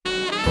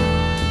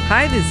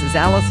Hi, this is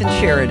Allison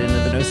Sheridan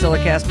of the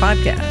NosillaCast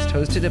podcast,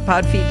 hosted at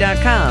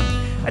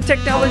podfeet.com, a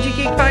technology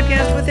geek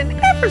podcast with an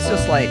ever so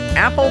slight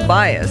Apple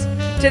bias.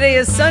 Today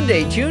is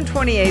Sunday, June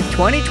 28th,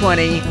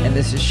 2020, and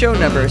this is show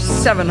number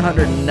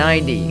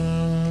 790.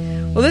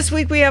 Well, this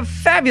week we have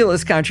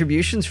fabulous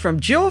contributions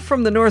from Jill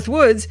from the North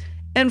Woods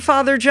and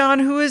Father John,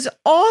 who is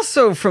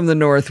also from the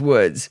North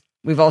Woods.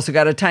 We've also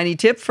got a tiny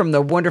tip from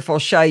the wonderful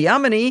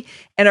Shyamini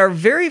and our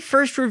very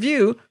first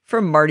review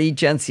from Marty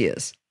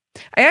Gensius.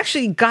 I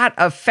actually got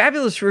a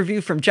fabulous review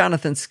from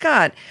Jonathan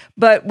Scott,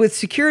 but with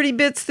security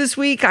bits this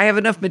week, I have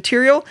enough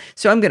material,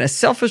 so I'm going to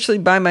selfishly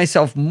buy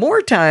myself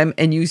more time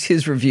and use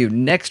his review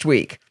next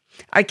week.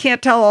 I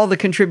can't tell all the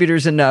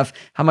contributors enough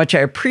how much I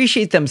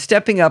appreciate them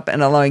stepping up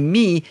and allowing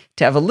me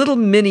to have a little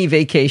mini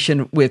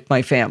vacation with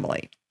my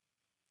family.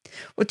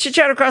 Well, Chit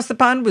Chat Across the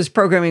Pond was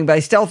programming by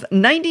Stealth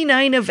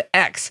 99 of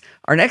X.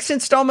 Our next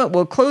installment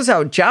will close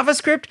out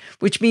JavaScript,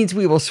 which means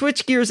we will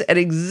switch gears at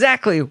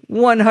exactly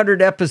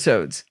 100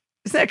 episodes.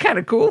 Isn't that kind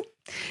of cool?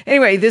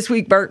 Anyway, this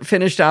week Bart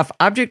finished off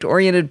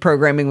object-oriented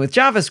programming with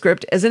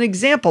JavaScript as an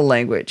example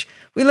language.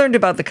 We learned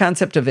about the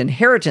concept of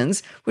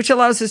inheritance, which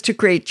allows us to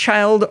create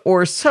child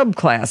or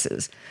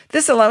subclasses.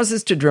 This allows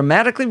us to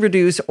dramatically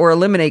reduce or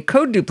eliminate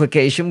code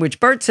duplication,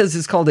 which Bart says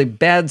is called a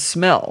bad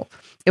smell.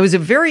 It was a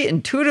very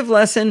intuitive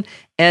lesson,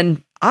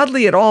 and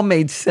oddly, it all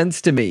made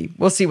sense to me.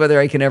 We'll see whether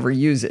I can ever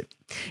use it.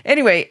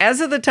 Anyway, as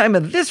of the time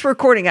of this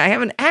recording, I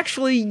haven't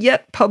actually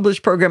yet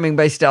published Programming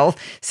by Stealth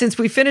since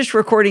we finished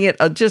recording it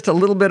just a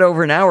little bit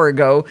over an hour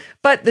ago,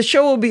 but the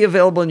show will be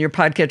available in your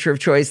podcatcher of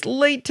choice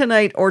late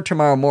tonight or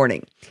tomorrow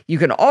morning. You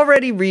can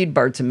already read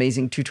Bart's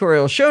amazing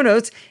tutorial show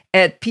notes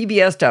at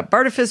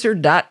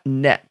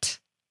pbs.bartificer.net.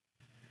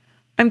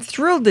 I'm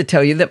thrilled to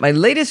tell you that my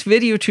latest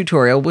video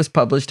tutorial was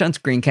published on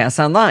Screencast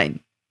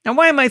Online. Now,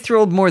 why am I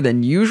thrilled more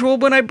than usual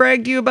when I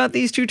brag to you about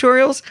these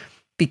tutorials?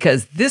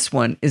 Because this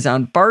one is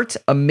on Bart's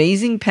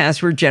amazing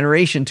password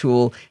generation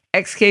tool,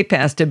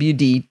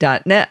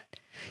 xkpasswd.net.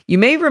 You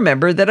may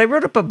remember that I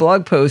wrote up a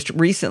blog post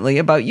recently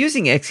about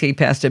using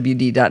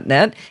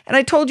xkpasswd.net, and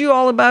I told you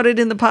all about it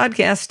in the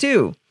podcast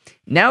too.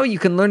 Now you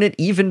can learn it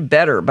even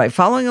better by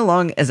following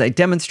along as I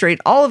demonstrate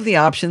all of the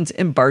options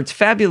in Bart's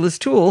fabulous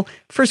tool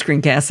for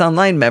Screencast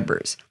Online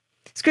members.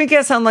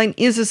 Screencast Online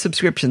is a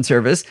subscription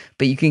service,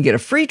 but you can get a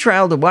free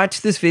trial to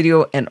watch this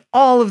video and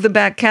all of the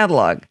back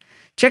catalog.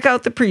 Check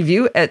out the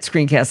preview at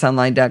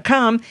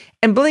screencastonline.com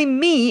and blame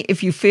me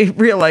if you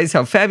realize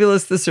how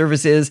fabulous the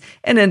service is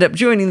and end up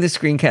joining the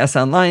Screencast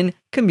Online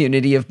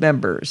community of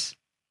members.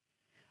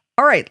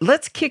 All right,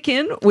 let's kick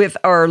in with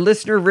our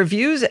listener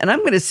reviews, and I'm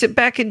going to sit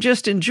back and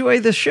just enjoy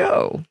the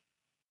show.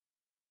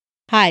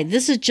 Hi,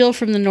 this is Jill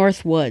from the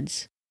North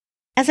Woods.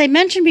 As I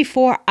mentioned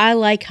before, I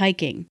like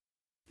hiking.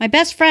 My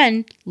best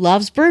friend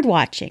loves bird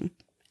watching.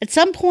 At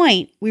some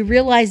point, we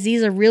realized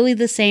these are really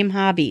the same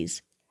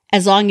hobbies,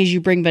 as long as you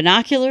bring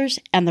binoculars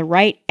and the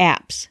right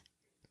apps.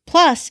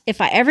 Plus, if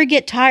I ever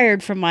get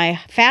tired from my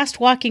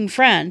fast-walking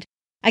friend,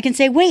 I can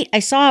say, wait, I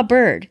saw a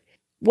bird.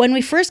 When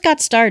we first got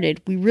started,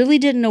 we really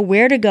didn't know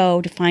where to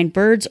go to find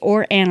birds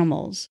or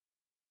animals.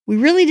 We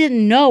really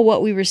didn't know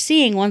what we were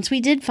seeing once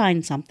we did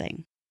find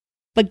something.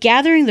 But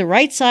gathering the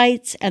right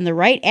sites and the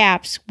right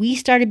apps, we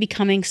started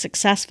becoming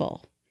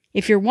successful.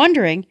 If you're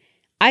wondering,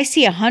 I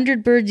see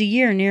 100 birds a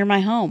year near my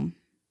home.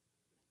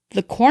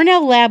 The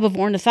Cornell Lab of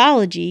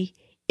Ornithology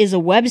is a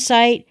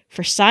website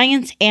for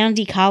science and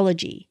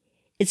ecology.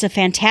 It's a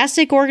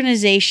fantastic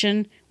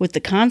organization with the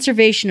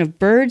conservation of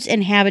birds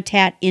and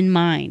habitat in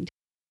mind.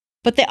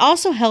 But they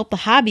also help the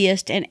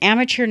hobbyist and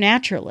amateur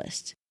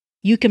naturalist.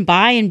 You can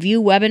buy and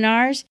view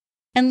webinars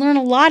and learn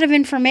a lot of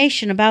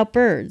information about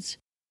birds.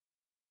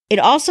 It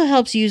also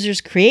helps users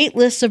create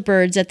lists of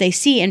birds that they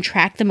see and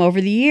track them over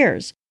the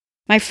years.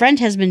 My friend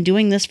has been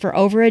doing this for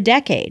over a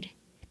decade.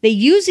 They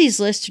use these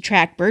lists to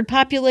track bird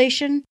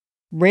population,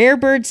 rare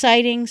bird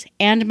sightings,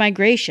 and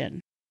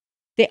migration.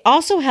 They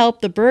also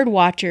help the bird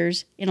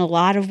watchers in a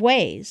lot of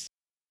ways.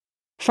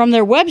 From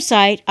their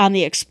website, on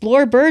the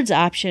Explore Birds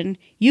option,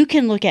 you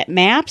can look at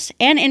maps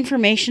and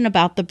information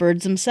about the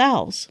birds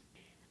themselves.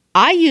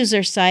 I use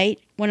their site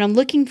when I'm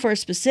looking for a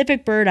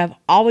specific bird I've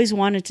always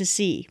wanted to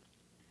see.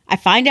 I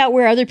find out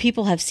where other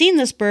people have seen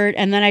this bird,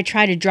 and then I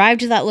try to drive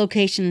to that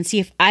location and see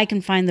if I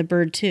can find the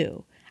bird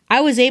too. I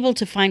was able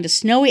to find a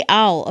snowy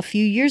owl a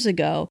few years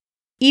ago,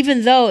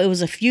 even though it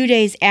was a few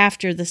days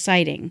after the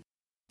sighting.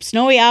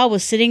 Snowy owl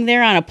was sitting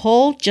there on a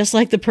pole, just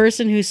like the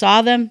person who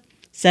saw them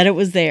said it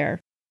was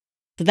there.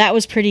 So that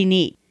was pretty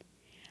neat.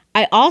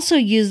 I also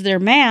use their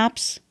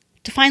maps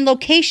to find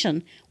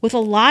location with a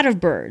lot of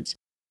birds,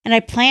 and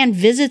I plan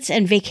visits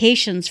and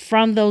vacations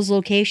from those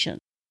locations.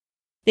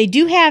 They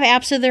do have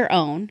apps of their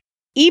own.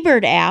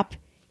 eBird app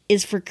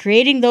is for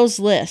creating those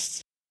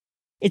lists.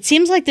 It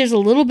seems like there's a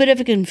little bit of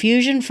a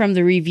confusion from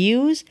the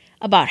reviews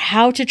about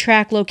how to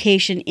track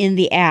location in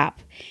the app,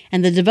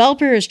 and the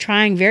developer is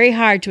trying very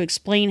hard to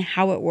explain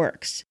how it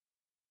works.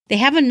 They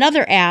have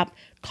another app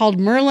called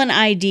Merlin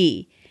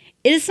ID.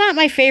 It is not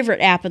my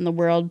favorite app in the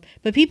world,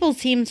 but people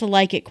seem to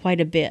like it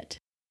quite a bit.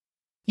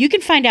 You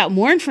can find out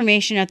more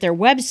information at their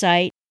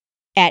website,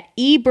 at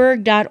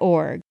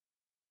eberg.org.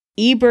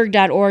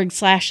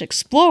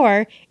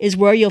 eberg.org/explore is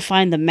where you'll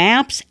find the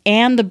maps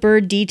and the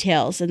bird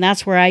details, and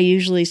that's where I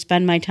usually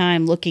spend my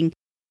time looking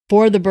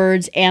for the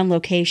birds and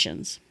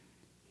locations.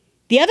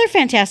 The other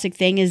fantastic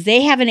thing is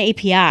they have an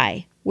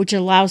API, which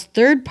allows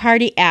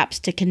third-party apps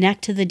to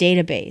connect to the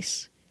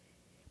database.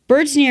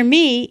 Birds Near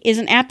Me is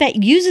an app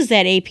that uses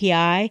that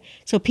API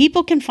so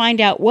people can find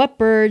out what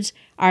birds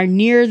are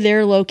near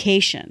their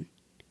location.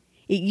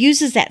 It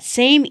uses that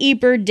same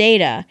eBird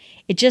data,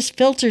 it just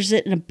filters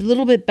it in a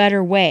little bit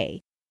better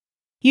way.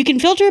 You can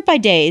filter it by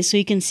days so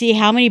you can see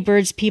how many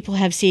birds people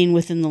have seen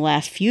within the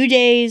last few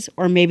days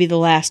or maybe the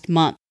last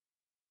month.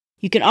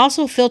 You can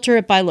also filter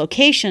it by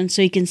location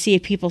so you can see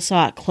if people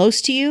saw it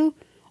close to you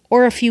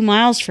or a few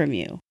miles from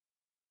you.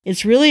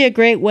 It's really a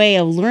great way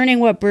of learning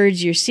what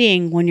birds you're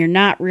seeing when you're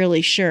not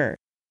really sure.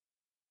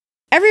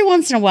 Every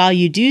once in a while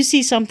you do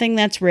see something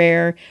that's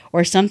rare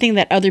or something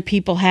that other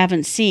people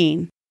haven't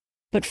seen,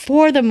 but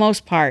for the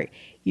most part,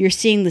 you're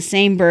seeing the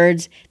same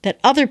birds that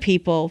other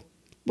people,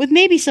 with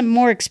maybe some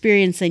more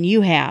experience than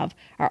you have,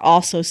 are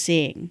also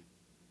seeing.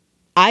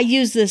 I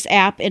used this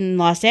app in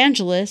Los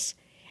Angeles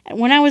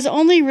when I was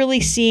only really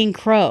seeing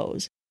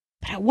crows,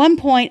 but at one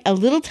point a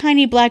little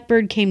tiny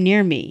blackbird came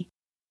near me.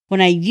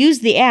 When I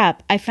used the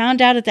app, I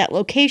found out at that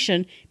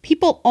location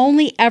people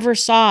only ever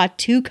saw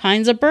two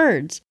kinds of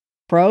birds,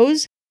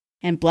 crows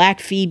and black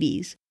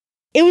phoebes.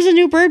 It was a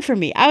new bird for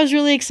me. I was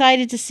really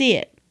excited to see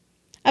it.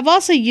 I've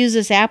also used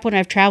this app when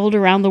I've traveled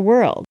around the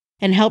world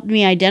and helped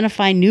me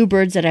identify new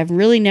birds that I've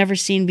really never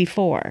seen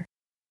before.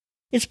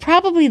 It's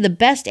probably the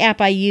best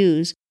app I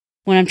use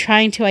when I'm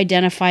trying to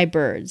identify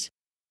birds.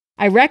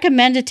 I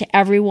recommend it to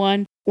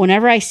everyone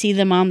whenever I see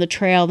them on the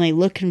trail and they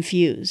look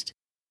confused.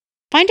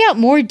 Find out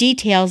more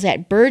details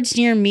at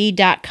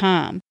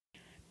birdsnearme.com,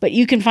 but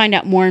you can find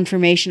out more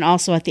information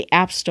also at the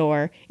App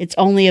Store. It's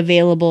only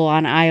available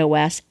on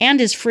iOS and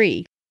is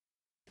free.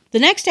 The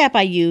next app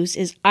I use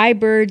is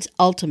iBirds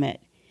Ultimate.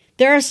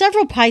 There are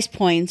several price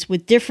points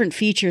with different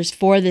features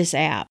for this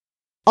app.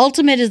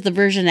 Ultimate is the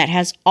version that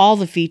has all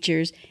the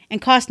features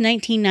and costs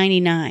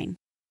 $19.99.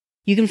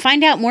 You can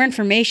find out more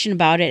information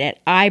about it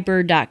at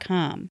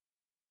ibird.com.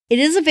 It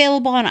is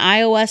available on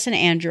iOS and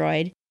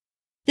Android.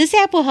 This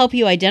app will help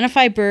you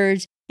identify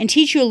birds and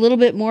teach you a little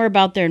bit more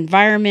about their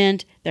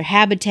environment, their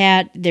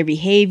habitat, their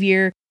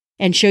behavior,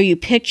 and show you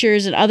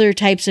pictures and other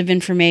types of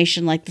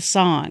information like the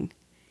song.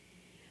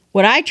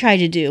 What I try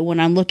to do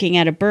when I'm looking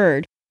at a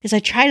bird is I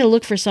try to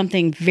look for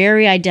something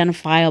very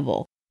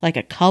identifiable, like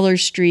a color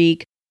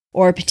streak,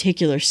 or a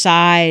particular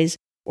size,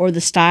 or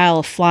the style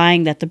of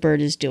flying that the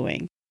bird is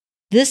doing.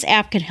 This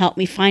app can help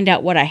me find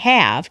out what I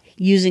have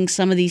using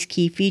some of these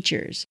key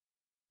features.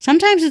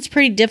 Sometimes it's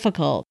pretty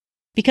difficult,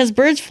 because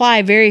birds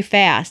fly very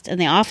fast and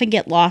they often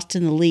get lost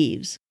in the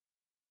leaves.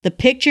 The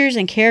pictures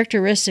and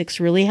characteristics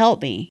really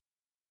help me.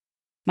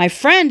 My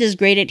friend is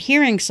great at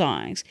hearing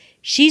songs.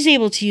 She's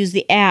able to use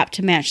the app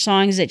to match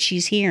songs that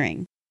she's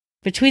hearing.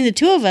 Between the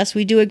two of us,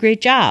 we do a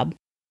great job.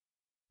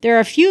 There are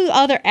a few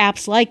other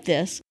apps like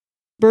this,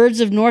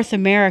 Birds of North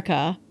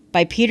America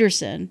by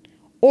Peterson,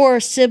 or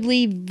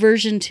Sibley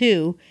version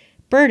 2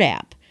 Bird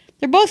app.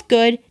 They're both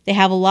good. They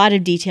have a lot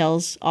of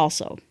details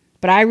also,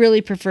 but I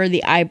really prefer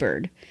the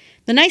iBird.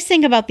 The nice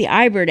thing about the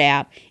iBird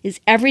app is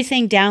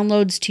everything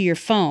downloads to your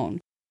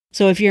phone.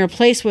 So if you're in a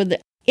place where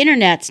the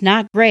internet's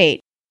not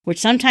great, which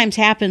sometimes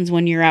happens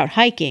when you're out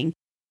hiking,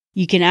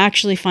 you can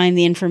actually find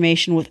the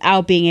information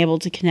without being able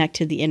to connect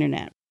to the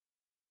internet.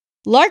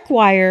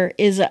 Larkwire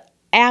is an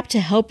app to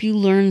help you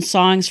learn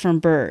songs from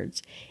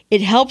birds.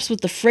 It helps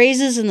with the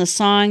phrases and the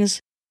songs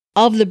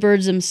of the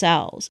birds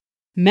themselves.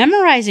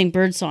 Memorizing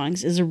bird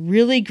songs is a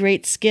really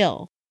great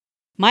skill.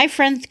 My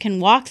friends can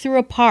walk through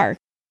a park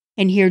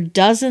and hear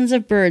dozens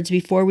of birds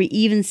before we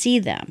even see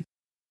them.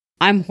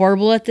 I'm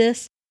horrible at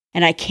this,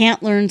 and I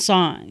can't learn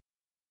songs.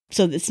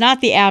 So it's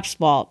not the app's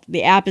fault.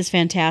 The app is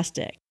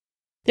fantastic.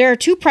 There are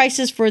two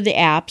prices for the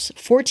apps,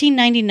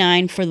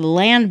 $14.99 for the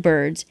land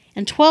birds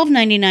and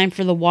 $12.99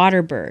 for the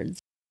water birds.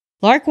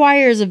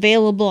 Larkwire is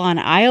available on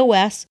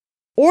iOS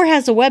or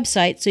has a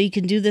website so you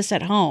can do this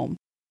at home.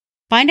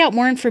 Find out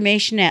more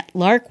information at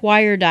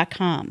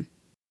larkwire.com.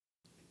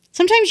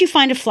 Sometimes you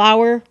find a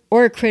flower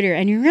or a critter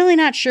and you're really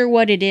not sure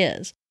what it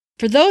is.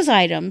 For those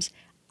items,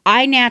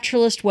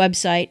 iNaturalist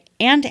website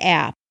and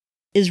app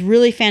is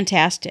really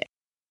fantastic.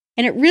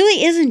 And it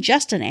really isn't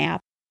just an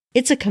app,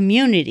 it's a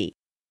community.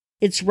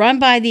 It's run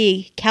by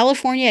the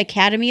California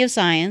Academy of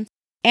Science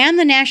and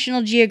the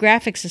National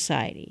Geographic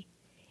Society.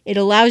 It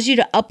allows you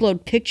to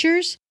upload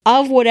pictures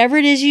of whatever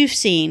it is you've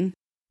seen,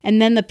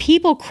 and then the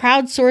people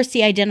crowdsource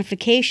the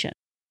identification.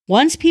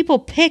 Once people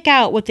pick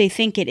out what they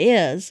think it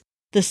is,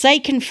 the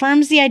site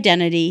confirms the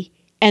identity,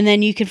 and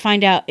then you can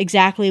find out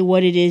exactly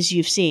what it is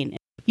you've seen.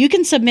 You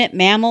can submit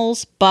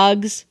mammals,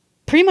 bugs,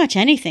 pretty much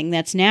anything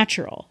that's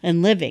natural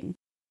and living.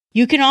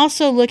 You can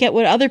also look at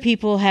what other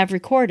people have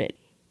recorded.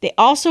 They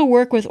also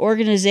work with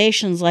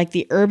organizations like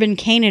the Urban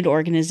Canid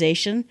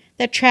organization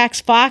that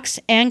tracks fox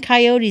and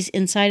coyotes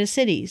inside of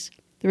cities.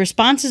 The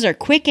responses are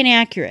quick and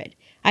accurate.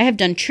 I have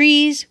done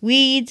trees,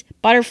 weeds,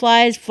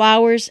 butterflies,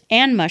 flowers,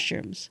 and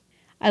mushrooms.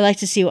 I like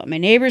to see what my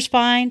neighbors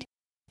find.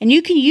 And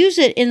you can use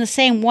it in the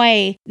same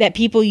way that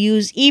people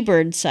use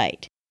eBird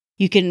site.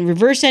 You can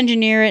reverse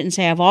engineer it and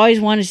say, I've always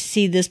wanted to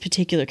see this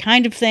particular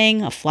kind of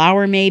thing, a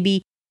flower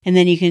maybe, and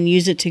then you can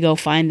use it to go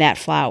find that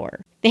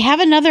flower. They have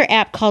another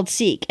app called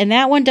Seek, and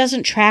that one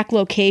doesn't track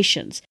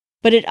locations,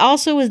 but it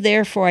also is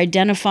there for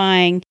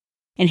identifying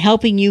and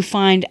helping you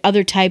find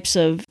other types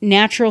of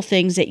natural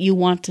things that you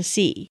want to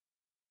see.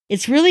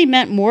 It's really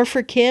meant more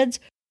for kids.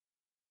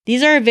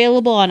 These are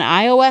available on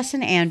iOS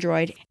and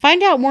Android.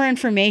 Find out more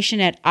information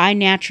at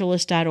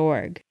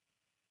iNaturalist.org.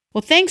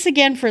 Well, thanks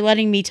again for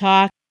letting me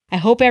talk. I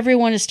hope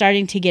everyone is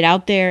starting to get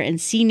out there and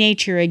see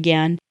nature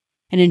again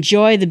and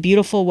enjoy the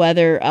beautiful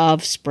weather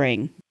of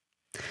spring.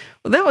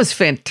 Well, that was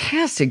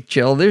fantastic,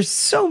 Jill. There's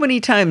so many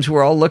times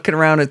we're all looking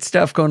around at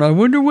stuff going, I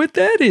wonder what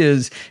that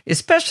is,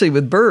 especially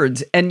with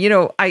birds. And,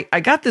 I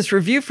got this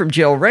review from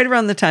Jill right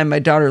around the time my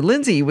daughter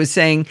Lindsay was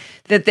saying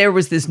that there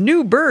was this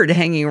new bird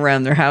hanging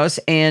around their house,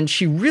 and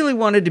she really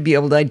wanted to be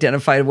able to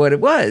identify what it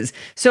was.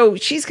 So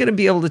she's going to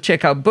be able to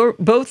check out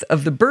both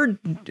of the bird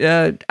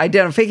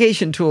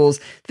identification tools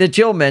that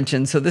Jill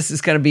mentioned. So this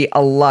is going to be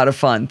a lot of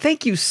fun.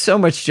 Thank you so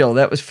much, Jill.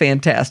 That was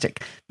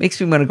fantastic.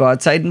 Makes me want to go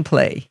outside and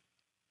play.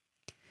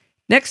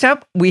 Next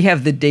up, we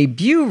have the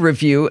debut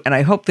review, and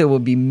I hope there will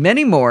be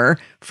many more,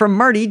 from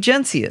Marty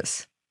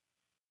Gensius.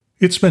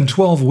 It's been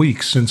 12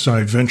 weeks since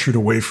I ventured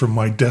away from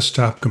my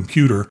desktop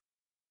computer,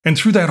 and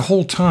through that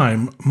whole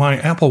time, my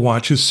Apple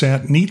Watch has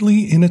sat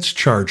neatly in its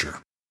charger.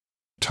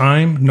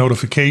 Time,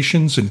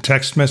 notifications, and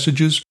text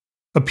messages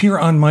appear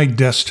on my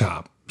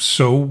desktop,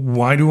 so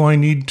why do I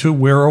need to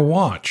wear a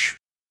watch?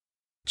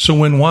 So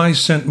when Wyze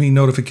sent me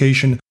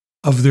notification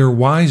of their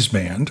Wyze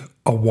Band,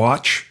 a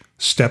watch,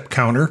 step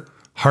counter,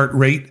 heart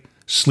rate,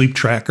 sleep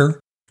tracker,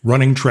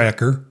 running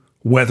tracker,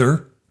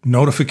 weather,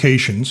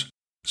 notifications,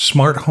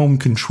 smart home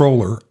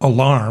controller,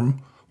 alarm,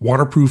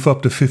 waterproof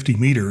up to 50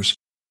 meters,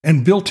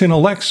 and built-in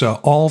Alexa,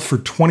 all for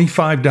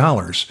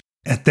 $25.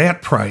 At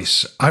that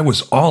price, I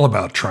was all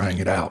about trying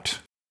it out.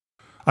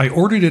 I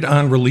ordered it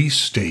on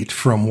release date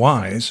from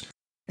Wyze,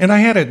 and I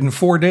had it in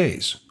 4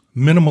 days.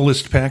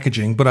 Minimalist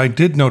packaging, but I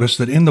did notice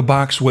that in the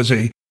box was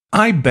a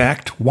I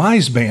backed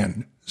Wyze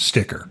Band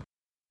sticker,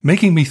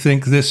 making me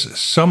think this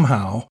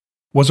somehow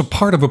was a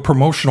part of a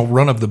promotional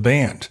run of the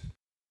band.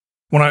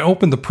 When I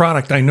opened the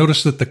product, I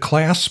noticed that the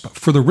clasp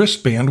for the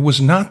wristband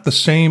was not the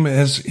same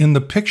as in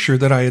the picture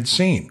that I had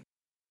seen.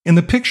 In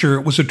the picture,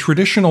 it was a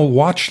traditional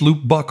watch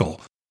loop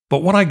buckle,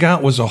 but what I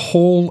got was a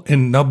hole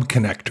and nub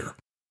connector.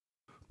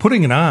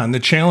 Putting it on, the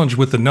challenge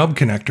with the nub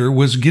connector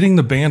was getting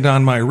the band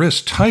on my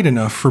wrist tight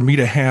enough for me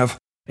to have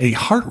a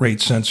heart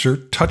rate sensor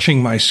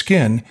touching my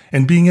skin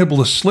and being able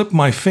to slip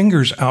my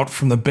fingers out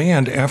from the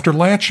band after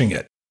latching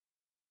it.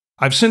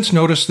 I've since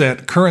noticed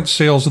that current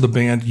sales of the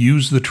band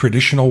use the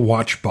traditional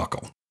watch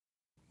buckle.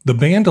 The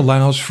band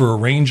allows for a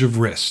range of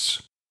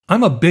wrists.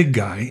 I'm a big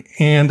guy,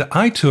 and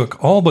I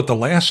took all but the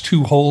last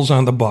 2 holes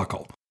on the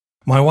buckle.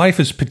 My wife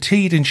is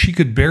petite, and she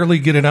could barely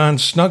get it on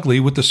snugly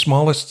with the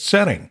smallest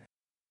setting.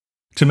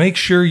 To make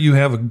sure you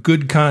have a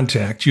good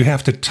contact, you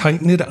have to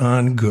tighten it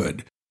on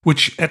good,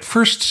 which at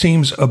first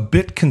seems a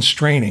bit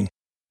constraining,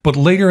 but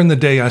later in the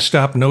day I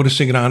stopped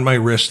noticing it on my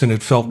wrist and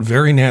it felt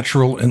very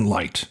natural and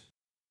light.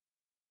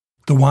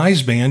 The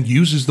Wyze Band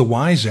uses the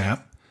Wyze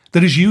app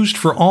that is used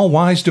for all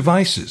Wyze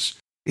devices.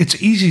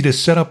 It's easy to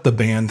set up the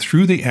band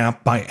through the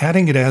app by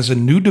adding it as a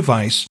new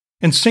device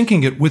and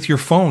syncing it with your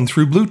phone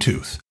through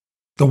Bluetooth.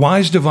 The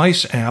Wyze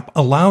Device app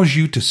allows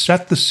you to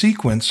set the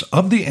sequence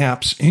of the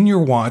apps in your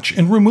watch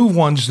and remove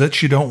ones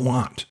that you don't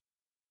want.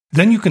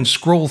 Then you can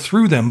scroll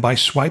through them by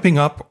swiping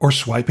up or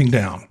swiping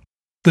down.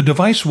 The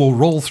device will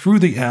roll through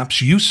the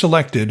apps you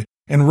selected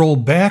and roll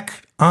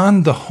back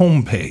on the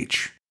home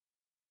page.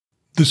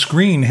 The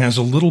screen has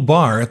a little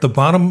bar at the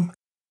bottom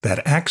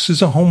that acts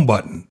as a home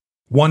button.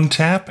 One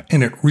tap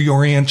and it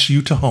reorients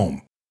you to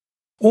home.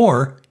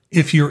 Or,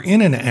 if you're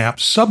in an app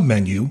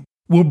submenu,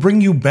 will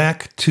bring you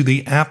back to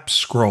the app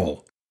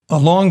scroll. A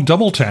long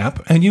double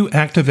tap and you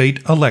activate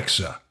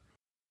Alexa.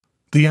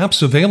 The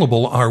apps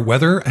available are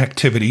Weather,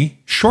 Activity,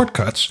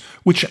 Shortcuts,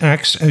 which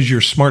acts as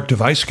your smart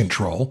device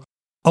control,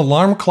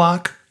 Alarm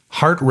Clock,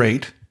 Heart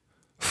Rate,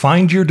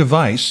 Find Your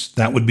Device,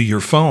 that would be your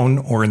phone,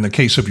 or in the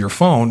case of your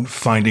phone,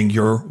 finding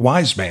your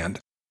Wyze Band,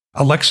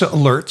 Alexa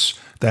Alerts,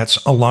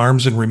 that's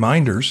alarms and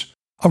reminders,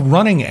 a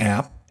running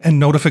app, and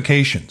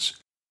notifications.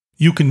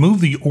 You can move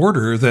the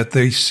order that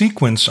they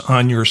sequence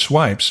on your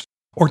swipes,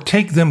 or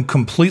take them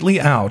completely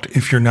out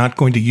if you're not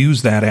going to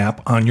use that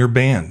app on your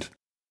band.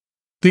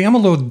 The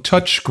AMOLED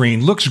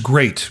touchscreen looks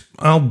great,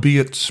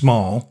 albeit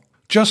small,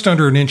 just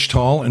under an inch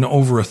tall and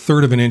over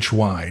 1/3 of an inch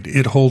wide.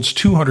 It holds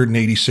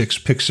 286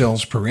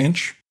 pixels per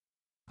inch.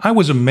 I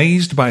was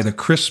amazed by the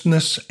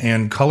crispness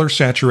and color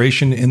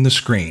saturation in the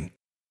screen.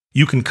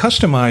 You can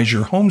customize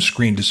your home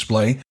screen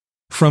display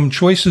from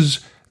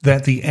choices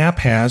that the app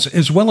has,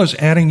 as well as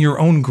adding your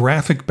own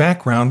graphic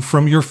background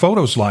from your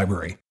photos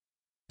library.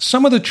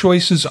 Some of the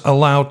choices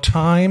allow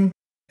time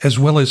as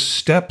well as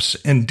steps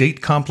and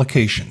date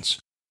complications.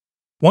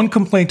 One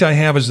complaint I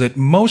have is that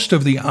most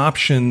of the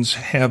options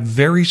have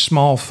very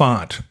small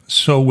font,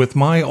 so with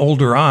my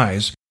older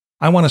eyes,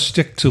 I want to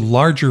stick to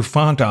larger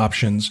font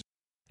options,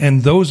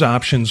 and those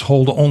options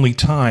hold only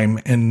time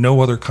and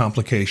no other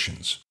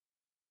complications.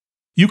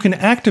 You can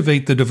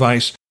activate the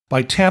device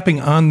by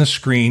tapping on the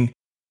screen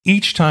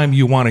each time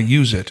you want to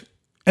use it,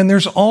 and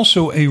there's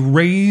also a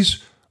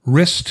raise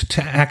wrist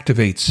to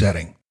activate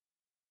setting.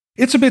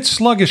 It's a bit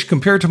sluggish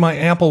compared to my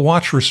Apple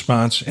Watch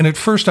response, and at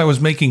first I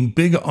was making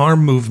big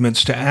arm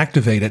movements to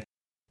activate it,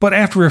 but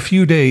after a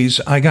few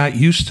days I got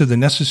used to the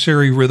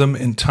necessary rhythm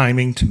and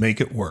timing to make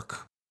it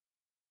work.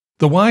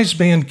 The Wyze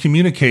Band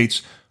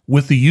communicates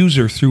with the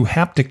user through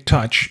haptic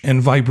touch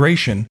and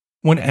vibration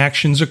when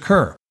actions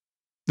occur.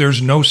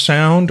 There's no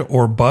sound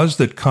or buzz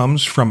that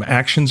comes from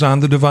actions on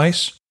the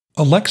device.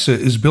 Alexa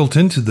is built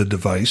into the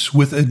device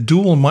with a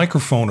dual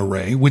microphone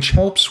array, which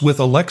helps with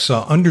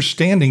Alexa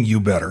understanding you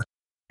better,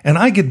 and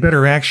I get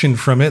better action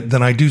from it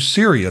than I do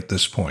Siri at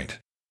this point.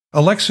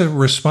 Alexa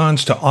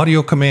responds to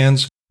audio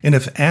commands, and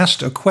if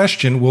asked a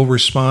question, will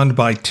respond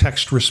by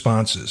text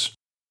responses.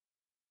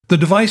 The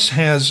device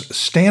has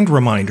stand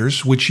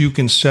reminders, which you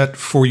can set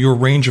for your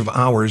range of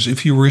hours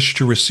if you wish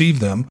to receive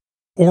them,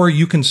 or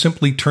you can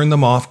simply turn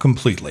them off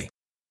completely.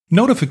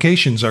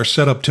 Notifications are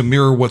set up to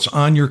mirror what's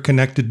on your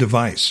connected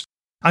device.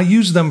 I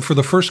used them for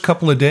the first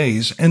couple of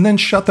days and then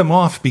shut them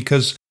off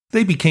because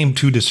they became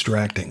too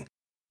distracting.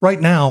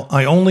 Right now,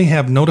 I only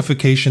have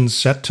notifications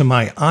set to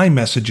my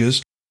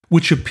iMessages,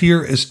 which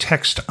appear as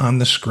text on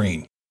the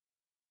screen.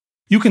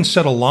 You can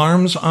set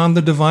alarms on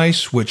the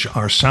device, which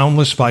are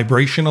soundless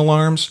vibration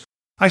alarms.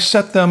 I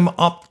set them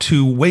up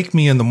to wake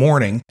me in the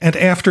morning and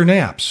after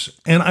naps,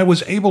 and I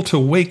was able to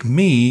wake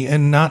me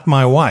and not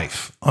my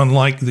wife,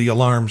 unlike the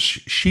alarms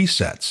she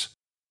sets.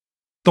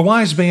 The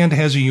Wyze Band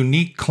has a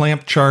unique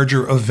clamp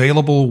charger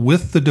available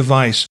with the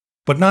device,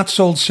 but not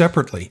sold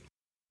separately.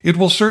 It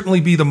will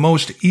certainly be the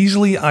most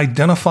easily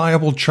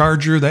identifiable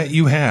charger that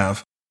you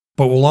have,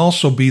 but will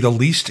also be the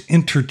least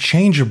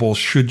interchangeable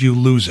should you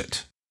lose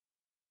it.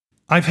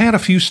 I've had a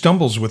few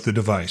stumbles with the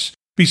device.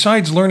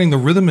 Besides learning the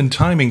rhythm and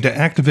timing to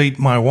activate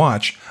my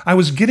watch, I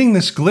was getting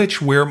this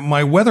glitch where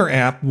my weather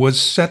app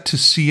was set to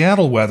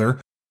Seattle weather,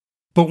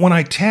 but when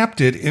I tapped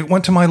it, it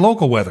went to my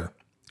local weather.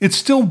 It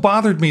still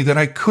bothered me that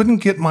I couldn't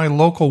get my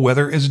local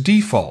weather as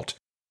default.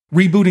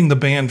 Rebooting the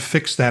band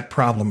fixed that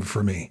problem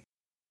for me.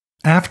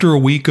 After a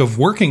week of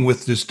working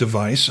with this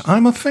device,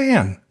 I'm a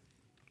fan.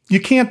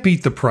 You can't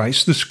beat the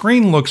price, the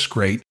screen looks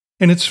great,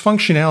 and its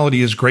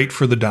functionality is great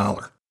for the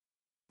dollar.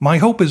 My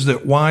hope is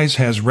that Wyze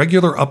has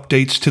regular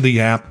updates to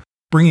the app,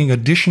 bringing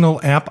additional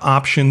app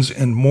options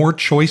and more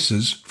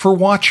choices for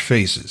watch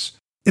faces.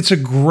 It's a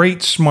great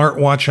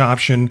smartwatch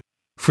option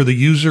for the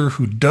user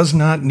who does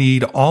not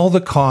need all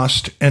the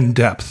cost and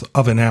depth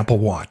of an Apple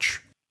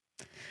Watch.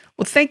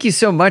 Well, thank you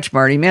so much,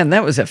 Marty. Man,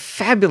 that was a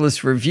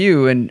fabulous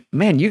review. And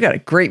man, you got a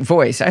great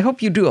voice. I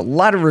hope you do a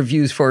lot of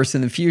reviews for us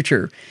in the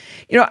future.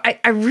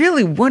 I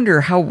really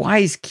wonder how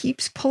Wyze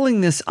keeps pulling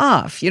this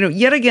off.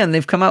 Yet again,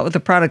 they've come out with a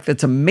product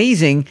that's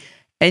amazing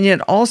and yet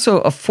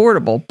also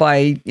affordable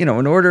by,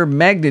 an order of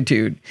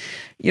magnitude.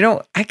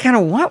 I kind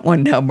of want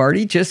one now,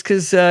 Marty, just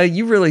because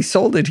you really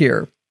sold it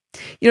here.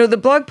 The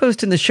blog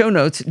post in the show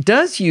notes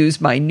does use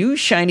my new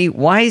shiny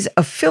Wyze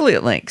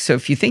affiliate link. So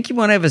if you think you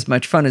want to have as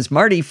much fun as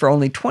Marty for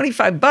only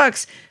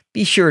 $25,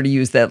 be sure to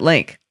use that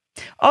link.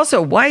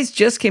 Also, Wyze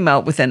just came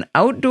out with an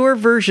outdoor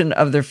version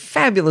of their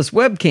fabulous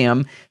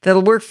webcam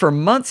that'll work for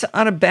months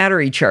on a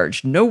battery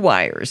charge, no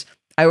wires.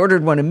 I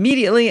ordered one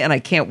immediately and I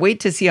can't wait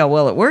to see how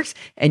well it works.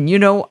 And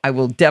I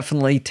will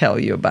definitely tell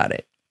you about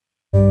it.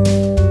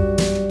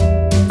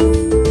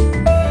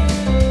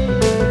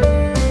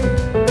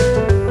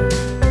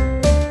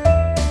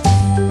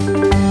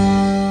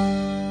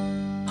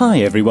 Hi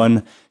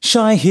everyone,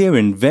 Shai here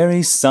in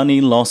very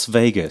sunny Las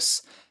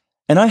Vegas.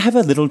 And I have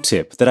a little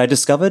tip that I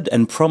discovered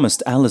and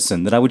promised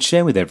Alison that I would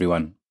share with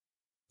everyone.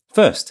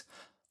 First,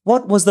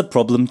 what was the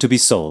problem to be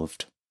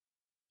solved?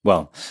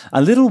 Well,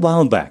 a little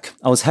while back,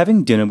 I was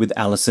having dinner with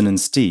Alison and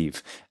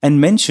Steve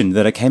and mentioned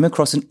that I came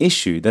across an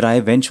issue that I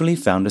eventually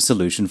found a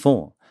solution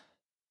for.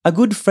 A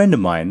good friend of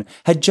mine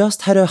had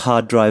just had her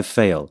hard drive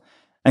fail,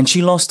 and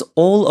she lost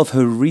all of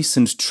her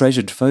recent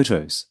treasured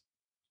photos.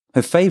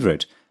 Her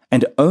favorite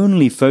and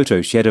only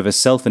photo she had of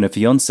herself and her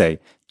fiancé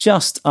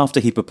just after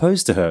he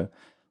proposed to her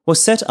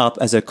was set up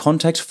as a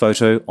contact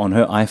photo on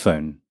her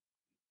iPhone.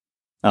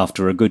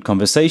 After a good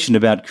conversation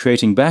about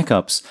creating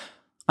backups,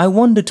 I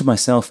wondered to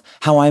myself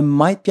how I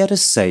might be able to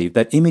save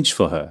that image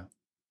for her.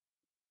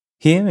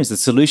 Here is the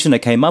solution I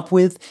came up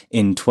with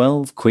in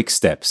 12 quick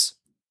steps.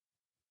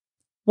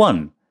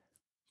 1.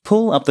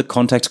 Pull up the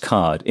contact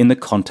card in the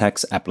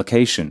Contacts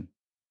application.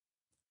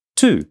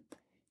 2.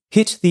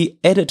 Hit the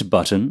Edit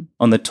button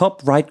on the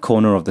top right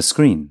corner of the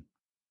screen.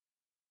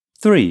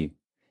 3.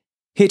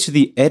 Hit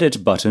the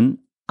Edit button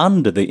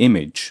under the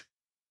image.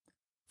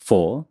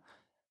 4.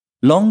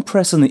 Long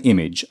press on the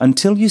image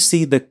until you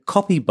see the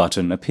Copy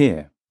button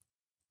appear.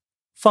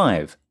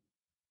 5.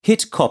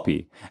 hit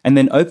copy and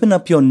then open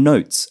up your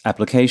Notes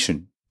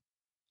application.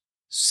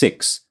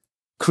 6.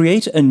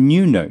 Create a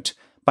new note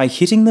by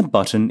hitting the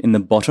button in the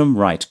bottom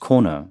right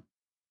corner.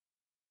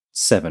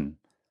 7.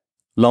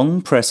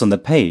 Long press on the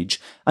page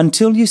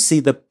until you see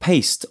the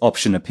Paste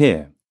option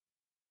appear.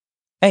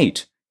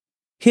 8.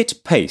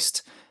 Hit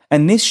Paste,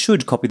 and this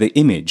should copy the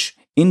image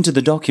into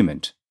the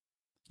document.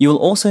 You will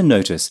also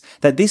notice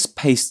that this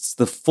pastes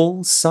the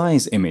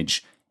full-size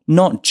image,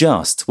 not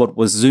just what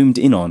was zoomed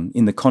in on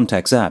in the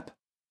Contacts app.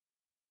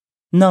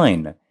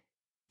 9.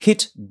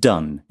 Hit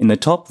Done in the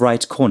top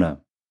right corner.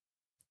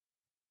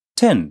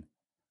 10.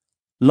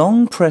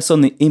 Long press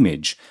on the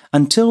image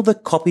until the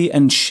Copy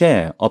and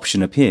Share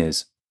option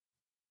appears.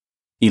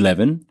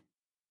 11.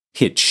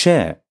 Hit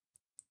Share.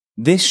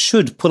 This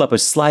should pull up a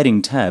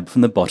sliding tab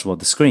from the bottom of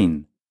the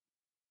screen.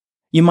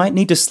 You might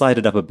need to slide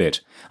it up a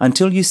bit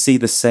until you see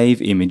the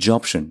Save Image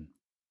option.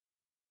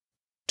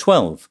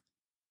 12.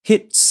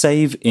 Hit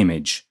Save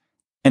Image,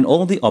 and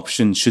all the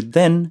options should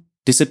then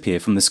disappear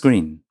from the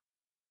screen.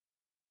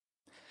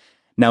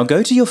 Now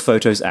go to your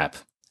Photos app,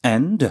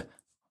 and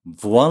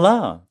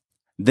voila!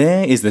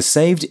 There is the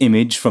saved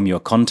image from your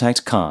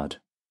contact card.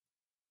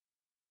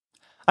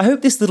 I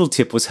hope this little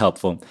tip was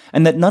helpful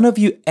and that none of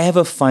you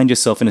ever find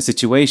yourself in a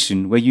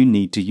situation where you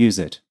need to use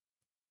it.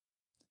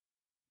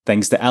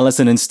 Thanks to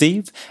Alison and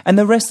Steve and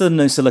the rest of the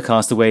Nosilla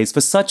castaways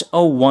for such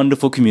a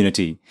wonderful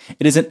community.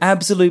 It is an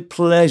absolute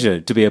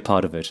pleasure to be a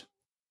part of it.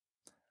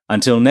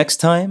 Until next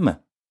time,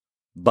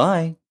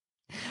 bye.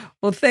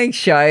 Well, thanks,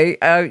 Shai.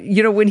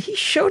 When he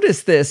showed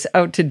us this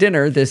out to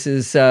dinner, this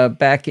is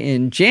back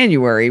in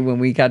January when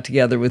we got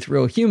together with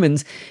Real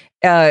Humans,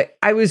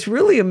 I was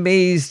really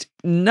amazed,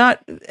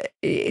 not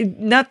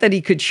that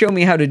he could show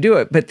me how to do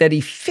it, but that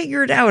he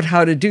figured out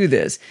how to do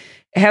this.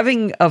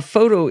 Having a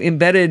photo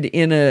embedded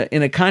in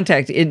a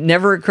contact, it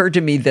never occurred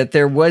to me that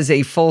there was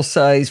a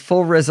full-size,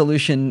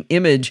 full-resolution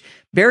image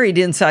buried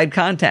inside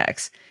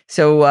contacts.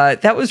 So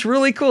that was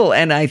really cool,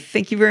 and I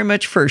thank you very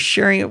much for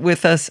sharing it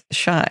with us,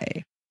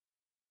 Shai.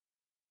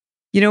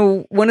 You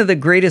know, one of the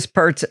greatest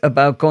parts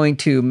about going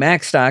to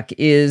Macstock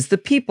is the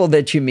people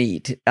that you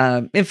meet.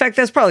 In fact,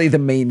 that's probably the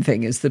main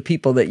thing, is the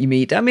people that you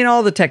meet. I mean,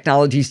 all the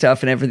technology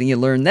stuff and everything you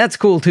learn, that's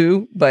cool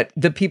too, but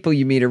the people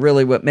you meet are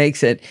really what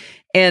makes it.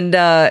 And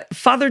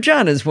Father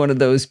John is one of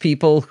those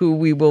people who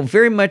we will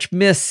very much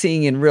miss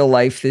seeing in real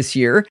life this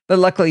year. But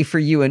luckily for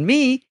you and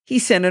me, he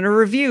sent in a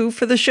review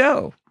for the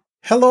show.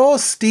 Hello,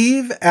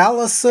 Steve,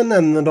 Allison,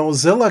 and the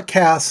Nosilla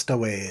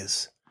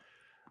castaways.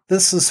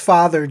 This is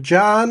Father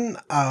John,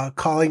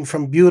 calling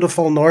from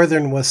beautiful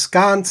northern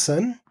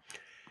Wisconsin.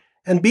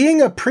 And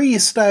being a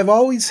priest, I've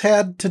always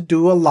had to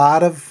do a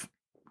lot of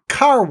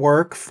car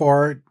work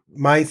for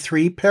my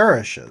 3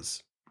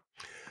 parishes.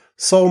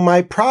 So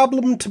my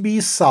problem to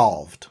be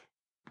solved.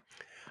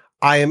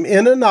 I am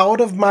in and out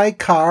of my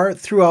car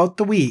throughout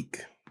the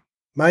week.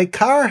 My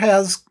car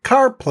has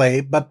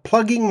CarPlay, but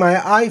plugging my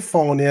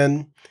iPhone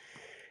in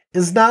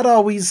is not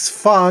always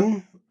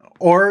fun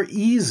or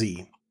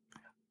easy.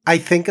 I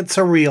think it's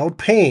a real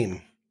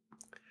pain.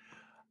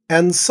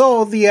 And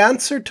so the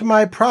answer to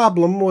my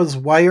problem was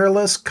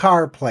wireless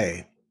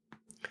CarPlay.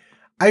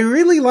 I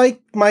really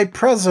like my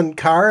present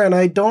car and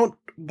I don't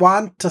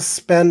want to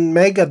spend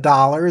mega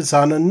dollars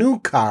on a new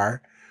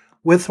car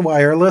with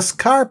wireless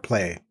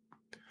CarPlay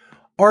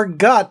or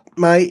gut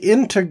my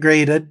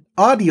integrated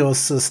audio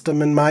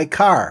system in my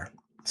car.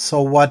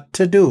 So what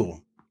to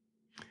do?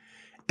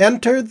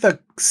 Enter the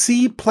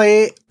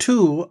CPlay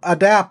 2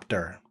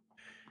 adapter.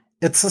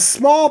 It's a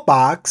small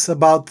box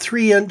about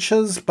 3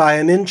 inches by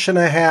 1.5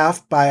 inches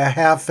by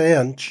 1/2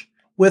 inch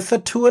with a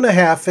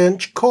 2.5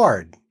 inch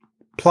cord.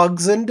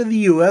 Plugs into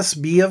the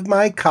USB of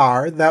my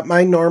car that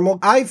my normal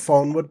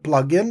iPhone would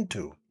plug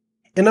into.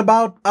 In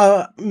about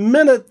a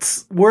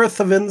minute's worth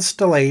of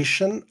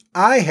installation,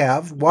 I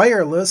have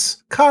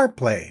wireless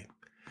CarPlay.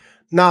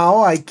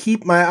 Now I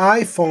keep my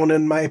iPhone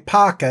in my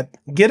pocket,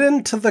 get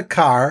into the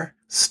car,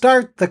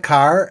 start the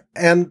car,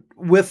 and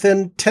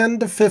within 10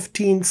 to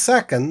 15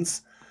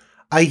 seconds,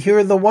 I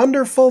hear the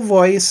wonderful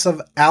voice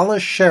of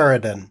Alice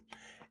Sheridan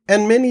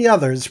and many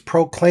others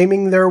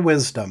proclaiming their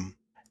wisdom,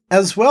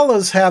 as well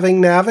as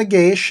having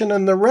navigation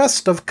and the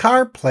rest of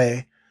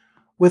CarPlay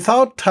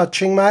without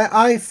touching my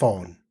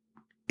iPhone.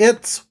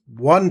 It's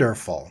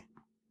wonderful.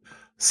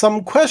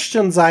 Some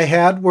questions I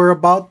had were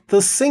about the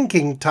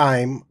syncing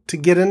time to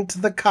get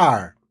into the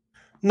car.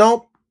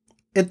 Nope,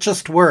 it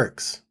just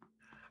works.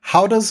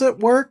 How does it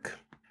work?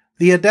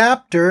 The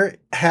adapter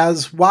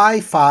has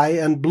Wi-Fi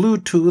and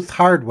Bluetooth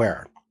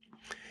hardware.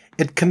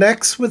 It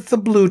connects with the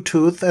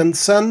Bluetooth and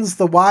sends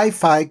the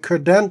Wi-Fi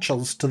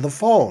credentials to the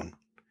phone,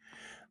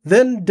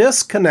 then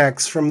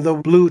disconnects from the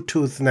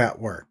Bluetooth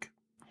network.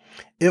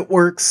 It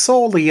works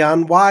solely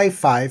on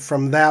Wi-Fi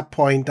from that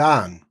point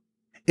on.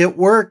 It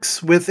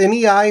works with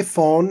any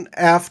iPhone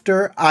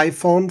after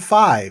iPhone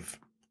 5.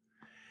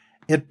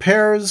 It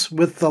pairs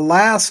with the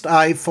last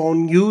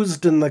iPhone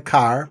used in the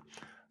car,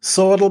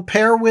 so it'll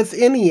pair with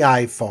any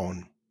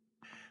iPhone.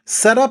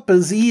 Setup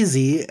is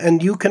easy,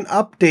 and you can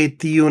update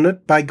the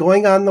unit by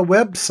going on the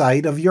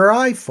website of your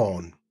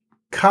iPhone.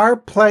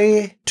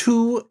 CarPlay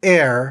 2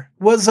 Air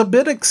was a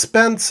bit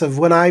expensive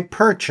when I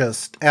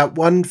purchased at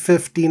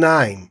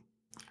 $159,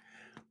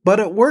 but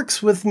it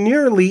works with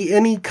nearly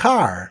any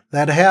car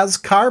that has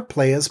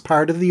CarPlay as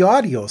part of the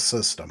audio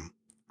system.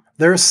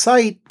 Their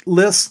site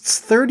lists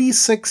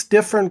 36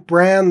 different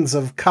brands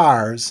of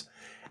cars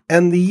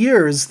and the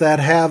years that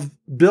have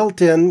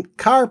built-in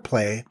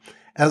CarPlay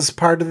as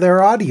part of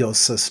their audio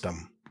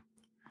system.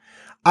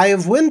 I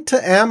have went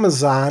to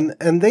Amazon,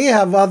 and they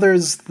have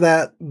others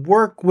that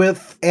work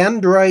with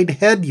Android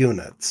head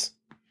units.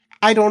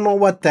 I don't know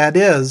what that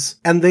is,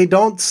 and they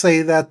don't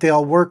say that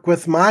they'll work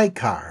with my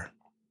car.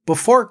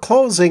 Before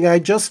closing, I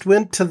just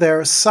went to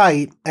their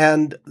site,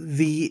 and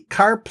the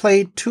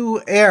CarPlay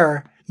 2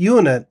 Air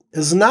unit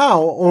is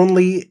now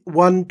only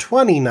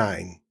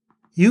 $129.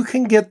 You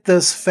can get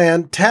this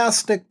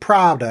fantastic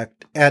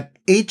product at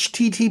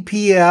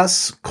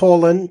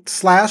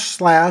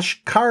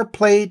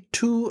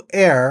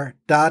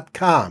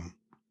https://carplay2air.com.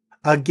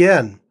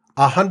 Again,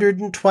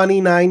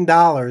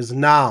 $129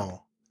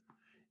 now.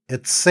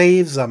 It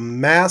saves a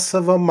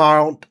massive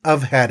amount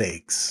of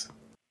headaches.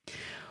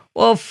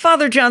 Well,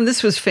 Father John,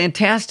 this was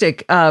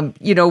fantastic.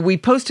 We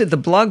posted the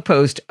blog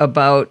post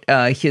about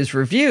his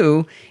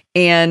review,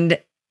 and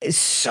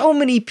so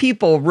many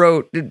people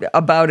wrote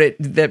about it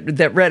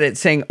that read it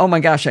saying, oh my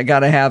gosh, I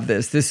got to have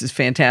this. This is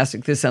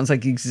fantastic. This sounds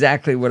like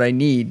exactly what I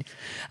need.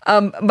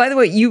 By the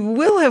way, you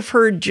will have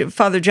heard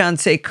Father John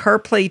say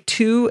CarPlay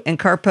 2 and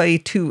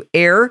CarPlay 2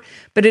 Air,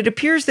 but it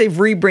appears they've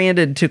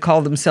rebranded to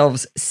call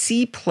themselves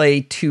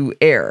CPlay 2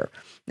 Air.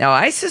 Now,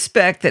 I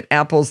suspect that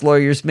Apple's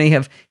lawyers may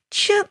have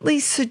gently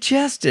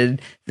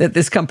suggested that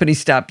this company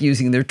stop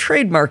using their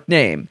trademark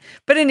name.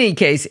 But in any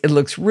case, it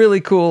looks really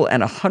cool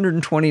and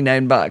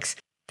 $129.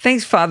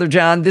 Thanks, Father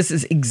John. This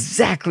is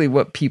exactly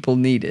what people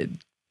needed.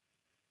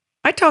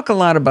 I talk a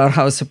lot about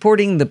how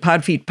supporting the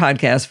Podfeet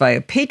podcast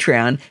via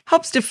Patreon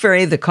helps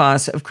defray the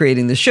costs of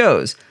creating the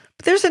shows.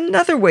 But there's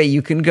another way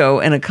you can go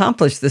and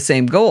accomplish the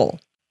same goal.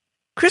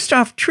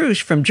 Christoph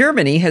Trusch from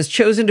Germany has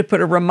chosen to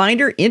put a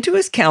reminder into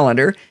his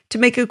calendar to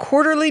make a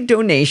quarterly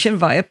donation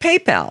via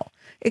PayPal.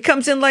 It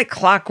comes in like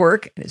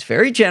clockwork, and it's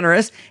very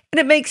generous, and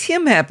it makes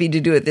him happy to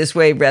do it this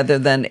way rather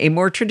than a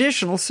more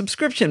traditional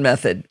subscription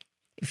method.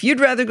 If you'd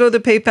rather go the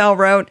PayPal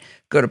route,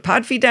 go to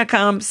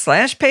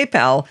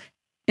podfeet.com/PayPal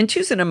and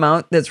choose an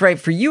amount that's right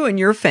for you and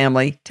your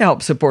family to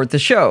help support the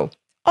show.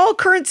 All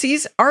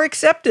currencies are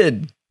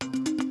accepted.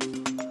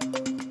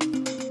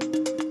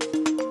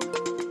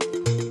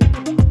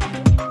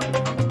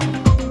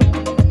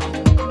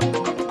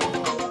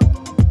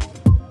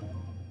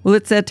 Well,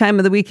 it's that time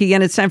of the week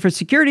again. It's time for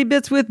Security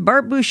Bits with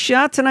Bart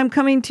Busschots, and I'm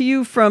coming to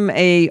you from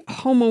a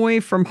home away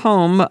from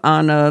home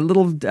on a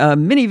little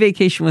mini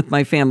vacation with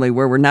my family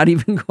where we're not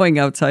even going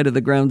outside of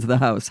the grounds of the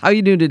house. How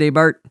you doing today,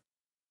 Bart?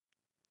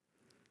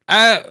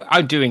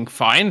 I'm doing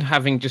fine,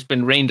 having just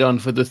been rained on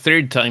for the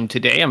third time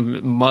today.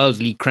 I'm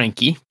mildly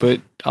cranky, but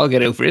I'll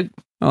get over it.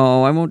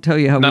 Oh, I won't tell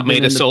you how Not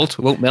made of salt,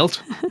 won't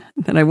melt.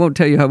 And I won't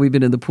tell you how we've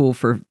been in the pool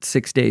for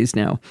 6 days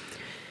now.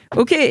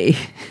 Okay.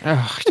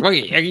 Well,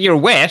 you're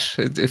wet,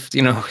 if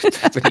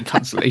that's any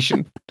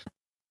consolation.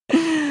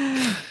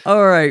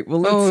 All right.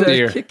 Well,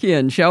 let's kick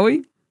in, shall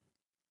we?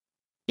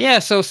 Yeah,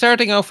 so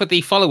starting off with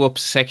the follow-up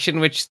section,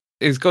 which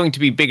is going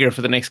to be bigger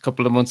for the next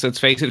couple of months, let's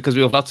face it, because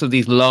we have lots of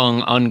these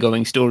long,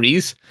 ongoing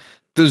stories.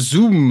 The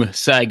Zoom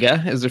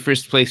saga is the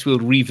first place we'll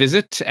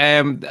revisit.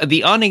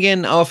 The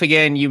on-again,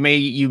 off-again, you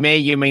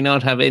may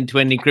not have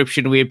end-to-end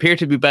encryption. We appear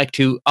to be back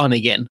to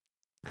on-again.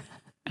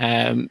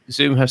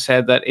 Zoom have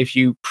said that if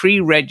you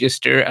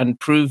pre-register and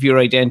prove your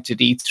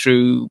identity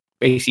through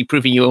basically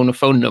proving you own a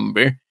phone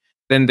number,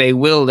 then they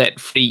will let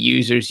free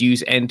users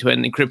use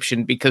end-to-end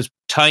encryption, because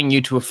tying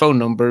you to a phone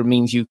number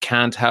means you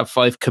can't have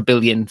 5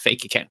 kabillion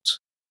fake accounts.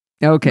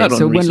 Okay,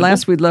 so when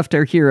last we left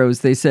our heroes,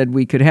 they said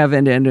we could have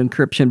end-to-end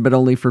encryption, but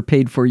only for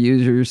paid-for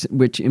users,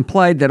 which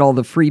implied that all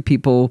the free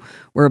people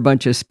were a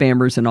bunch of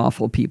spammers and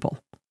awful people.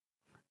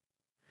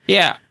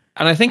 Yeah.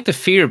 And I think the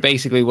fear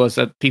basically was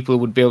that people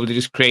would be able to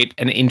just create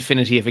an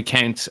infinity of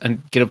accounts and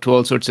get up to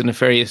all sorts of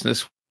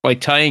nefariousness. By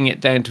tying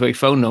it down to a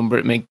phone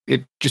number,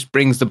 it just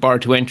brings the bar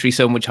to entry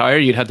so much higher.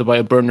 You'd have to buy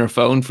a burner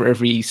phone for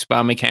every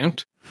spam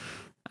account.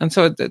 And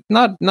so it's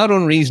not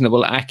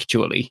unreasonable,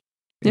 actually,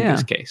 in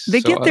this case.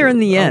 They get there in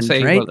the end,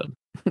 right? Well done.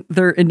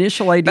 Their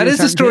initial ideas. That is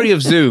the story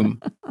of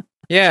Zoom.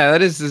 Yeah,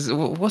 that is.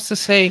 What's the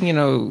saying,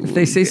 If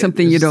they say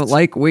something you don't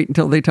like, wait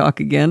until they talk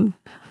again.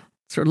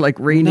 Sort of like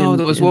rain in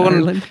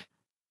Ireland.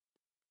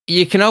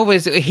 You can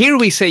always, here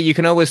we say you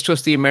can always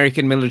trust the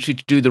American military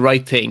to do the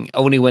right thing,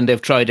 only when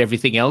they've tried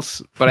everything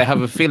else. But I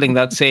have a feeling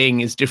that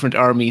saying is different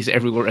armies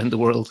everywhere in the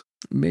world.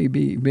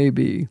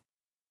 Maybe.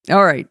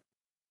 All right.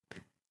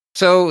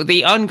 So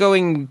the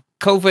ongoing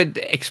COVID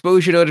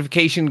exposure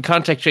notification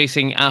contact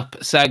tracing app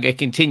saga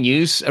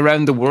continues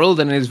around the world,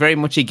 and it is very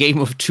much a game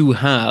of two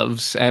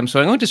halves. So I'm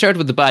going to start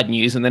with the bad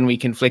news, and then we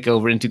can flick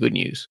over into good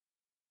news.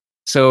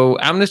 So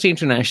Amnesty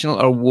International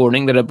are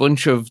warning that a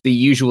bunch of the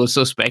usual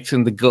suspects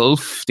in the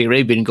Gulf, the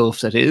Arabian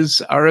Gulf that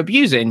is, are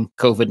abusing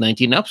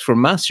COVID-19 apps for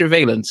mass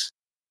surveillance.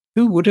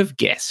 Who would have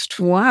guessed?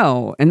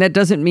 Wow. And that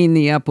doesn't mean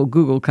the Apple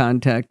Google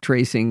contact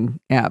tracing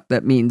app.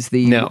 That means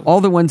No. all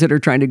the ones that are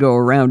trying to go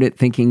around it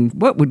thinking,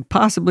 what would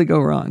possibly go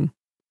wrong?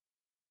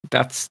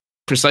 That's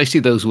precisely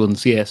those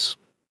ones, yes.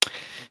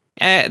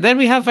 Then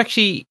we have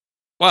actually,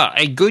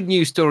 a good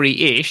news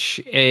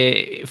story-ish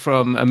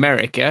from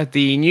America.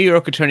 The New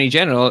York Attorney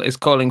General is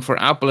calling for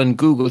Apple and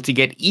Google to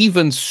get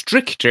even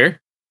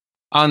stricter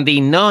on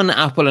the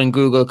non-Apple and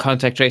Google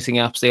contact tracing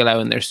apps they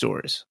allow in their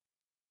stores.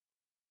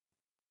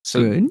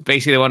 So Good.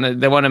 basically,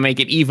 they want to make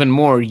it even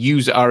more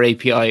use our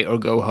API or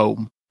go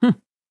home.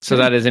 So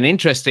that is an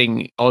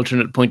interesting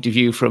alternate point of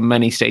view from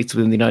many states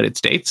within the United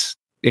States.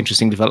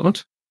 Interesting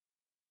development.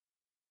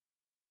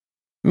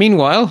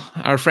 Meanwhile,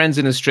 our friends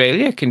in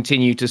Australia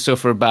continue to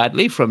suffer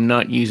badly from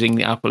not using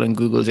the Apple and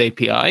Google's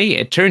API.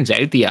 It turns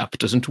out the app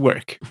doesn't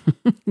work.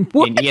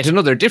 In yet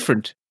another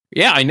different.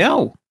 Yeah, I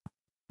know.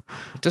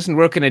 It doesn't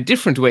work in a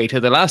different way to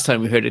the last time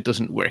we heard it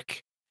doesn't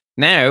work.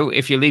 Now,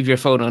 if you leave your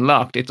phone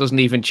unlocked, it doesn't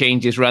even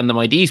change its random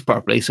IDs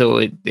properly, so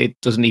it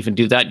doesn't even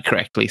do that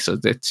correctly. So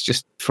it's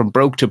just from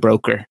broke to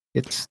broker.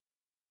 It's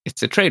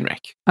a train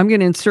wreck. I'm going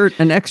to insert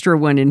an extra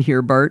one in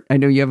here, Bart. I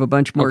know you have a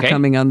bunch more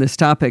coming on this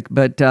topic,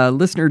 but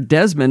listener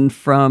Desmond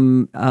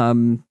from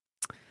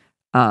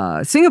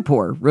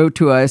Singapore wrote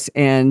to us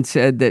and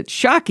said that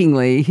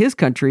shockingly, his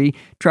country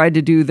tried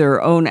to do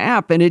their own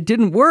app and it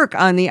didn't work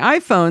on the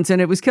iPhones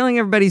and it was killing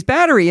everybody's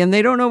battery and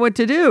they don't know what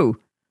to do.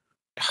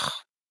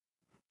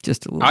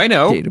 Just a little I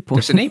know. data point.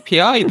 There's an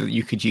API that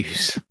you could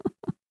use.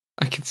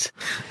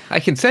 I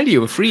can sell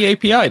you a free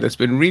API that's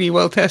been really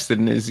well tested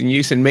and is in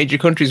use in major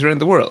countries around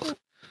the world.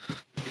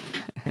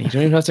 And you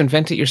don't even have to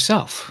invent it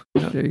yourself.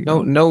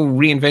 No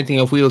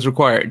reinventing of wheels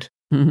required.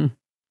 Mm-hmm.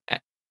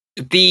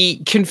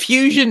 The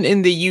confusion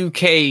in the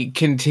UK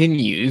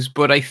continues,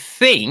 but I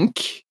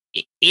think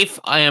if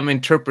I am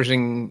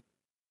interpreting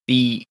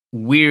the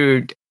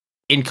weird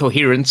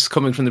incoherence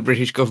coming from the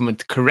British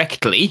government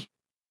correctly,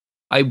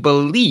 I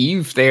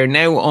believe they are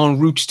now en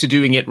route to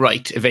doing it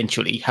right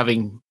eventually,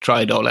 having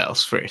tried all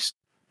else first.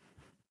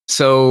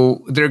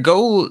 So their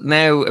goal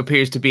now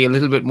appears to be a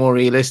little bit more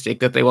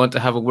realistic, that they want to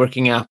have a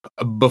working app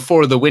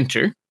before the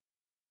winter.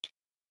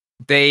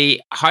 They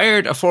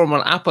hired a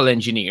former Apple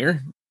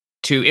engineer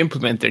to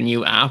implement their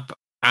new app,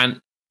 and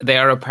they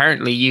are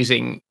apparently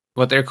using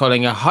what they're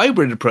calling a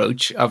hybrid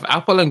approach of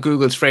Apple and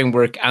Google's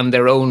framework and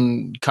their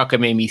own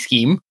cockamamie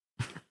scheme.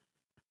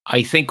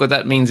 I think what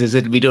that means is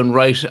it'll be done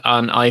right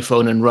on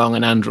iPhone and wrong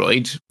on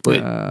Android,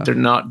 but they're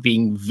not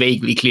being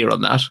vaguely clear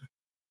on that.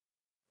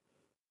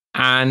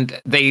 And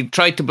they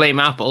tried to blame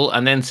Apple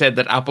and then said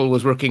that Apple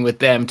was working with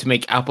them to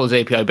make Apple's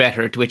API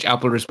better, to which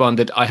Apple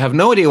responded, I have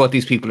no idea what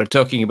these people are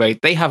talking about.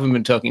 They haven't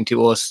been talking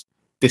to us.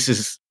 This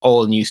is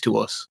all news to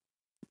us.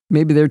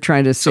 Maybe they're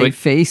trying to save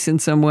face in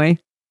some way.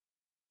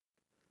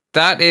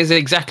 That is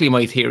exactly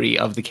my theory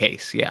of the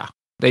case, yeah.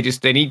 They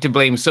need to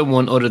blame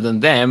someone other than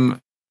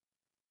them.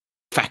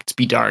 Facts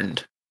be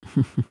darned.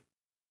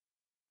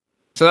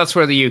 So that's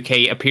where the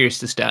UK appears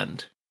to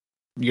stand.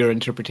 Your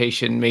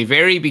interpretation may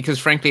vary because,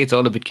 frankly, it's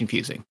all a bit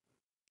confusing.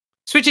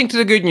 Switching to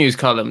the good news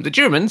column, the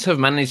Germans have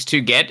managed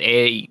to get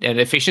an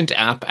efficient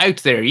app out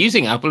there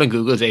using Apple and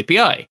Google's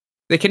API.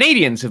 The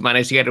Canadians have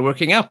managed to get a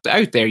working app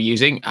out there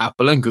using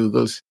Apple and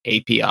Google's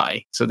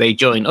API. So they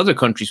join other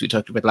countries we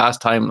talked about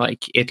last time,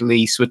 like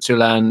Italy,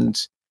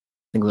 Switzerland.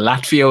 I think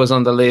Latvia was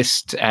on the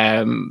list.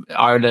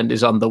 Ireland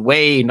is on the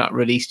way, not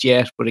released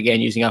yet, but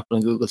again, using Apple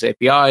and Google's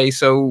API.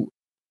 So,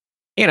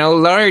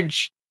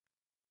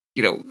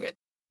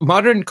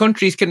 modern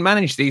countries can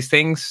manage these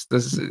things.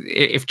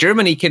 If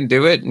Germany can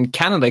do it and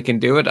Canada can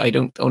do it, I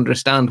don't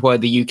understand why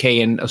the UK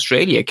and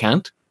Australia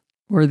can't.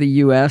 Or the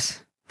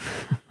US.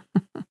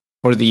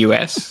 Or the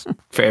US.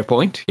 Fair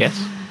point,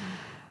 yes.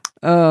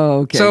 Oh,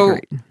 okay, so,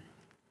 great.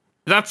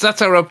 That's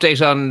our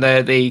update on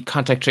the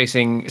contact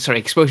tracing,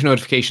 exposure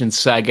notifications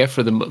saga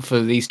for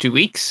these 2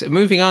 weeks.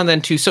 Moving on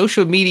then to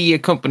social media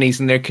companies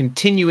and their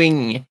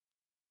continuing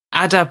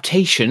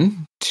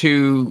adaptation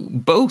to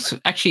both.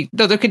 Actually,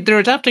 no, they're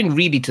adapting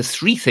really to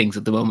three things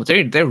at the moment.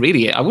 They're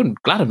really. I'm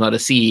glad I'm not a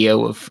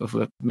CEO of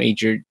a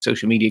major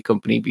social media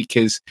company,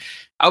 because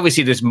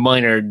obviously this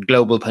minor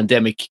global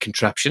pandemic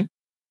contraption,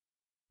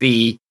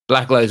 the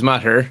Black Lives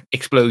Matter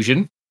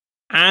explosion,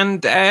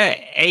 and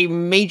a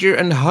major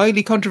and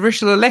highly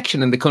controversial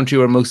election in the country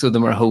where most of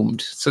them are homed.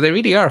 So they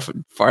really are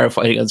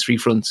firefighting on three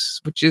fronts,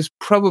 which is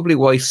probably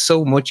why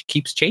so much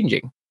keeps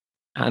changing.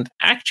 And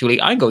actually,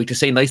 I'm going to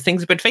say nice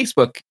things about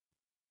Facebook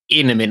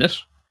in a minute.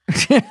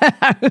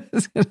 I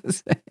was going to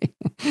say,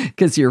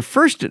 because your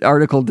first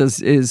article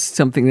is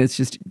something that's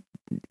just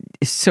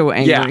so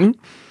angering.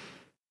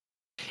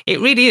 Yeah. It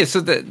really is.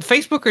 So the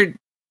Facebook are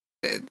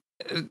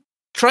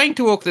trying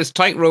to walk this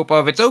tightrope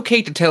of it's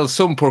okay to tell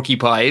some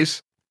porcupines,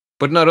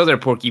 but not other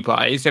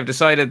porcupines. They've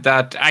decided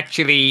that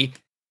actually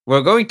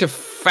we're going to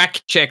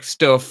fact check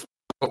stuff,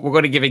 but we're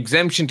going to give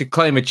exemption to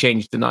climate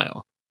change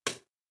denial.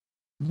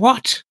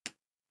 What?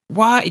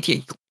 Why?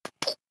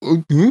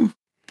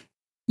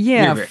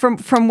 Yeah, Never.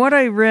 from what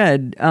I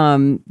read,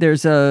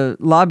 there's a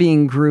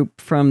lobbying group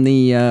from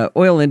the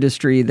oil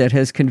industry that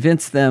has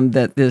convinced them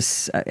that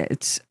this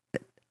it's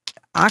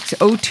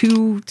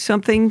O2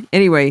 something.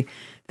 Anyway,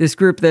 this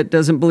group that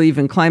doesn't believe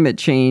in climate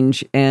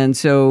change, and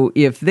so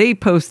if they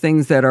post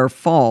things that are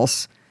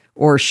false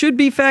or should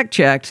be fact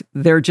checked,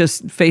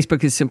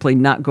 Facebook is simply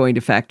not going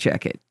to fact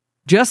check it.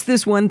 Just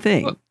this one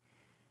thing.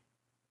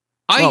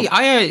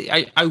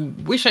 I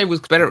wish I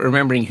was better at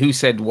remembering who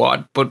said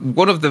what, but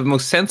one of the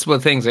most sensible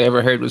things I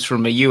ever heard was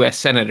from a US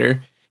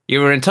senator.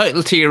 You are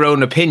entitled to your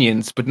own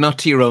opinions, but not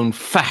to your own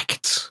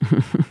facts.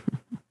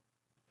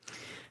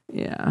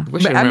 Yeah. I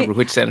wish I remember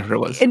which senator it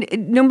was. And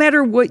no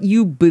matter what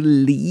you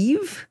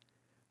believe,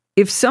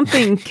 if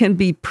something can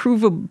be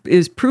proven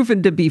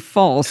to be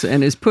false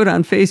and is put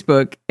on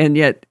Facebook and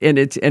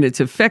it's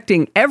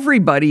affecting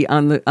everybody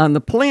on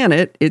the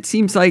planet, it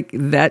seems like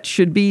that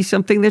should be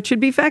something that should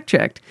be fact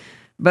checked.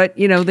 But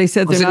they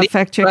said they're not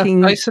fact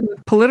checking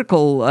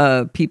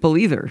political people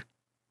either.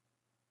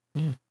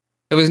 Yeah.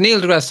 It was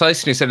Neil deGrasse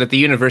Tyson who said that the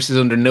universe is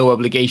under no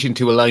obligation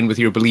to align with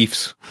your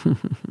beliefs.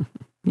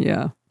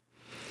 Yeah.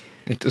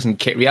 It doesn't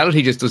care.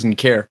 Reality just doesn't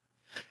care.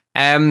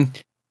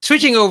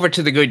 Switching over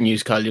to the good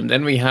news column,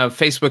 then we have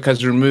Facebook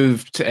has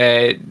removed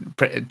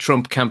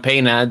Trump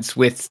campaign ads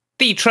with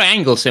the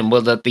triangle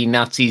symbol that the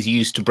Nazis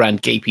used to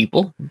brand gay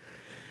people.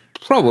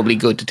 Probably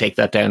good to take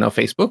that down off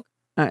Facebook.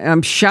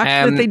 I'm shocked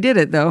that they did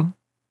it, though.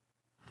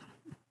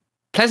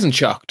 Pleasant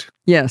shocked.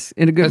 Yes,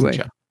 in a good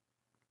way.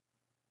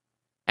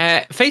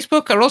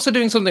 Facebook are also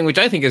doing something which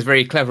I think is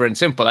very clever and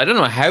simple. I don't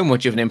know how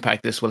much of an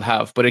impact this will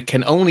have, but it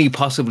can only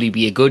possibly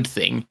be a good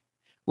thing.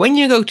 When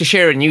you go to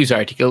share a news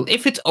article,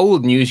 if it's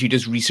old news you're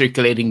just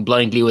recirculating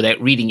blindly without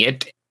reading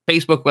it,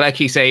 Facebook will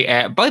actually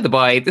say, by the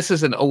by, this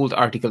is an old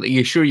article. Are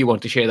you sure you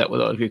want to share that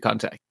with all of your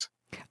contacts?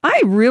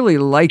 I really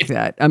like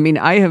that. I mean,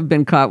 I have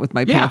been caught with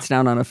my pants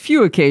down on a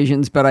few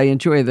occasions, but I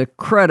enjoy the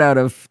crud out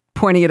of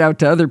pointing it out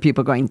to other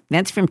people going,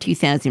 that's from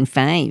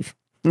 2005.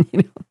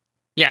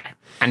 Yeah.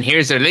 And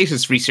here's their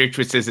latest research,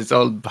 which says it's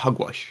all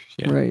hogwash.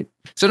 Yeah. Right.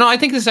 So no, I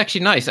think this is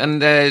actually nice.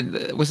 And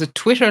was it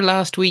Twitter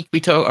last week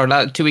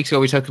 2 weeks ago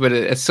we talked about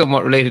a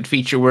somewhat related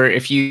feature where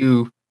if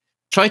you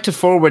tried to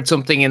forward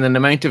something in an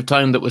amount of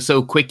time that was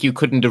so quick you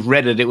couldn't have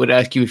read it, it would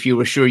ask you if you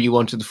were sure you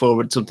wanted to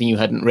forward something you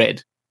hadn't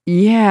read.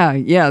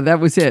 Yeah, that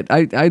was it.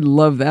 I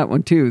love that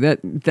one too.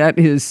 That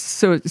is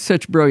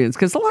such brilliance,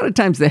 because a lot of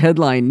times the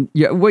headline,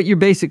 what you're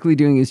basically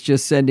doing is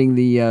just sending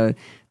the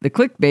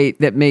clickbait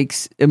that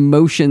makes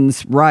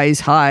emotions rise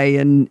high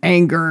and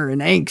anger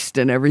and angst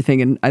and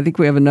everything. And I think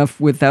we have enough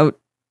without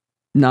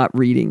not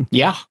reading.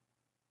 Yeah,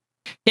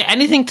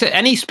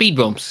 any speed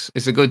bumps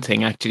is a good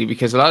thing actually,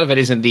 because a lot of it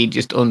is indeed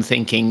just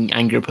unthinking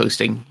anger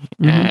posting,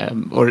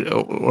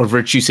 or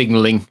virtue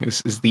signaling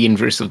is the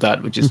inverse of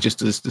that, which is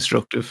just as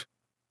destructive.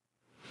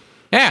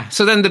 Yeah,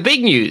 so then the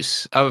big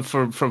news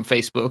from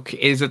Facebook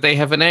is that they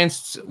have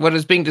announced what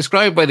is being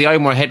described by the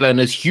iMore headline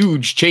as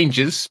huge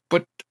changes,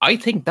 but I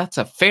think that's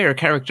a fair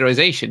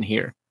characterization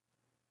here.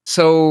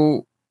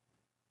 So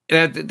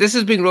this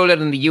is being rolled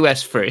out in the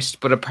US first,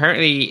 but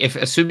apparently,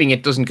 assuming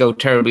it doesn't go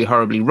terribly,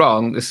 horribly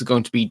wrong, this is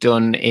going to be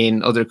done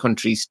in other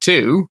countries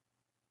too,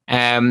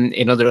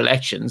 in other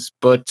elections.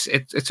 But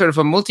it's sort of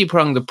a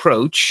multi-pronged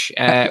approach.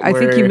 I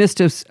think you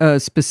missed a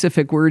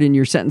specific word in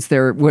your sentence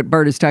there. What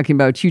Bart is talking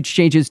about, huge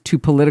changes to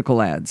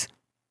political ads.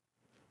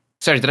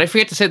 Sorry, did I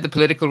forget to say the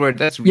political word?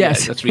 That's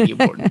really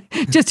important.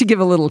 Just to give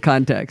a little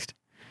context.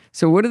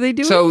 So what are they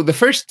doing? So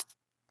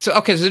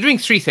they're doing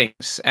three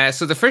things.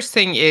 So the first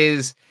thing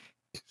is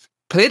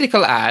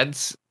political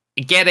ads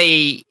get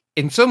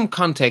in some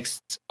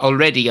contexts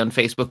already on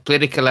Facebook,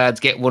 political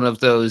ads get one of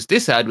those,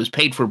 this ad was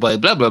paid for by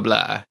blah, blah,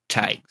 blah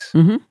tags.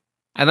 Mm-hmm.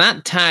 And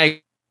that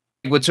tag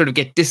would sort of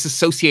get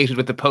disassociated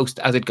with the post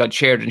as it got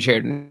shared and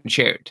shared and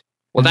shared.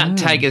 Well, that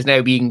tag is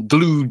now being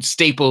glued,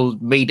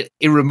 stapled, made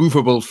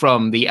irremovable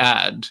from the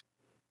ad.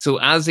 So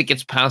as it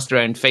gets passed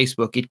around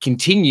Facebook, it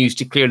continues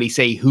to clearly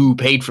say who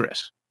paid for it,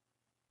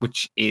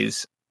 which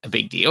is a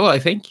big deal, I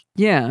think.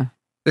 Yeah.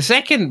 The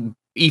second,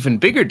 even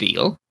bigger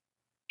deal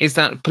is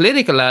that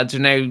political ads are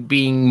now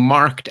being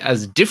marked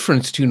as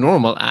different to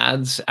normal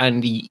ads,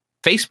 and the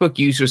Facebook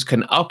users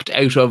can opt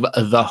out of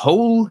the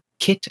whole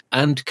kit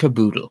and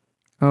caboodle.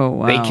 Oh,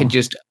 wow. They can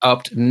just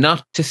opt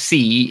not to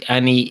see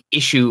any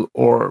issue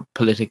or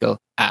political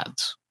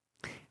ads.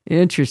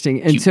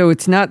 Interesting. And so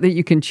it's not that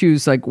you can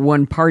choose like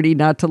one party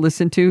not to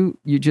listen to.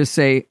 You just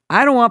say,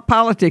 I don't want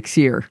politics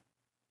here.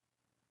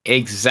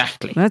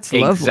 Exactly. That's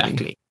lovely.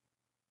 Exactly.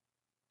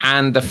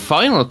 And the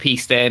final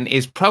piece then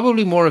is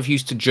probably more of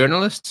use to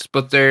journalists,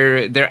 but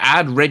their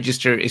ad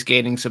register is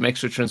gaining some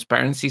extra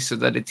transparency so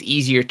that it's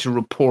easier to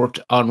report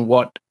on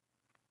what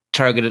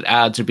targeted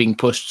ads are being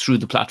pushed through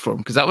the platform.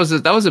 Because that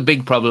was a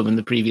big problem in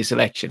the previous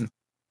election,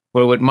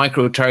 where with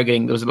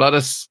micro-targeting, there was a lot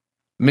of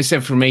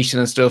misinformation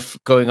and stuff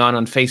going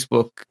on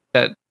Facebook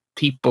that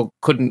people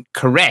couldn't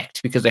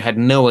correct because they had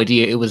no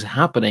idea it was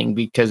happening,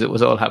 because it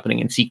was all happening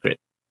in secret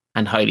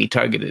and highly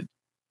targeted.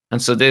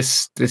 And so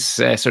this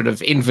sort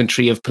of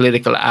inventory of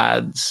political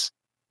ads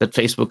that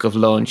Facebook have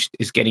launched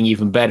is getting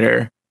even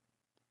better.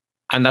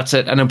 And that's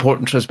an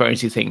important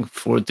transparency thing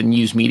for the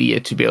news media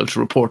to be able to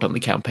report on the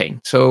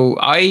campaign. So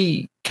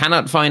I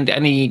cannot find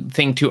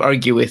anything to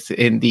argue with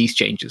in these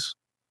changes.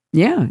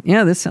 Yeah,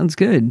 this sounds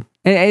good.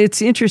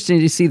 It's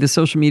interesting to see the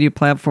social media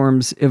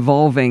platforms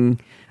evolving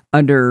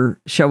under,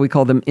 shall we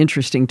call them,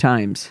 interesting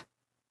times.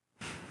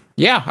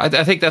 Yeah,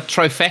 I think that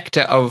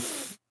trifecta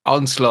of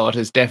onslaught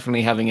is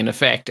definitely having an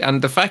effect.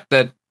 And the fact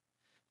that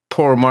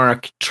poor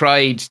Mark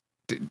tried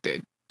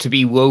to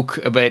be woke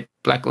about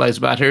Black Lives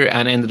Matter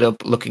and ended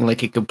up looking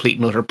like a complete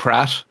and utter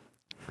prat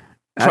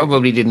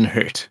probably didn't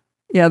hurt.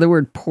 Yeah, the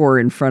word poor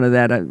in front of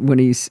that when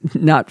he's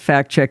not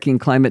fact-checking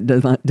climate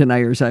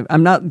deniers.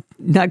 I'm not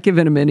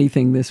giving him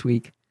anything this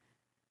week.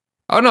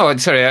 Oh, no,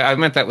 sorry. I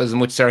meant that with as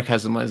much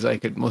sarcasm as I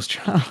could muster.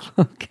 Oh,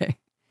 okay.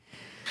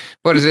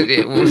 What is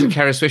it? What was it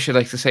Kara Swisher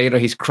likes to say?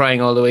 He's crying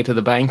all the way to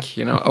the bank.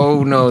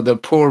 Oh, no, the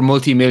poor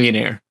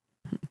multimillionaire.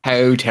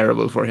 How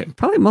terrible for him.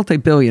 Probably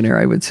multi-billionaire,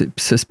 I would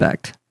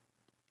suspect.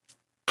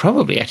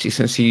 Probably, actually,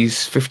 since he's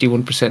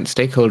 51%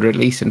 stakeholder, at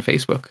least in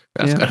Facebook.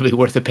 That's got to be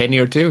worth a penny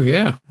or two,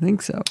 yeah. I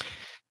think so.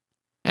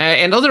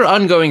 And other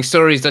ongoing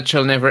stories that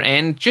shall never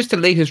end, just a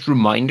latest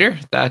reminder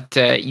that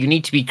you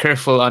need to be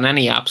careful on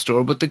any app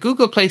store, but the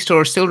Google Play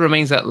Store still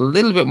remains a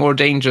little bit more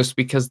dangerous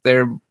because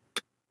their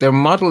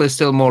model is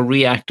still more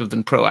reactive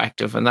than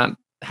proactive, and that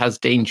has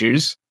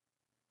dangers.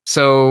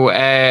 So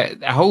a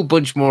whole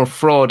bunch more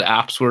fraud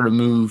apps were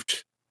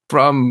removed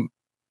from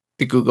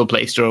the Google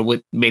Play Store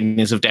with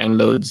millions of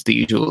downloads, the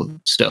usual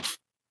stuff.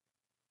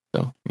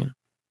 So, yeah.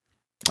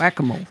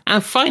 Whack-a-mole.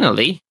 And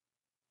finally...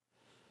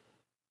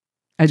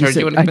 I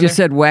just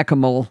said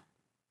whack-a-mole.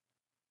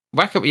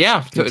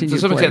 Yeah, to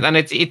some extent. And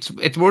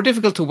it's more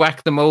difficult to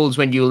whack the moles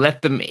when you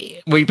let them...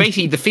 Where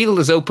basically the field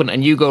is open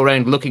and you go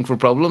around looking for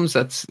problems.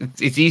 It's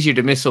easier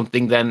to miss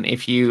something than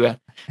if you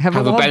have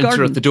a bouncer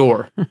garden at the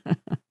door.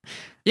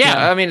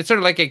 Yeah, I mean, it's sort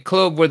of like a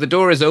club where the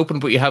door is open,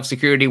 but you have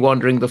security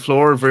wandering the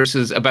floor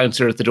versus a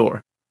bouncer at the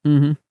door.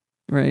 Mm-hmm.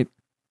 Right.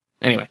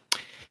 Anyway,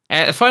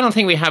 the final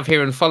thing we have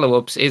here in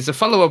follow-ups is a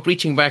follow-up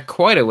reaching back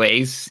quite a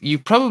ways. You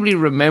probably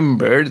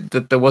remembered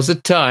that there was a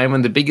time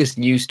when the biggest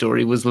news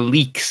story was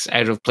leaks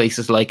out of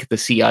places like the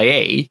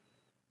CIA.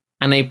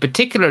 And a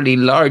particularly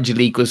large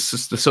leak was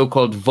the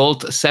so-called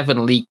Vault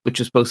 7 leak, which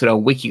was posted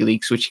on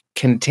WikiLeaks, which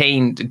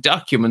contained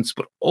documents,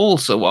 but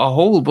also a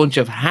whole bunch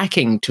of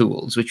hacking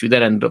tools, which we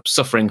then ended up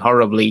suffering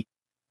horribly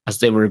as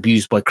they were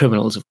abused by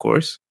criminals, of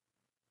course.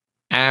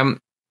 And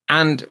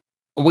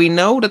we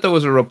know that there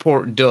was a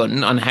report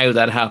done on how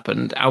that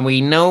happened, and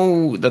we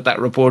know that that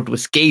report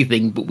was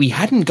scathing, but we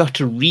hadn't got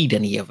to read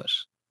any of it.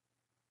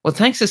 Well,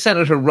 thanks to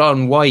Senator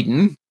Ron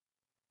Wyden,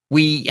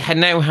 we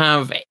now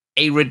have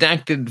a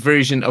redacted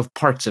version of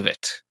parts of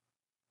it.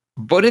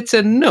 But it's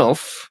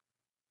enough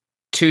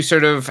to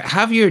sort of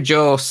have your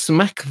jaw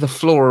smack the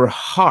floor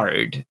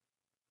hard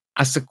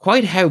as to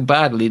quite how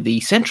badly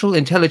the Central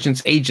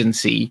Intelligence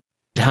Agency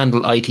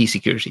handle IT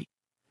security.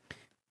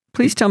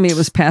 Please tell me it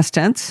was past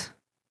tense.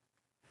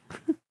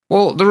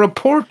 Well, the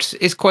report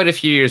is quite a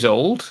few years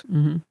old,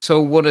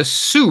 so one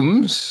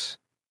assumes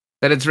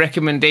that its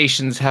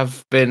recommendations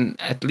have been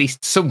at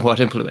least somewhat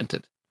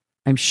implemented.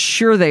 I'm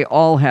sure they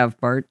all have,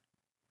 Bart.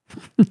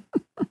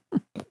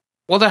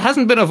 Well, there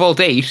hasn't been a Vault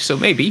 8, so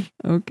maybe.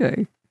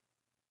 Okay.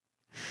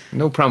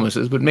 No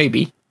promises, but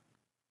maybe.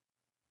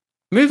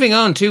 Moving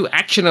on to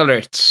action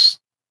alerts.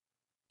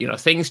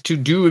 Things to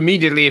do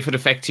immediately if it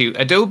affects you.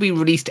 Adobe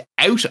released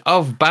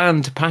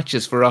out-of-band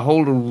patches for a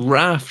whole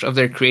raft of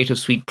their Creative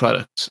Suite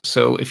products.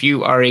 So if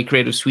you are a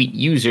Creative Suite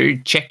user,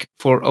 check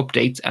for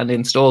updates and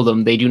install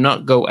them. They do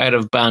not go out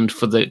of band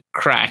for the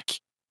crack.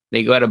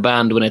 They go out of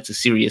band when it's a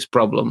serious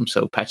problem.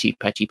 So patch.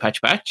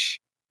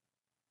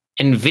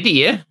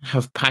 NVIDIA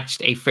have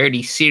patched a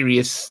fairly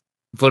serious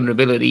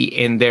vulnerability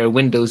in their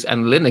Windows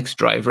and Linux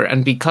driver,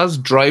 and because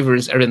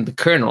drivers are in the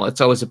kernel, it's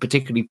always a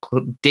particularly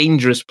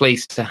dangerous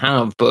place to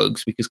have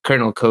bugs because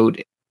kernel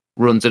code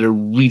runs at a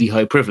really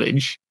high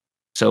privilege.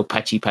 So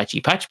patch.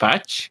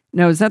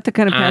 Now, is that the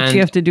kind of patch you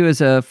have to do as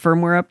a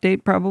firmware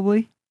update,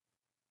 probably?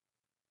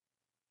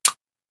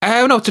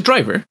 No, it's a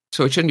driver,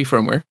 so it shouldn't be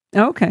firmware.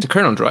 Oh, okay. It's a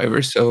kernel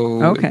driver,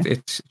 so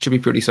it should be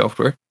pretty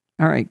software.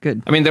 All right,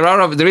 good. I mean,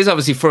 there is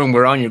obviously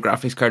firmware on your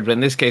graphics card, but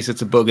in this case,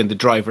 it's a bug in the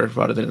driver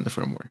rather than in the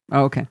firmware.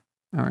 Oh, okay.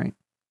 All right.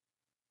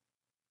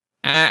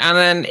 And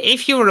then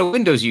if you were a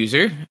Windows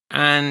user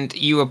and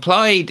you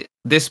applied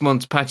this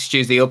month's Patch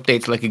Tuesday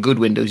updates like a good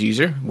Windows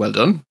user, well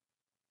done.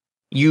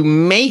 You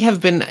may have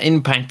been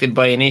impacted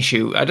by an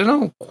issue. I don't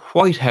know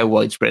quite how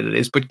widespread it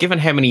is, but given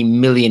how many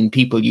million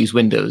people use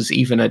Windows,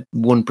 even a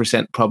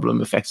 1% problem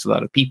affects a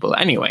lot of people.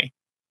 Anyway,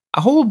 a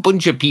whole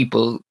bunch of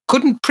people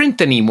couldn't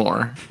print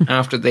anymore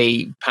after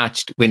they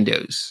patched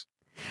Windows.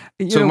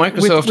 So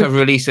Microsoft have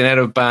released an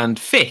out-of-band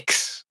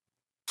fix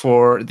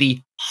for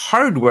the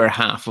hardware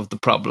half of the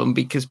problem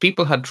because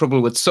people had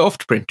trouble with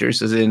soft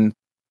printers, as in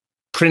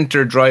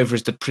printer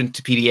drivers that print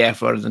to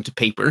PDF rather than to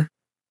paper.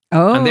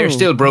 Oh. And they're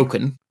still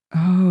broken.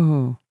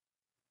 Oh.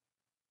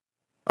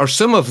 or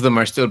some of them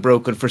are still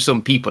broken for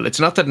some people. It's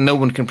not that no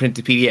one can print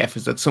a PDF,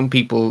 it's that some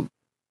people,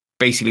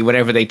 basically,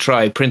 whenever they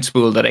try,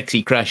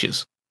 PrintSpool.exe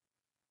crashes,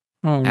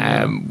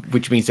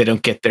 which means they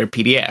don't get their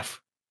PDF.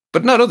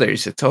 But not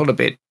others. It's all a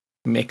bit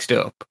mixed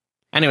up.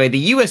 Anyway,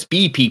 the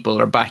USB people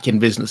are back in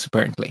business,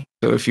 apparently.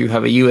 So if you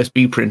have a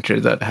USB printer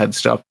that had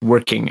stopped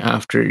working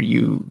after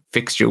you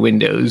fixed your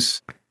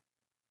Windows,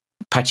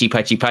 patch,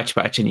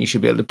 and you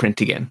should be able to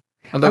print again.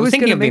 Although I was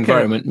thinking of the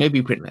environment,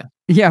 maybe print that.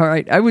 Yeah,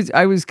 right. I was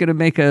going to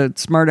make a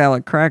smart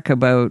aleck crack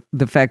about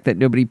the fact that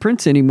nobody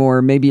prints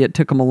anymore. Maybe it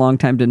took them a long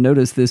time to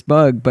notice this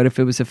bug, but if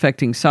it was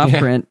affecting soft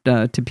print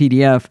to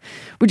PDF,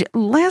 which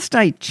last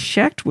I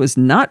checked was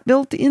not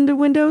built into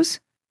Windows,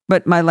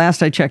 but my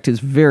last I checked is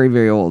very,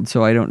 very old,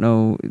 so I don't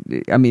know.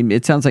 I mean,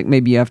 it sounds like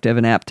maybe you have to have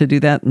an app to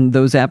do that, and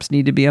those apps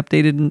need to be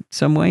updated in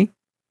some way.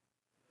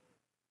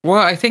 Well,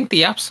 I think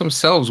the apps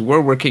themselves were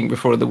working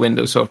before the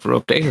Windows software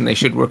update, and they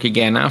should work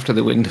again after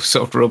the Windows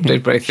software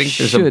update. But I think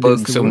there's a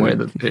bug somewhere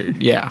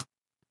that,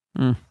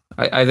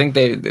 I think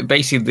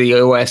basically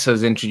the OS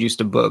has introduced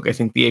a bug. I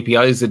think the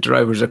APIs that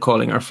drivers are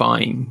calling are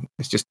fine.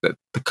 It's just that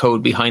the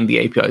code behind the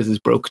APIs is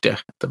broke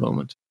at the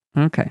moment.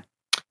 Okay.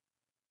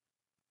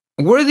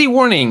 Worthy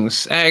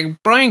warnings.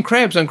 Brian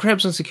Krebs on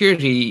Krebs on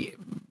Security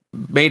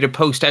made a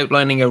post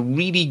outlining a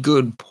really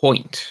good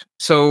point.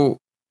 So,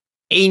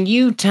 a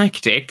new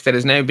tactic that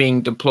is now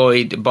being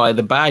deployed by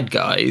the bad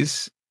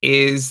guys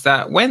is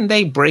that when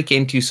they break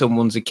into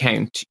someone's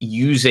account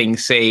using,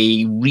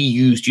 say,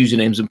 reused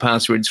usernames and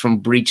passwords from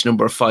breach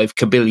number 5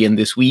 kabillion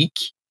this week,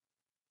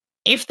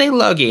 if they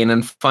log in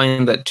and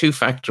find that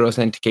two-factor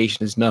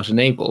authentication is not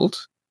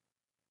enabled,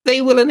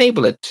 they will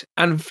enable it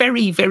and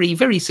very, very,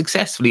 very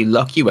successfully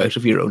lock you out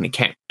of your own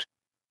account.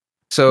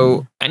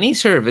 So any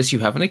service you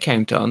have an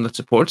account on that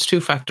supports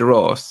two-factor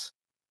auth,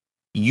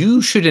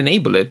 you should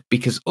enable it,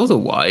 because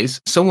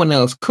otherwise someone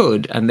else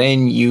could, and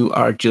then you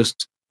are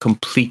just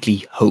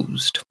completely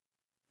hosed.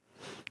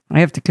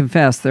 I have to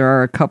confess, there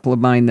are a couple of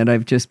mine that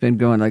I've just been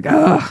going like,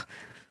 ugh.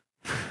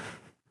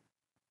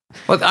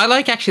 Well, I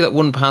like actually that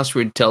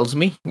 1Password tells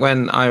me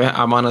when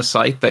I'm on a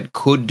site that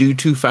could do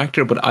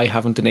two-factor, but I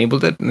haven't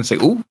enabled it. And it's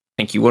like, oh,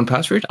 thank you,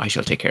 1Password. I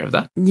shall take care of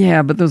that.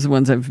 Yeah, but those are the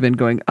ones I've been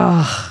going,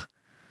 ugh.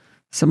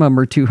 Some of them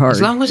are too hard.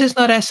 As long as it's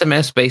not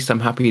SMS-based, I'm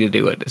happy to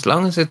do it. As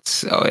long as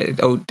it's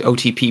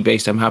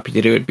OTP-based, I'm happy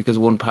to do it, because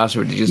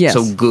 1Password is just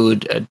so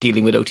good at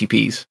dealing with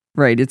OTPs.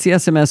 Right. It's the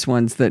SMS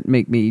ones that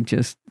make me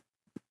just,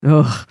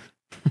 ugh.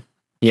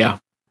 Yeah.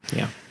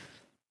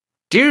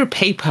 Dear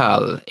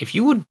PayPal, if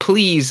you would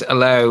please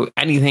allow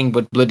anything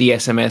but bloody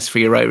SMS for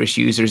your Irish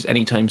users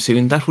anytime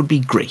soon, that would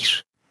be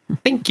great.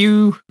 Thank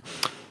you.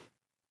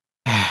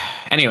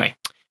 Anyway,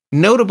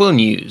 notable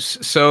news.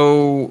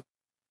 So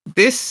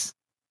this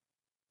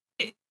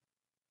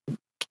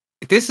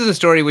is a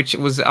story which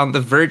was on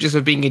the verges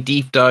of being a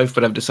deep dive,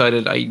 but I've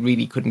decided I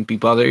really couldn't be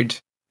bothered.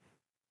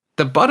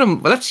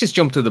 Let's just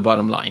jump to the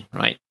bottom line,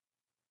 right?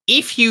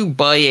 If you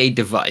buy a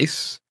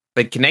device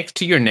that connects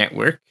to your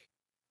network,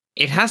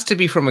 it has to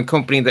be from a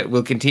company that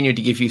will continue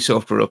to give you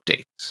software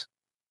updates.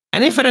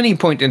 And if at any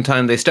point in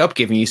time they stop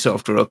giving you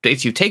software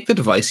updates, you take the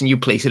device and you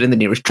place it in the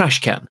nearest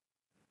trash can.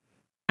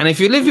 And if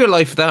you live your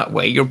life that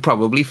way, you're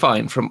probably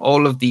fine from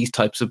all of these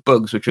types of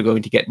bugs, which we're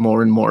going to get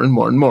more and more and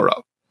more and more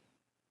of.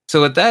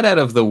 So with that out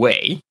of the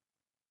way,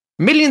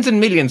 millions and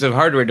millions of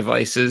hardware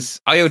devices,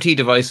 IoT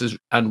devices,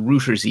 and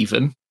routers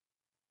even,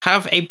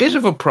 have a bit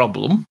of a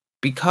problem,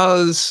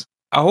 because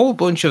a whole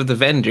bunch of the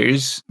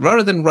vendors,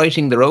 rather than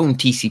writing their own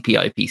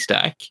TCP/IP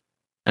stack,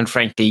 and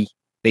frankly,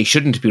 they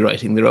shouldn't be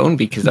writing their own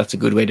because that's a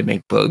good way to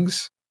make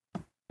bugs.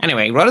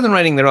 Anyway, rather than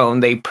writing their own,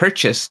 they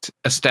purchased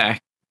a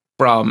stack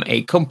from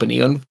a company.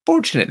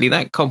 Unfortunately,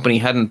 that company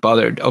hadn't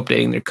bothered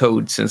updating their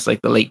code since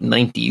like the late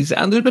 90s,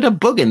 and there's been a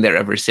bug in there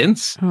ever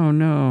since. Oh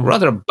no.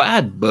 Rather a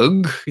bad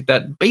bug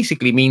that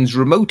basically means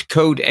remote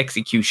code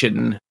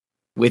execution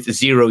with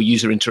zero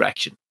user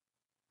interaction.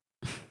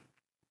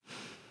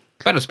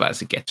 About as bad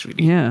as it gets,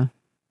 really. Yeah.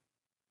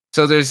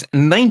 So there's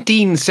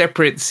 19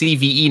 separate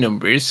CVE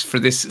numbers for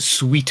this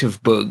suite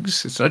of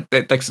bugs. It's not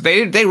like, so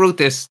they wrote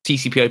this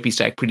TCP/IP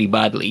stack pretty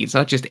badly. It's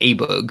not just a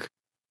bug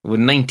with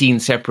 19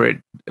 separate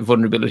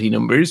vulnerability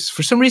numbers.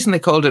 For some reason, they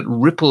called it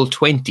Ripple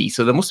 20.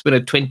 So there must have been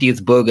a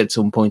 20th bug at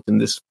some point in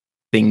this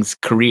thing's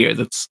career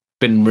that's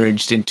been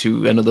merged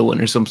into another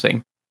one or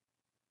something.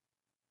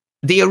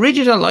 The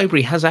original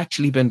library has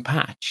actually been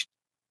patched.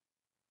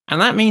 And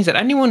that means that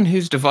anyone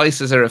whose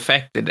devices are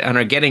affected and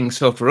are getting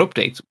software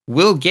updates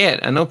will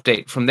get an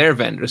update from their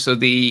vendor. So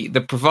the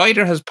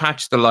provider has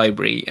patched the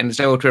library, and it's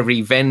now up to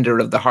every vendor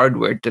of the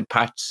hardware to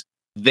patch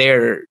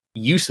their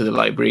use of the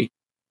library.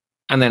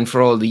 And then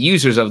for all the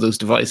users of those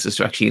devices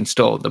to actually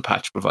install the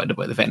patch provided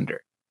by the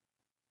vendor.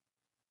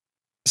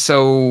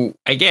 So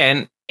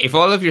again, if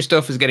all of your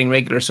stuff is getting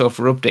regular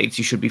software updates,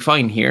 you should be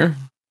fine here.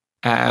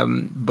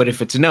 But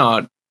if it's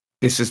not,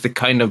 this is the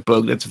kind of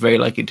bug that's very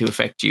likely to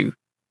affect you.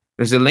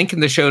 There's a link in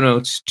the show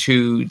notes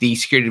to the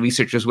Security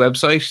Researchers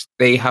website.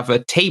 They have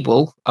a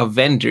table of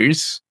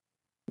vendors,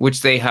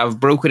 which they have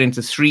broken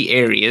into 3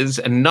 areas: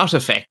 and not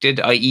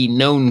affected, i.e.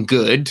 known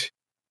good,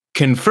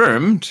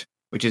 confirmed,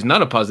 which is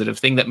not a positive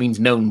thing, that means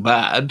known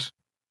bad.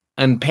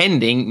 And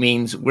pending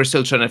means we're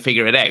still trying to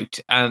figure it out.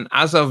 And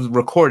as of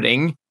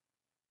recording,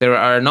 there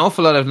are an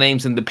awful lot of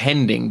names in the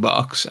pending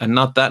box and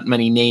not that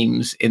many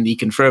names in the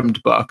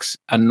confirmed box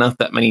and not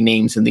that many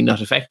names in the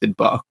not affected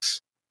box.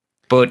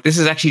 But this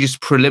is actually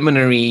just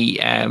preliminary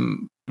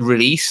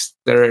release.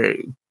 They're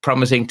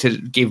promising to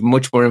give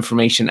much more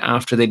information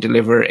after they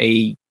deliver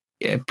a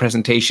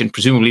presentation,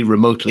 presumably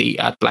remotely,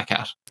 at Black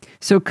Hat.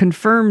 So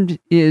confirmed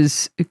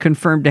is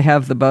confirmed to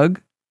have the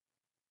bug?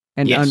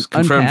 And yes,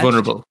 confirmed unpatched?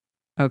 Vulnerable.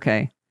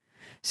 Okay.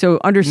 So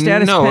under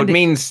status pending... it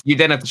means you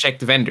then have to check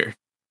the vendor.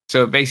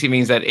 So it basically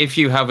means that if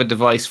you have a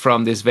device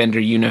from this vendor,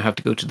 you now have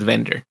to go to the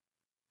vendor.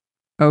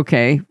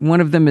 Okay.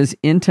 One of them is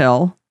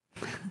Intel.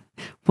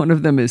 One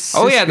of them is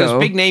Cisco. Oh, yeah, there's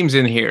big names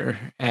in here.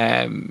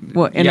 And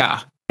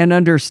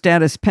under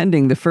status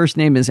pending, the first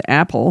name is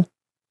Apple.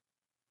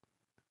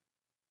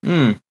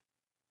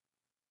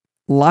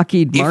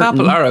 Lockheed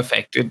Martin.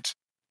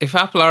 If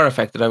Apple are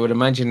affected, I would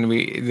imagine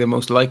the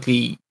most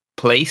likely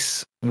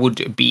place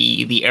would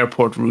be the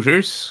airport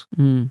routers.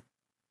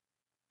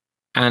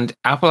 And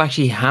Apple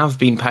actually have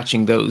been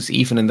patching those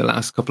even in the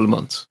last couple of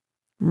months.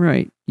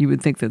 Right. You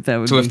would think that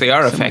would be so if they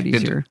are affected,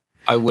 easier.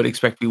 I would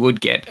expect we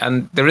would get.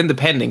 And they're in the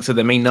pending, so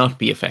they may not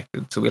be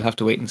affected. So we'll have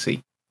to wait and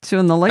see. So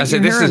in the light this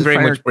is very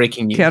much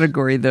breaking news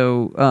category,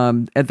 though,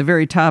 at the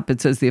very top,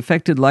 it says the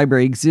affected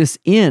library exists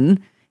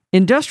in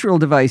industrial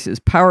devices,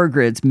 power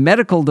grids,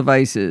 medical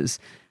devices,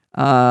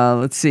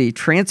 let's see,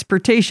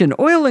 transportation,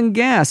 oil and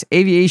gas,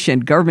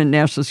 aviation, government,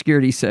 national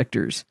security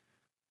sectors,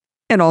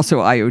 and also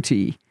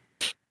IoT.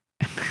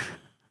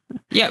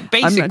 Yeah,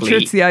 basically, I'm not sure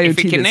it's the IoT if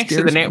it connects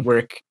to the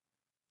network,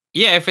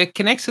 if it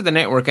connects to the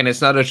network and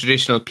it's not a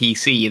traditional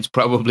PC, it's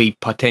probably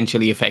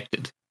potentially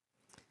affected.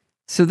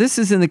 So this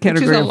is in the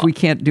category of we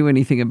can't do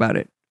anything about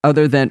it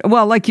other than,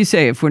 well, like you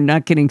say, if we're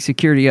not getting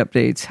security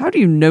updates. How do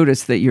you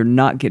notice that you're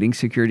not getting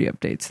security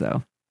updates,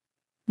 though?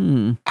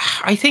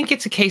 I think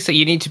it's a case that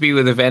you need to be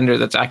with a vendor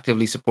that's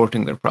actively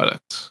supporting their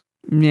products.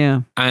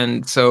 Yeah.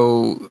 And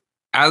so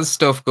as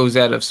stuff goes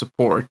out of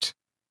support,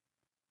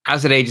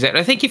 as it ages out,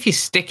 I think if you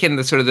stick in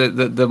the sort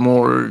of the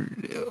more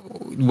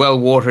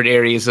well-watered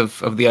areas of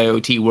the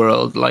IoT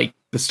world, like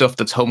the stuff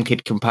that's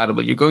HomeKit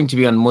compatible, you're going to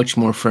be on much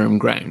more firm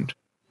ground.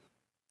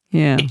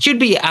 Yeah. It should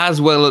be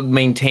as well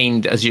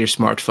maintained as your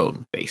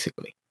smartphone,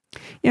 basically.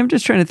 Yeah, I'm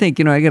just trying to think.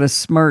 I got a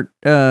smart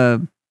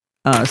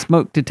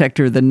smoke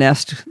detector, the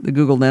Nest, the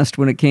Google Nest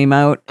when it came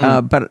out,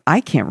 but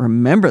I can't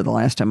remember the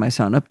last time I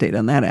saw an update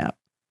on that app.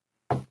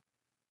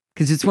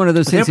 Because it's one of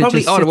those things they're that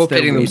probably just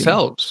auto-updating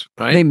themselves,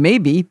 right? They may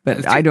be,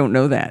 but I don't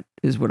know that,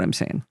 is what I'm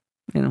saying.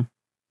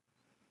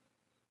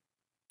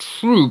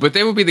 True, but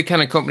they would be the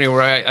kind of company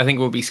where I think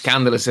it would be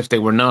scandalous if they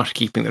were not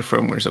keeping their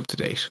firmwares up to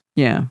date.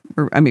 Yeah,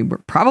 we're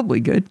probably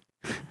good.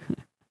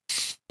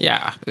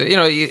 Yeah,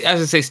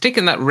 as I say, stick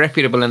in that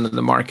reputable end of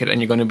the market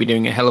and you're going to be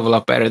doing a hell of a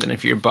lot better than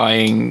if you're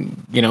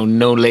buying,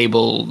 no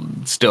label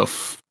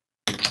stuff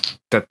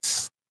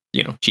that's,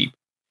 cheap.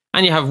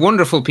 And you have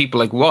wonderful people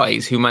like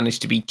Wise who manage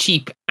to be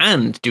cheap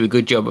and do a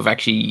good job of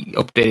actually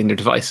updating their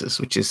devices,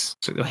 which is,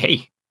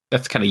 hey,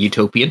 that's kind of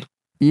utopian.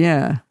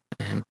 Yeah.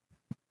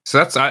 So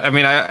that's,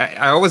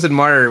 I always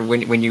admire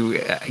when you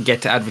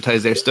get to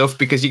advertise their stuff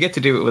because you get to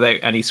do it without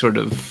any sort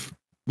of,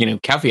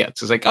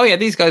 caveats. It's like, oh yeah,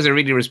 these guys are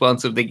really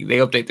responsive. They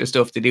update their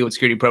stuff to deal with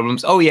security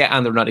problems. Oh yeah,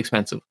 and they're not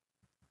expensive.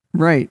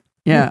 Right.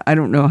 Yeah, I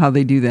don't know how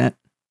they do that.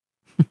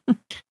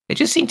 They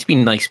just seem to be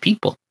nice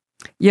people.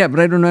 Yeah, but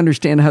I don't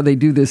understand how they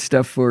do this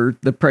stuff for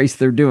the price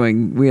they're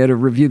doing. We had a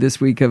review this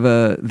week of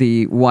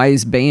the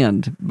Wise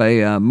Band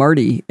by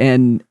Marty,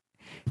 and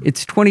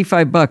it's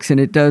 $25, and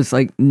it does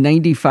like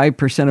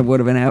 95% of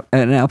what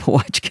an Apple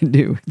Watch can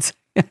do.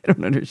 I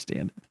don't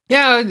understand it.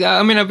 Yeah,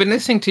 I've been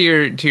listening to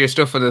your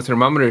stuff on the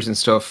thermometers and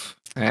stuff.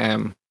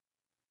 Yeah,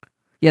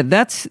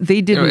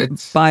 they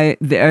didn't buy.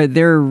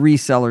 They're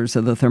resellers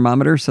of the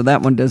thermometer, so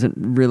that one doesn't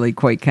really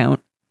quite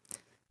count.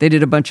 They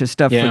did a bunch of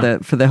stuff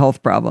for the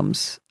health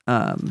problems.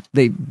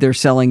 They're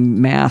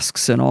selling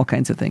masks and all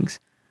kinds of things.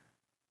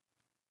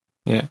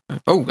 Yeah.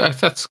 Oh,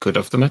 that's good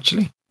of them,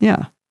 actually.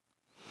 Yeah.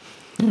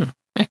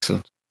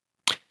 Excellent.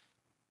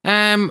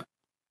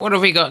 What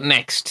have we got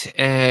next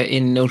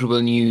in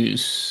notable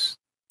news?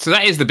 So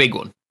that is the big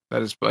one.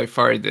 That is by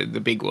far the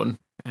big one.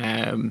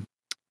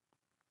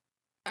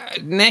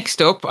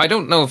 Next up, I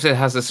don't know if it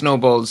has a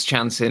snowball's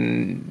chance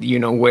in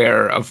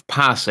where of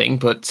passing,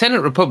 but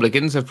Senate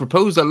Republicans have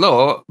proposed a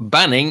law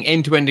banning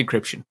end-to-end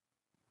encryption.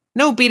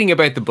 No beating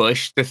about the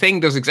bush. The thing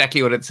does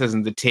exactly what it says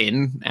in the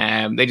tin.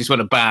 They just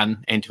want to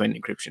ban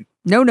end-to-end encryption.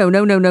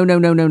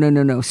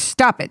 No.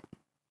 Stop it.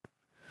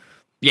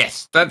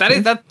 Yes, that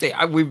is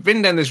that. We've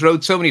been down this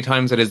road so many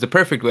times that is the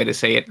perfect way to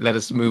say it. Let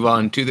us move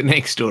on to the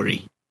next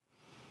story.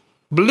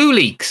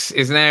 BlueLeaks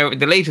is now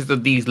the latest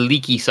of these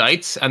leaky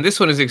sites, and this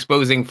one is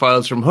exposing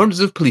files from hundreds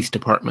of police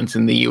departments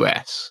in the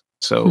US.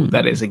 So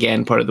that is,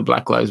 again, part of the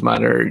Black Lives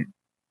Matter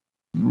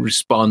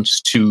response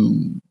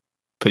to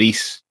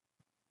police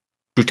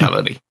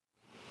brutality.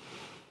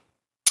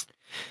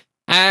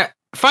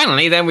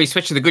 Finally, then we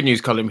switch to the good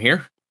news column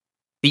here.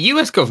 The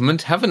US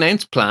government have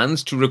announced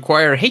plans to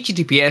require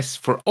HTTPS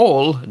for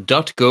all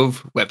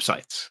 .gov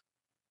websites.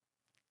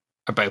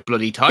 About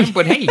bloody time,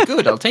 but hey,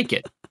 good, I'll take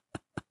it.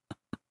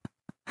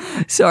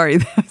 Sorry,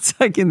 that's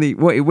like in the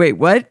wait,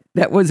 what?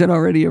 That wasn't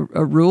already a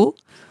rule?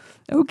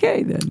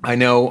 Okay, then. I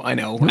know.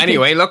 Okay,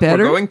 Anyway, look,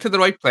 better. we're going to the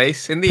right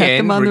place in the Pat end.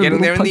 them on We're their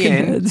getting there little in the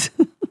pumpkin end.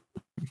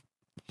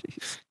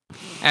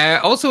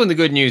 heads. Also in the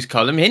good news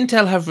column,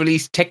 Intel have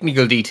released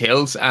technical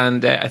details,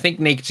 and I think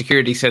Naked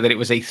Security said that it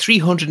was a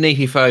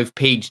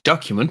 385-page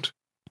document.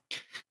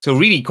 So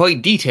really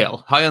quite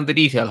high on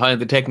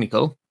the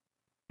technical,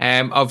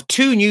 of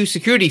 2 new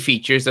security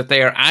features that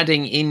they are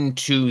adding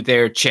into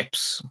their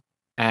chips.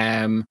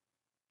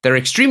 They're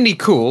extremely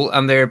cool,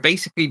 and they're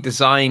basically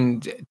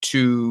designed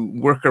to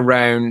work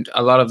around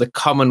a lot of the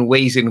common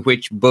ways in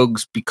which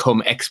bugs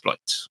become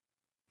exploits.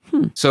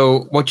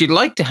 So what you'd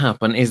like to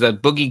happen is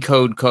that buggy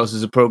code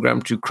causes a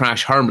program to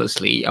crash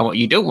harmlessly, and what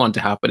you don't want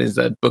to happen is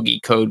that buggy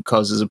code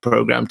causes a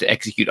program to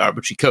execute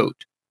arbitrary code.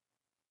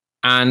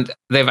 And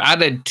they've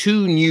added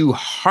 2 new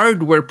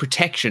hardware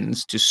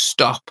protections to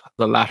stop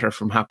the latter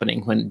from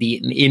happening when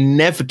the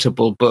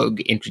inevitable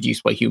bug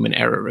introduced by human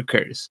error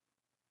occurs.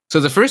 So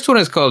the first one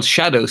is called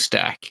Shadow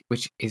Stack,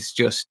 which is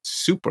just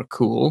super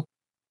cool.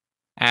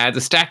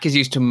 The stack is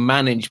used to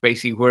manage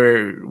basically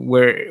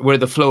where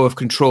the flow of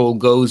control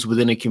goes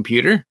within a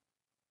computer.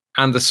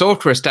 And the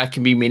software stack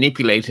can be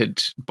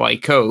manipulated by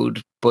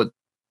code, but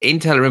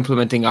Intel are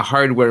implementing a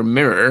hardware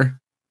mirror.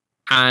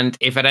 And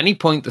if at any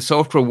point the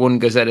software one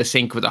goes out of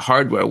sync with the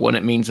hardware one,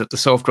 it means that the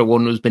software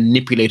one was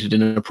manipulated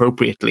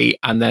inappropriately,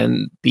 and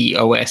then the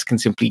OS can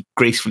simply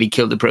gracefully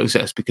kill the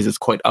process because it's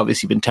quite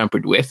obviously been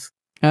tampered with.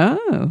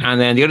 Oh.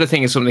 And then the other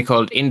thing is something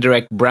called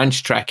indirect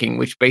branch tracking,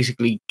 which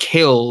basically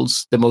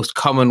kills the most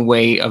common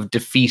way of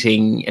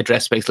defeating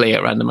address space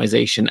layout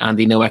randomization and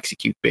the no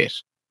execute bit.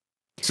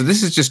 So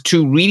this is just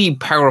 2 really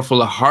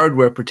powerful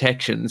hardware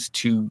protections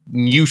to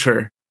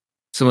neuter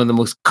some of the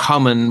most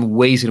common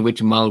ways in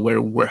which malware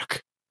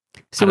work.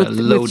 So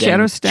with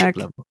Shadow Stack,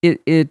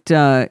 it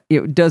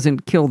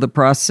doesn't kill the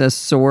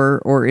processor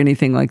or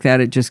anything like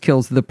that. It just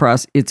kills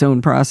its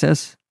own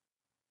process.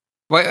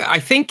 Well,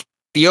 I think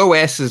the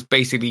OS is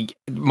basically,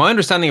 my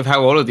understanding of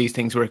how all of these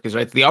things work is,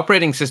 right, the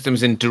operating system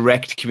is in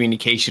direct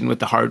communication with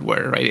the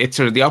hardware, right? It's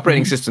sort of the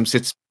operating system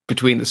sits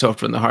between the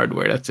software and the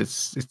hardware. That's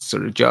its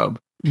sort of job.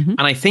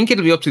 And I think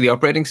it'll be up to the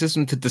operating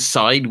system to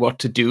decide what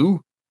to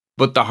do,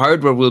 but the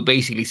hardware will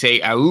basically say,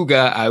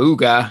 auga,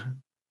 auga,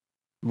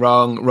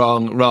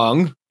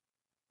 wrong,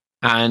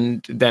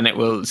 and then it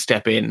will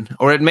step in.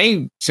 Or it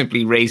may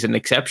simply raise an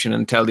exception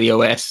and tell the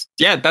OS,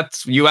 yeah,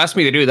 you asked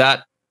me to do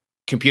that.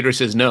 Computer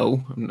says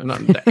no.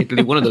 It'll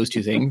do one of those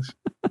 2 things.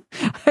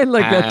 I'd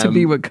like that to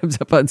be what comes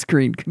up on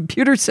screen.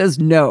 Computer says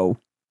no.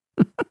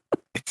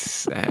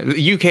 It's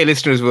UK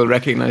listeners will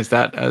recognize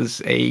that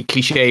as a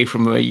cliche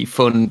from a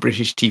fun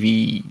British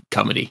TV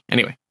comedy.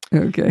 Anyway.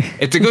 Okay.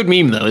 It's a good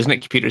meme though, isn't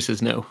it? Computer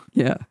says no.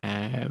 Yeah.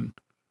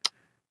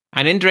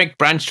 And indirect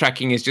branch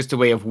tracking is just a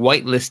way of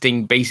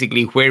whitelisting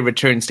basically where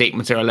return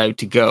statements are allowed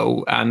to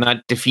go. And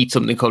that defeats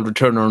something called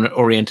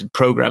return-oriented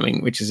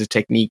programming, which is a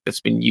technique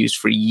that's been used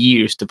for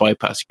years to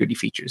bypass security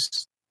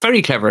features.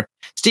 Very clever.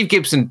 Steve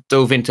Gibson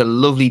dove into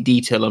lovely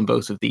detail on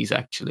both of these,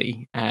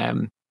 actually.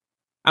 And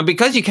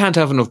because you can't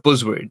have enough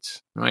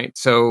buzzwords, right?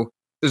 So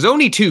there's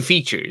only 2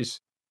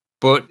 features,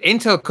 but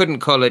Intel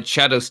couldn't call it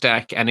Shadow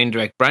Stack and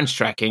indirect branch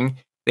tracking.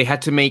 They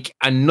had to make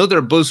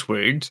another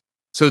buzzword.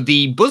 So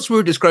the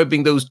buzzword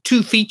describing those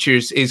 2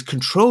 features is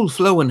control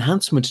flow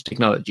enhancement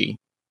technology,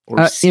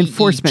 or CET.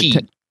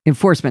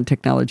 Enforcement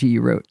technology,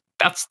 you wrote.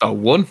 That's the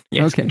one.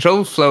 Yes, okay.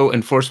 Control flow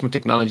enforcement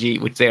technology,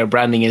 which they are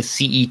branding as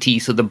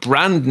CET. So the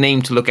brand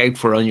name to look out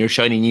for on your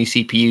shiny new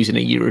CPUs in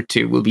a year or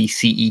 2 will be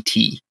CET.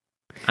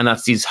 And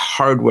that's these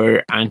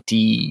hardware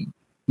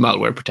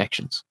anti-malware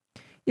protections.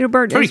 You know,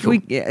 Bart,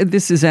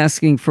 this is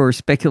asking for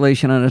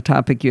speculation on a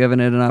topic you haven't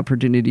had an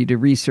opportunity to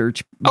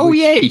research. Oh,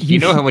 yay! You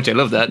know how much I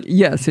love that.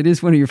 Yes, it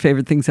is one of your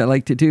favorite things I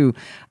like to do.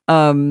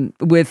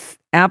 With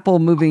Apple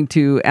moving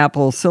to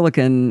Apple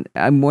Silicon,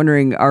 I'm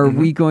wondering, are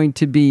we going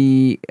to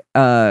be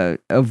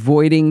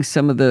avoiding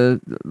some of the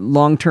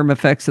long-term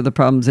effects of the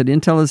problems that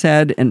Intel has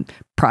had, and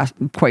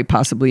quite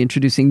possibly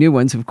introducing new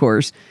ones, of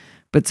course,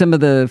 but some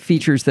of the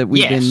features that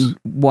we've been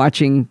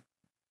watching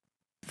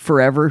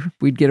forever,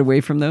 we'd get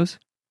away from those?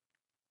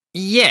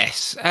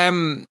 Yes.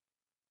 But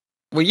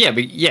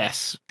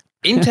yes.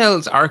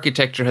 Intel's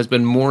architecture has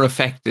been more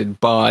affected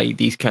by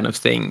these kind of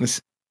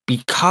things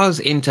because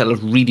Intel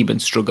has really been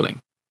struggling.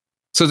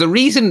 So the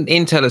reason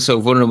Intel is so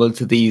vulnerable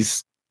to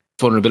these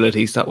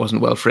vulnerabilities, that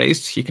wasn't well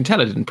phrased. You can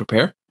tell I didn't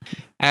prepare.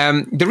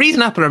 The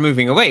reason Apple are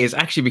moving away is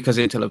actually because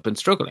Intel have been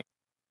struggling.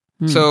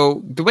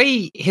 So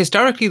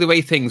historically the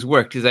way things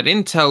worked is that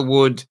Intel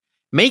would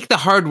make the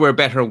hardware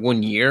better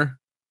 1 year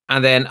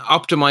and then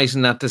optimize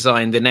in that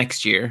design the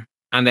next year,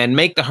 and then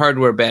make the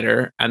hardware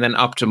better and then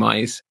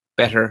optimize.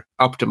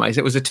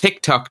 It was a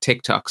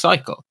tick-tock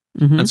cycle.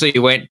 And so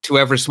you went to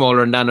ever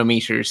smaller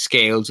nanometer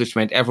scales, which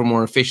meant ever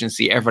more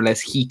efficiency, ever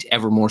less heat,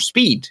 ever more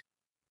speed.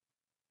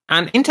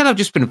 And Intel have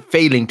just been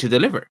failing to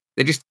deliver.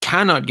 They just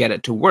cannot get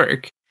it to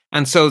work.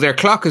 And so their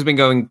clock has been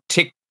going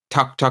tick,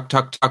 tock, tock,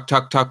 tock, tock,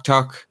 tock, tock,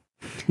 tock.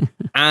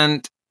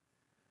 And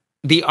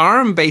the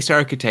ARM-based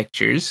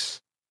architectures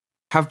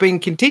have been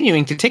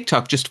continuing to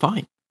tick-tock just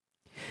fine.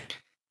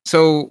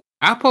 So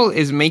Apple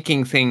is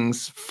making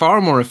things far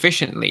more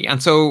efficiently.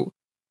 And so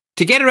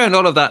to get around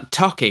all of that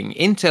talking,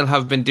 Intel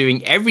have been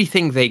doing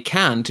everything they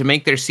can to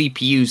make their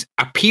CPUs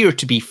appear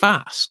to be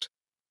fast.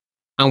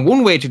 And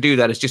one way to do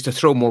that is just to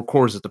throw more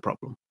cores at the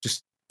problem.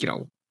 Just,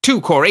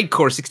 2 core, 8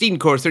 core, 16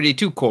 core,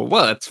 32 core.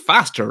 Well, it's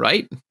faster,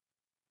 right?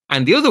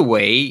 And the other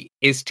way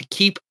is to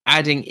keep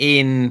adding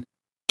in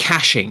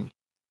caching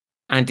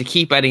and to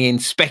keep adding in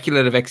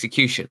speculative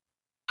execution.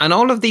 And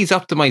all of these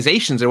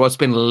optimizations are what's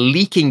been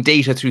leaking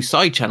data through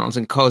side channels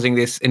and causing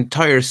this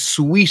entire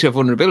suite of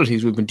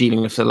vulnerabilities we've been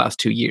dealing with for the last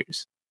 2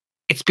 years.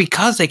 It's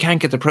because they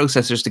can't get the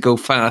processors to go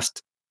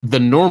fast the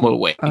normal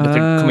way. That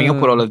they're coming up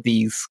with all of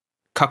these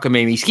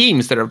cockamamie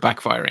schemes that are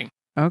backfiring.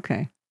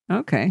 Okay.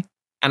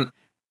 And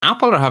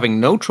Apple are having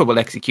no trouble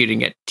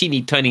executing at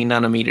teeny tiny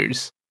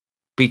nanometers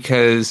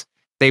because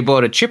they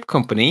bought a chip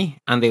company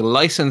and they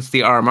licensed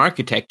the ARM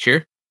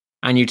architecture,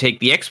 and you take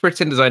the experts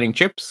in designing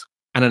chips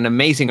and an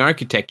amazing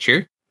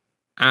architecture,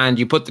 and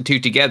you put the two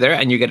together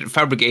and you get it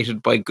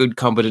fabricated by good,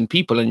 competent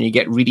people, and you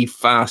get really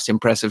fast,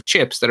 impressive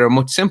chips that are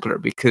much simpler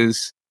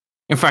because,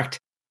 in fact,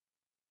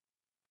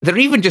 they're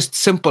even just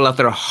simple at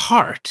their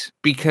heart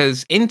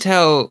because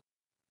Intel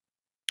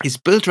is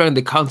built around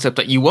the concept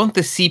that you want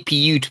the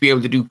CPU to be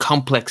able to do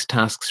complex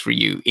tasks for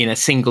you in a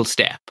single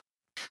step.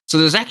 So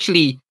there's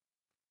actually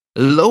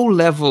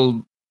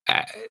low-level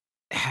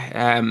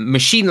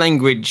machine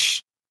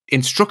language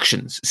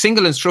instructions,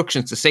 single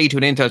instructions to say to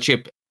an Intel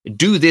chip,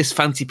 do this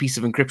fancy piece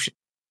of encryption.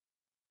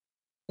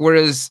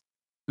 Whereas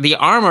the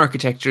ARM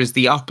architecture is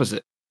the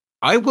opposite.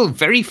 I will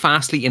very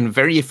fastly and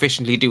very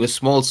efficiently do a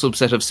small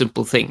subset of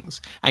simple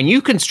things. And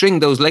you can string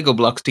those Lego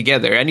blocks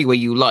together any way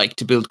you like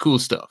to build cool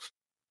stuff.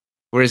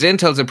 Whereas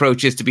Intel's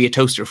approach is to be a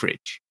toaster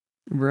fridge.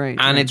 Right.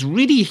 And it's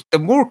really, the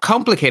more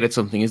complicated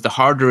something is, the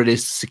harder it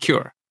is to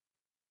secure.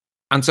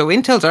 And so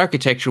Intel's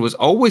architecture was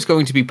always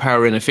going to be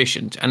power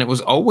inefficient, and it was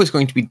always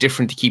going to be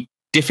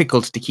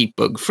difficult to keep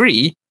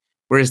bug-free,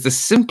 whereas the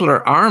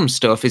simpler ARM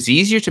stuff is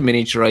easier to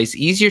miniaturize,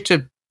 easier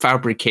to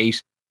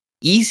fabricate,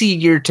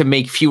 easier to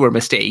make fewer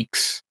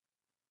mistakes.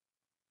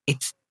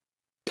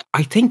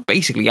 I think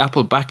basically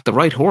Apple backed the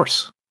right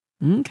horse.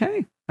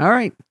 Okay. All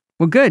right.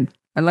 Well, good.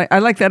 I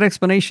like that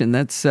explanation.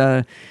 That's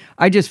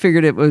I just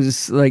figured it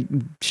was like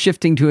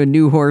shifting to a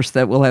new horse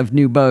that will have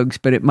new bugs,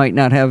 but it might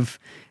not have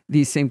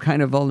these same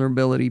kind of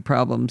vulnerability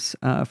problems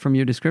from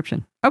your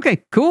description.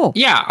 Okay, cool.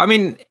 Yeah, I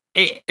mean,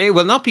 it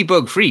will not be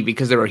bug-free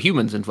because there are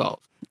humans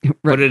involved, right.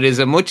 But it is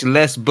a much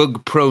less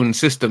bug-prone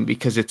system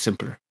because it's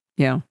simpler.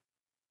 Yeah.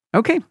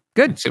 Okay,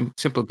 good.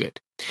 Simple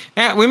good.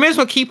 We may as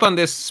well keep on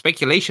this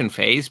speculation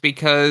phase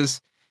because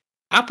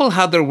Apple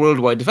had their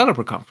Worldwide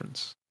Developer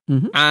Conference.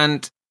 Mm-hmm.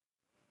 And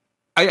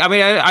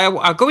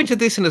I'll go into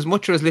this in as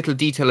much or as little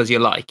detail as you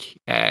like.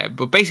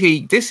 But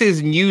basically, this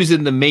is news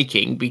in the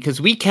making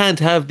because we can't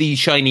have these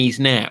shinies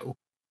now.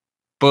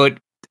 But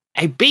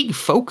a big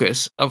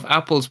focus of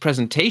Apple's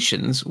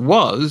presentations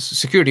was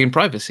security and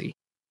privacy,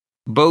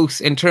 both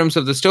in terms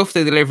of the stuff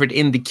they delivered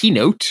in the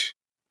keynote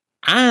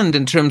and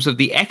in terms of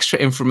the extra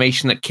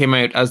information that came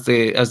out as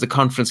the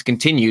conference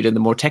continued in the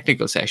more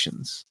technical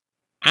sessions.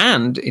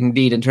 And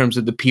indeed, in terms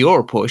of the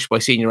PR push by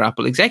senior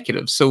Apple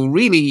executives. So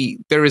really,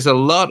 there is a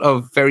lot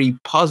of very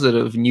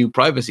positive new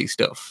privacy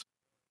stuff.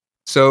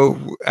 So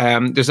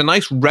there's a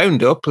nice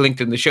roundup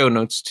linked in the show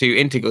notes to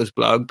Indigo's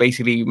blog.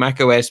 Basically,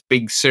 macOS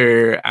Big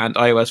Sur and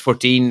iOS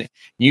 14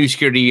 new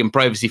security and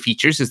privacy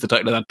features is the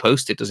title of that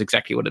post. It does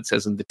exactly what it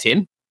says in the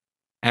tin.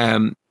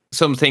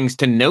 Some things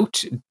to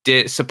note: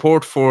 the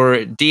support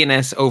for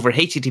DNS over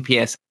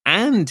HTTPS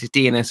and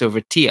DNS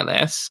over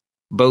TLS.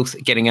 Both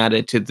getting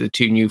added to the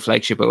two new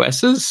flagship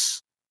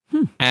OSs.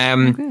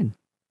 Good.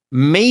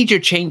 Major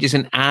changes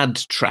in ad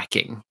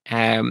tracking.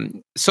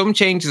 Some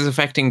changes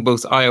affecting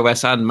both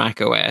iOS and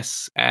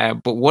macOS,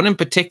 but one in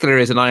particular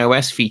is an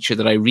iOS feature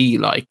that I really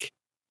like.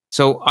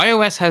 So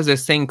iOS has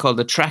this thing called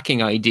the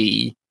tracking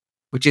ID,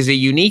 which is a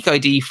unique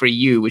ID for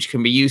you, which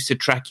can be used to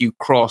track you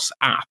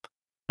cross-app.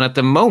 And at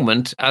the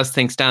moment, as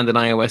things stand in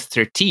iOS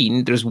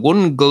 13, there's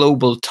one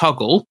global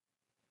toggle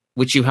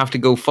which you have to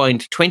go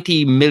find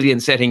 20 million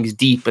settings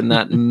deep in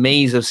that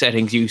maze of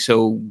settings you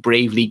so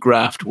bravely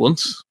graphed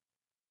once.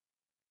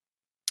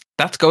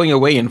 That's going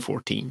away in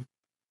 14.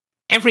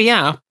 Every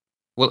app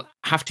will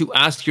have to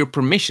ask your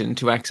permission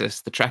to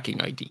access the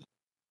tracking ID.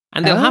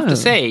 And they'll have to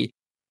say,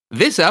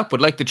 this app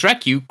would like to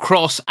track you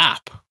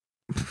cross-app.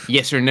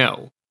 Yes or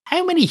no.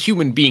 How many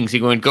human beings are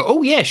going to go,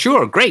 oh yeah,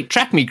 sure, great,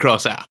 track me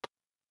cross-app?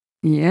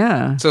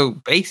 Yeah. So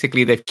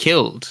basically they've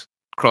killed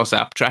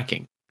cross-app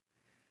tracking.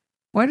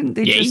 Why didn't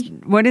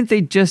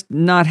they just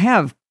not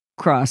have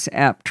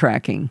cross-app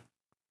tracking?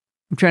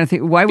 I'm trying to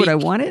think. Why would I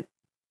want it?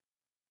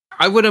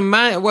 I would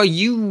imagine. Well,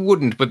 you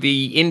wouldn't, but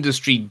the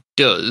industry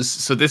does.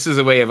 So this is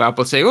a way of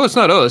Apple saying, "Oh, it's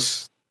not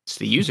us; it's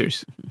the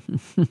users."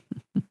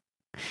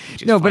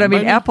 No, but I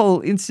mean,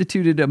 Apple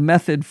instituted a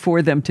method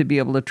for them to be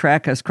able to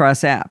track us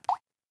cross-app.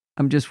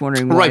 I'm just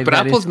wondering why. Right, but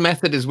Apple's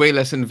method is way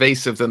less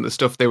invasive than the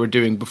stuff they were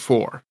doing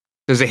before.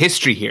 There's a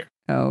history here.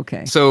 Oh,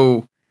 okay.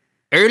 So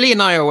early in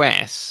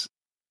iOS,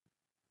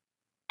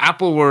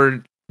 Apple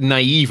were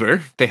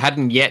naiver. They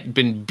hadn't yet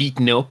been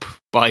beaten up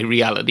by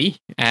reality.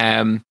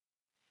 And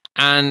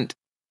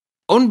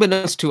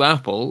unbeknownst to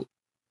Apple,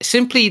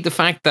 simply the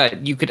fact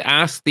that you could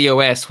ask the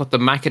OS what the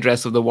MAC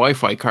address of the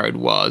Wi-Fi card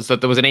was,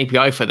 that there was an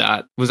API for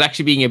that, was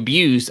actually being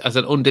abused as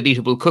an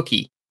undeletable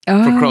cookie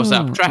for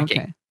cross-app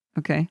tracking.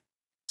 Okay.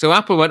 So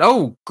Apple went,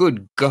 oh,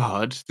 good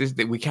God,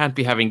 we can't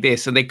be having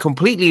this. And they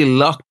completely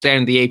locked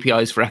down the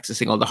APIs for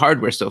accessing all the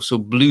hardware stuff. So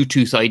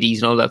Bluetooth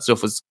IDs and all that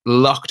stuff was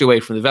locked away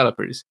from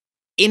developers.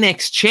 In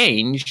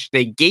exchange,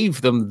 they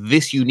gave them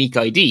this unique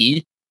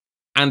ID,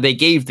 and they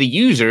gave the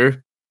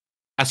user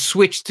a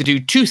switch to do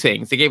two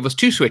things. They gave us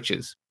two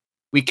switches.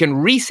 We can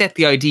reset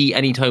the ID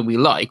anytime we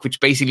like, which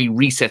basically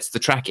resets the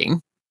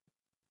tracking,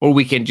 or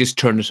we can just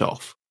turn it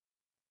off.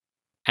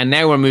 And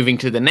now we're moving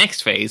to the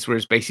next phase, where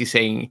it's basically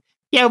saying,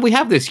 yeah, we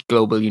have this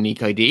global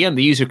unique ID, and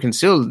the user can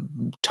still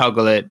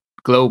toggle it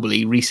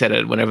globally, reset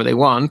it whenever they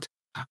want.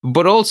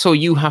 But also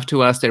you have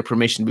to ask their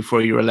permission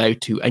before you're allowed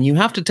to. And you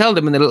have to tell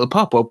them in the little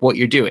pop-up what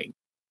you're doing.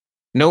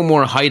 No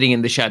more hiding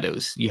in the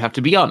shadows. You have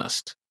to be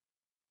honest.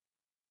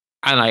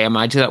 And I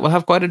imagine that will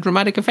have quite a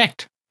dramatic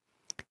effect.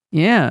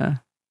 Yeah.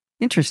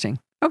 Interesting.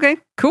 Okay,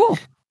 cool.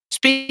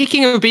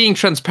 Speaking of being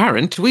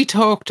transparent, we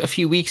talked a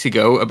few weeks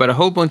ago about a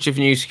whole bunch of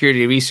new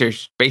security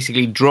research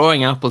basically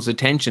drawing Apple's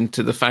attention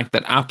to the fact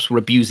that apps were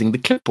abusing the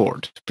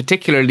clipboard,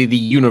 particularly the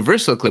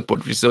universal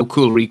clipboard, which is so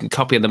cool where you can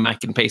copy on the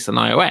Mac and paste on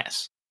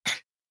iOS.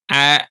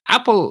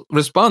 Apple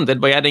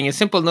responded by adding a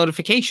simple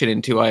notification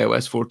into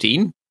iOS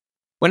 14.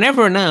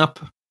 Whenever an app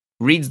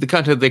reads the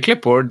content of the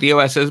clipboard, the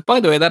OS says, by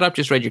the way, that app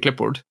just read your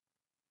clipboard.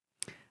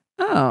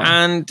 Oh.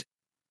 And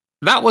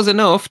that was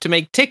enough to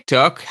make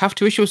TikTok have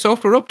to issue a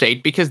software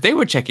update because they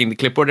were checking the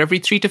clipboard every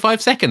 3 to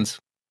 5 seconds.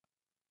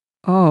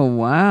 Oh,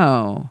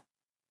 wow.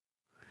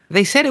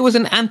 They said it was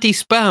an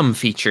anti-spam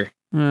feature.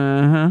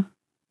 Uh-huh.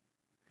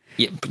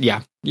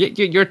 Yeah.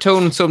 Your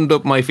tone summed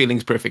up my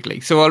feelings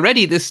perfectly. So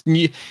already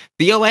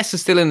the OS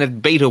is still in a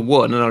beta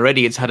 1, and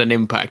already it's had an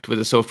impact with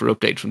a software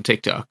update from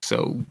TikTok.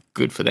 So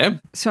good for them.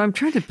 So I'm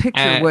trying to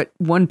picture what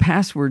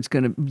 1Password's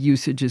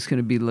usage is going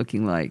to be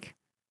looking like.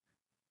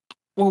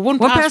 Well,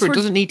 1Password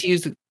doesn't need to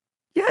use the...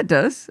 Yeah, it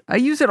does. I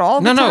use it all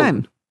the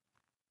time.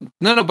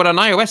 No, but on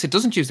iOS, it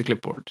doesn't use the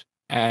clipboard.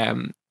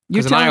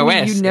 You're telling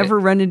me you never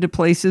run into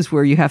places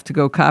where you have to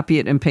go copy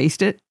it and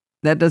paste it?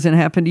 That doesn't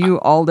happen to you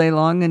all day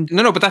long? And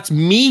No, but that's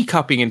me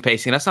copying and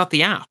pasting. That's not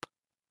the app.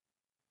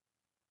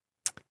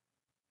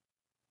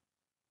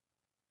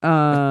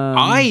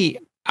 I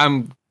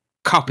am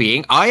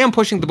copying. I am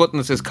pushing the button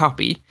that says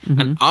copy,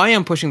 and I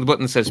am pushing the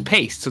button that says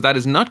paste. So that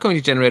is not going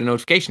to generate a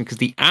notification because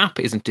the app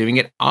isn't doing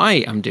it.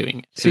 I am doing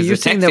it. So you're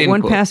saying that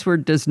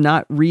 1Password does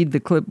not read the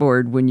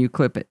clipboard when you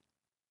clip it?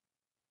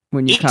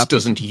 When you copy? It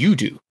doesn't. You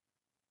do.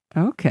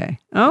 Okay.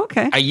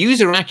 A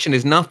user action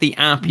is not the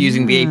app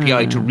using the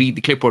API to read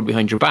the clipboard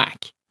behind your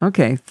back.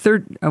 Okay.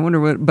 I wonder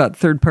what about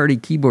third-party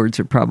keyboards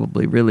are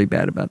probably really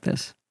bad about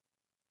this.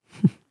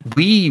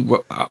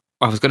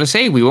 I was going to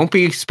say, we won't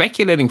be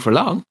speculating for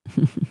long.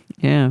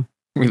 Yeah.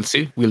 We'll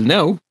see. We'll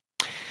know.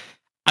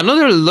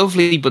 Another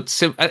lovely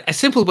a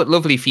simple but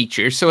lovely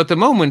feature. So at the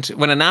moment,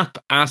 when an app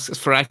asks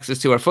for access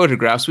to our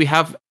photographs, we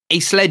have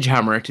a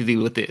sledgehammer to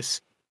deal with this.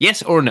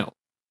 Yes or no?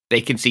 They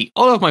can see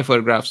all of my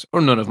photographs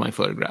or none of my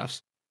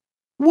photographs.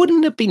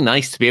 Wouldn't it be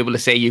nice to be able to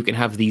say you can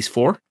have these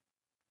 4?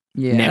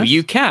 Yeah. Now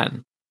you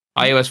can.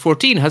 iOS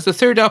 14 has the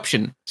third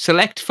option,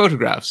 select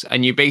photographs,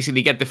 and you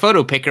basically get the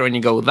photo picker and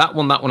you go that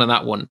one, and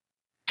that one.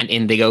 And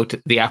in they go.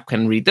 The app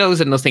can read those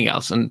and nothing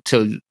else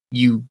until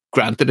you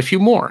grant it a few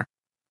more.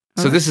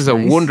 So this is a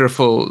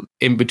wonderful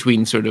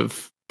in-between sort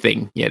of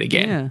thing yet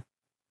again. Yeah.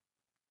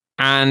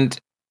 And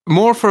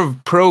more for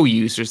pro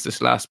users,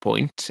 this last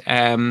point.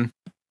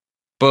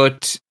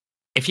 But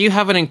if you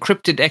have an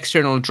encrypted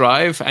external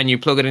drive and you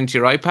plug it into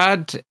your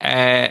iPad,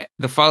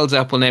 the Files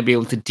app will now be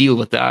able to deal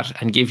with that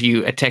and give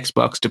you a text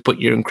box to put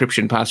your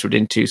encryption password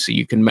into so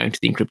you can mount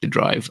the encrypted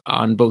drive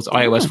on both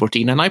iOS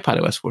 14 and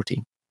iPadOS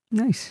 14.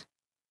 Nice.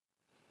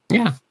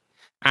 Yeah.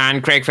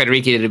 And Craig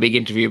Federighi did a big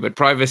interview about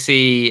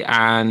privacy,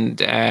 and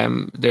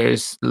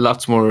there's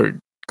lots more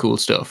cool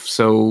stuff.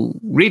 So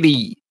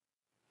really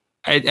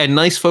a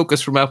nice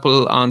focus from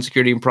Apple on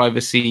security and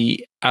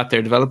privacy at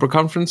their developer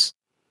conference.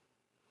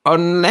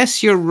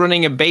 Unless you're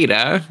running a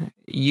beta,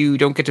 you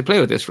don't get to play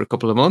with this for a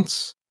couple of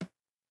months.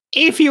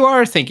 If you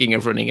are thinking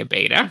of running a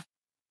beta,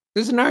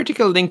 there's an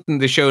article linked in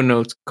the show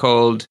notes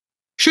called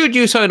 "Should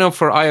you sign up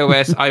for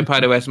iOS,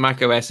 iPadOS,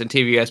 macOS, and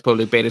tvOS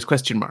public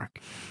betas?"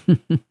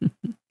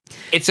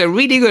 It's a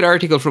really good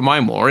article from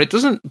iMore. It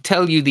doesn't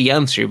tell you the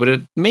answer, but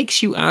it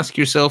makes you ask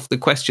yourself the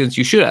questions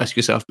you should ask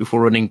yourself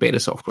before running beta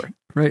software.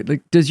 Right.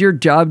 Like, does your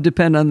job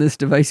depend on this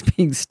device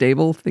being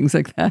stable? Things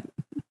like that.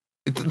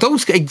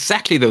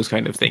 Exactly those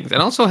kind of things.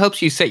 And also helps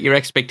you set your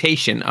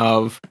expectation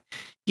of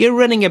you're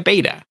running a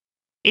beta.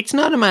 it's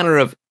not a matter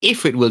of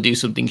if it will do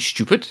something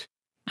stupid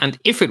and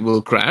if it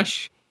will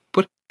crash,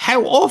 but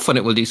how often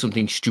it will do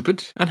something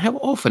stupid and how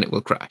often it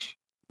will crash.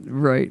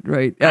 Right.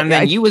 And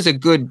then you as a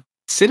good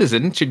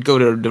citizen should go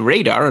to the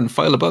radar and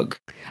file a bug.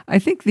 I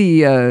think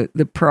the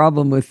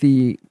problem with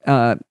the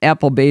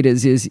Apple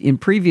betas is in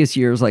previous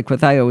years, like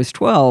with iOS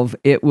 12,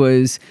 it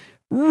was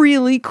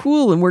really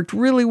cool and worked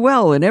really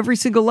well. And every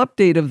single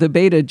update of the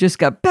beta just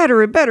got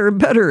better and better and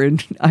better. And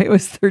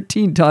iOS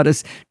 13 taught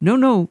us,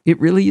 no, it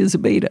really is a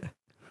beta.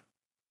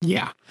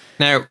 Yeah.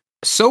 Now,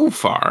 so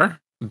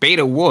far,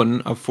 beta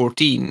 1 of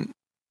 14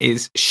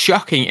 is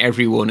shocking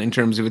everyone in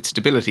terms of its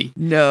stability.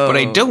 No. But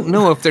I don't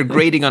know if they're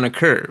grading on a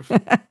curve.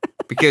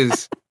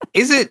 Because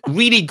is it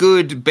really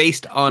good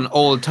based on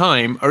all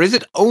time, or is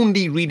it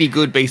only really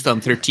good based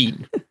on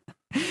 13?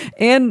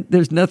 And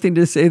there's nothing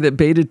to say that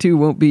beta 2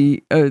 won't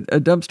be a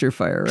dumpster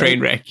fire, right? Train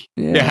wreck.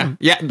 Yeah.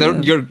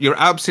 You're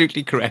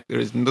absolutely correct. There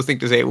is nothing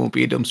to say it won't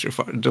be a dumpster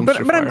fire. But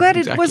I'm glad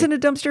it wasn't a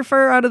dumpster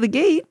fire out of the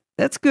gate.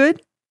 That's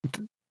good.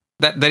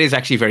 That is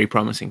actually very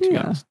promising, to be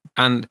honest.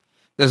 And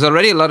there's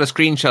already a lot of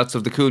screenshots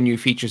of the cool new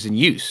features in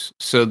use,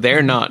 so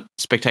they're not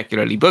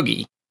spectacularly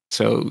buggy.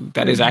 So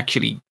that is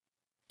actually,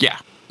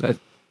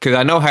 because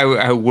I know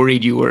how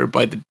worried you were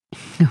by the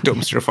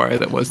dumpster fire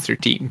that was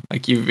 13.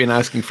 Like, you've been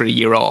asking for a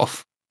year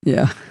off.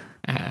 Yeah.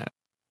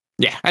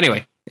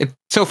 Anyway,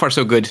 so far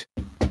so good.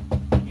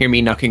 Hear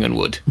me knocking on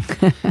wood.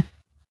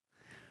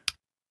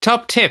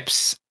 Top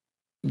tips.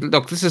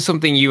 Look, this is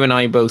something you and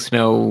I both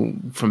know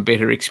from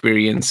bitter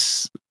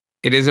experience.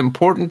 It is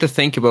important to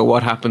think about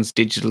what happens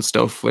digital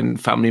stuff when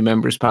family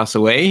members pass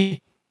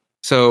away.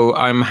 So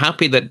I'm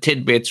happy that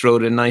Tidbits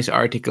wrote a nice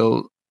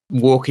article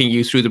walking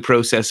you through the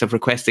process of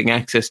requesting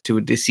access to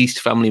a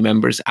deceased family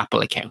member's Apple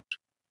account.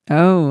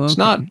 Oh, okay. It's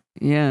not,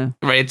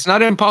 right. It's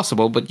not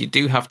impossible, but you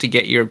do have to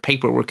get your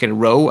paperwork in a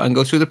row and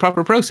go through the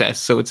proper process.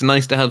 So it's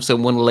nice to have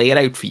someone lay it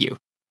out for you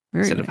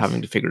instead of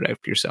having to figure it out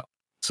for yourself.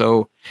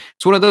 So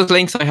it's one of those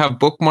links I have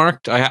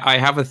bookmarked. I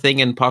have a thing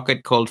in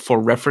Pocket called For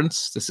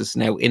Reference. This is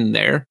now in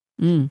there.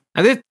 And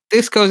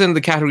this goes in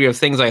the category of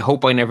things I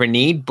hope I never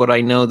need, but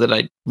I know that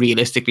I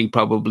realistically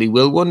probably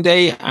will one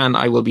day, and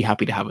I will be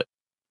happy to have it.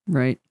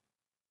 Right.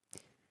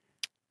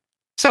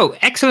 So,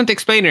 excellent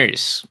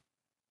explainers.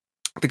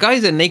 The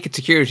guys at Naked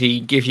Security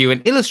give you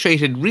an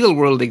illustrated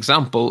real-world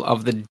example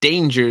of the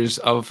dangers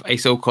of a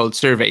so-called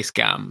survey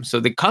scam.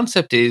 So the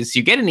concept is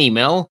you get an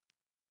email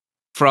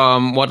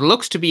from what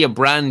looks to be a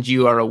brand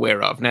you are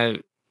aware of. Now,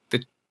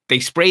 they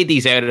spray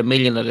these out at 1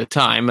 million at a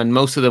time, and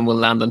most of them will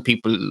land on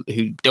people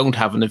who don't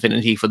have an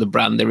affinity for the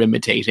brand they're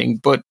imitating,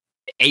 but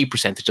a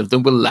percentage of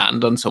them will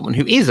land on someone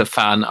who is a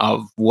fan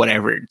of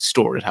whatever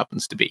store it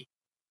happens to be.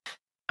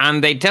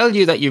 And they tell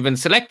you that you've been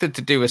selected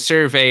to do a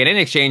survey, and in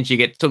exchange you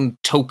get some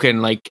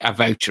token like a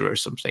voucher or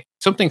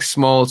something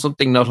small,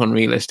 something not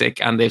unrealistic,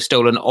 and they've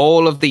stolen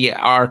all of the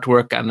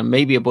artwork and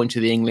maybe a bunch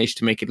of the English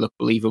to make it look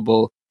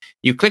believable.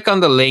 You click on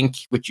the link,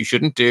 which you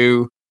shouldn't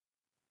do.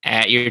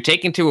 You're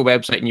taken to a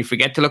website and you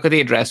forget to look at the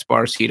address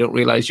bar, so you don't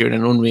realize you're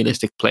in an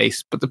unrealistic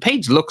place. But the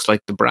page looks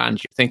like the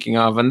brand you're thinking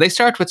of, and they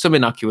start with some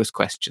innocuous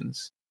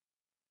questions.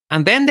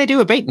 And then they do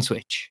a bait and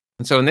switch.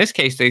 And so in this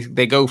case,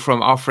 they go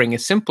from offering a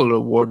simple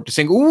reward to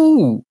saying,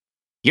 ooh,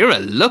 you're a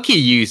lucky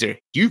user.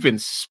 You've been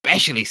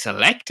specially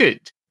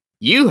selected.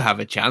 You have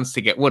a chance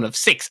to get one of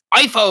 6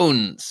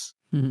 iPhones.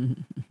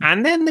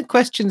 And then the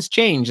questions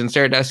change and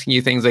start asking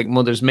you things like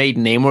mother's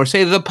maiden name, or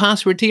say the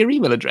password to your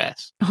email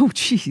address. Oh,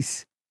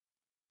 jeez.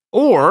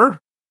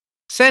 Or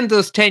send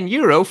us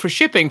 €10 for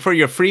shipping for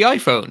your free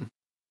iPhone.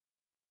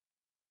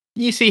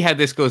 You see how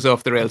this goes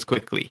off the rails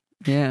quickly.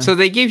 Yeah. So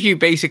they give you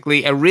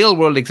basically a real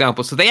world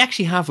example. So they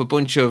actually have a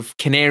bunch of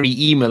canary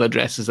email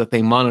addresses that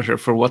they monitor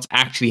for what's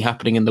actually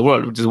happening in the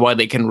world, which is why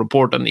they can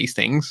report on these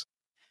things.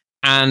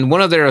 And one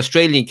of their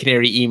Australian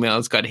canary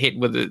emails got hit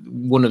with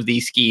one of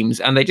these schemes,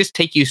 and they just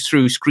take you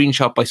through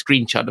screenshot by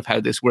screenshot of how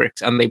this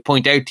works. And they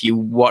point out to you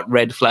what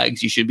red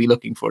flags you should be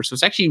looking for. So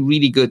it's actually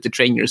really good to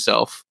train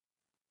yourself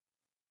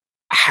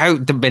how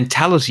the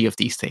mentality of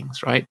these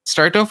things, right?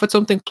 Start off with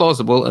something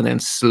plausible and then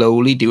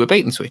slowly do a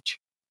bait and switch.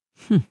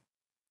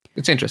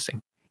 It's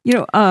interesting.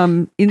 You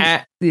know,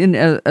 in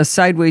a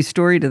sideways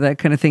story to that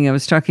kind of thing, I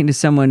was talking to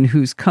someone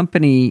whose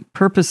company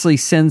purposely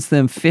sends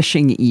them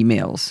phishing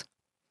emails.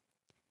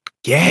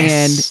 Yes,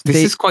 and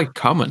this is quite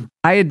common.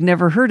 I had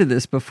never heard of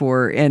this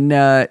before, and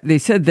they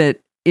said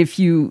that if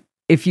you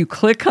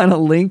click on a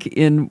link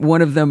in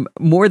one of them,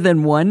 more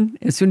than one,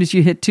 as soon as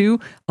you hit 2,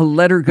 a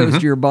letter goes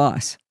to your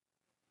boss.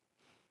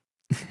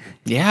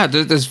 Yeah,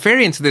 there's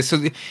variants of this.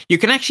 So you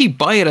can actually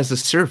buy it as a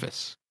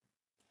service,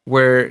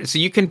 so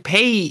you can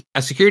pay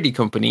a security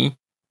company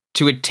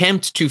to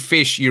attempt to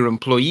phish your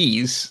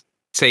employees,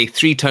 say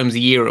 3 times a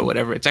year or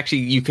whatever. It's actually,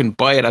 you can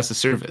buy it as a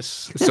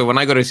service. So when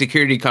I go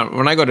to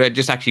when I go to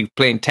just actually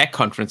plain tech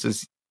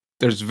conferences,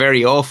 there's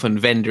very often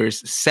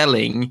vendors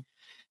selling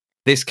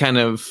this kind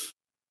of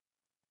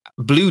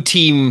blue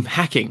team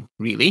hacking,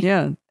 really.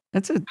 Yeah,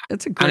 that's a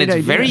great idea. And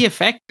it's very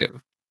effective.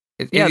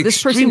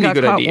 This person got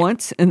caught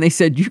once, and they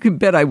said, "You can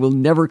bet I will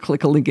never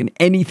click a link in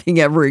anything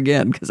ever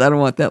again because I don't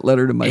want that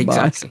letter to my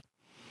boss."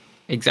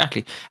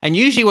 Exactly. And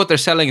usually what they're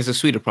selling is a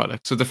suite of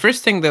products. So the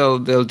first thing they'll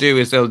do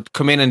is they'll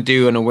come in and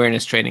do an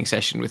awareness training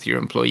session with your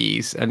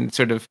employees and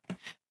sort of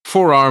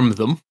forearm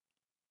them.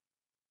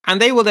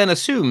 And they will then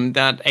assume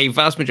that a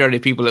vast majority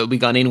of people will be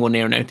gone in one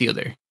ear and out the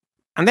other.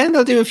 And then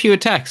they'll do a few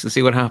attacks and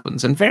see what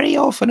happens. And very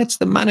often it's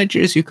the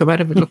managers who come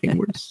out of it looking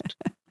worst.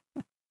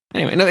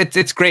 Anyway, no,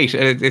 it's great.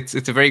 It's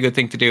a very good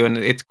thing to do, and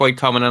it's quite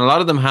common. And a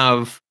lot of them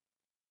have,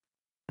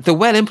 the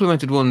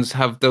well-implemented ones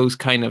have those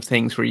kind of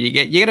things where you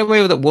get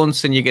away with it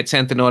once and you get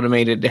sent an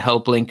automated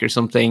help link or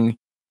something.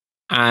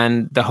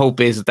 And the hope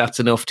is that's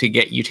enough to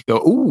get you to go,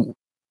 ooh,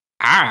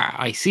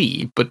 I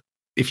see. But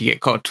if you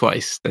get caught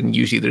twice, then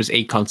usually there's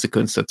a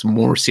consequence that's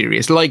more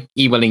serious, like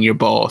emailing your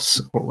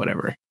boss or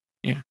whatever.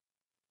 Yeah.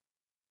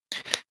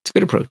 It's a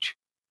good approach.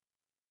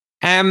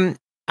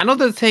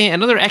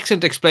 Another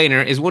excellent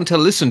explainer is one to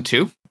listen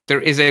to.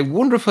 There is a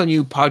wonderful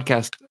new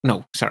podcast.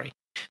 No, sorry.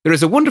 There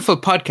is a wonderful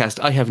podcast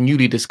I have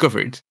newly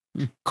discovered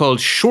called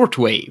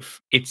Shortwave.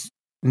 It's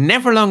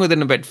never longer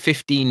than about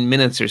 15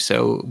 minutes or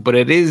so, but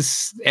it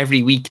is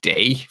every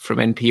weekday from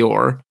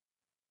NPR.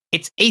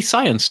 It's a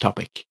science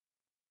topic,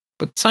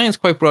 but science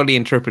quite broadly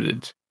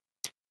interpreted.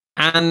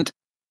 And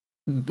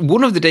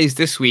one of the days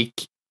this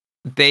week,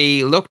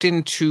 they looked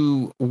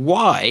into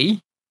why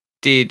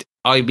did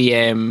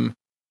IBM,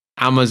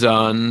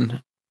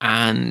 Amazon,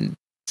 and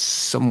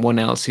someone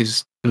else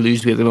who's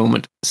eludes me at the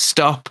moment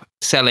stop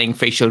selling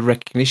facial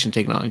recognition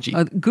technology.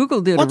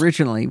 Google did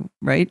originally,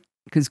 right?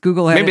 Because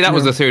Google had maybe that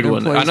was the third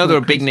one. I know there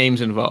were big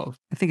names involved.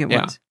 I think it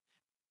was.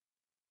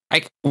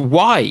 Like,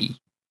 why?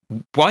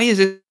 Why is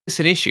this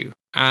an issue?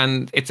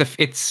 And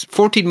it's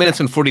 14 minutes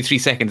and 43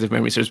 seconds of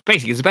memory. So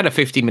it's about a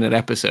 15-minute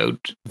episode.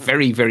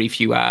 Very, very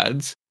few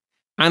ads.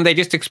 And they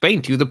just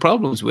explain to you the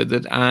problems with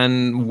it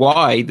and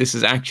why this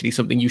is actually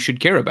something you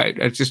should care about.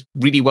 It's just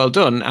really well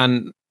done.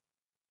 And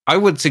I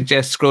would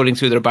suggest scrolling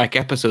through their back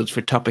episodes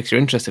for topics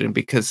you're interested in,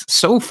 because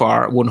so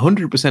far,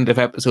 100% of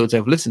episodes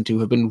I've listened to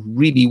have been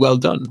really well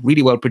done,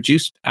 really well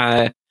produced,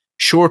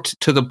 short,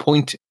 to the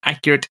point,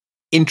 accurate,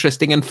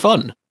 interesting, and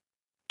fun,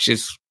 which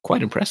is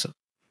quite impressive.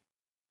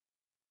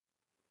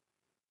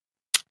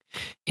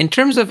 In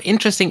terms of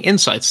interesting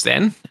insights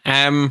then,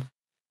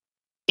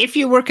 if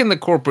you work in the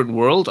corporate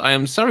world, I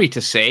am sorry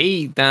to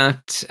say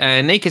that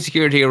Naked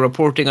Security are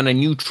reporting on a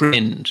new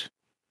trend.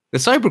 The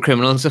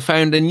cybercriminals have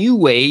found a new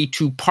way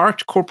to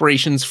part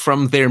corporations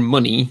from their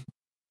money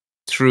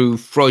through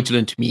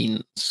fraudulent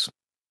means.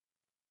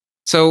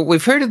 So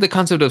we've heard of the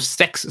concept of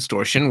sex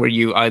extortion, where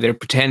you either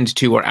pretend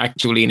to or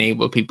actually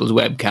enable people's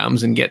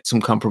webcams and get some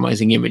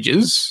compromising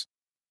images.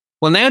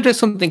 Well, now there's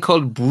something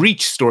called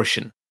breach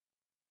extortion.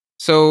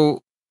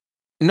 So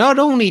not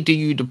only do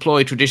you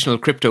deploy traditional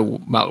crypto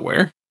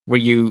malware, where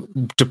you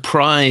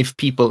deprive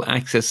people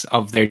access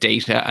of their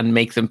data and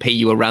make them pay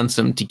you a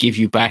ransom to give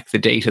you back the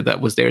data that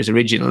was theirs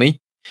originally,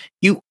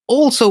 you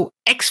also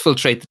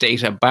exfiltrate the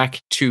data back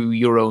to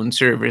your own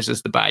servers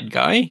as the bad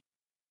guy,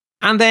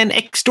 and then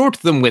extort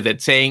them with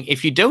it, saying,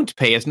 if you don't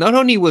pay us, not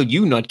only will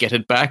you not get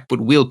it back, but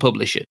we'll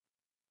publish it.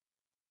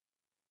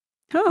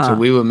 So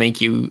we will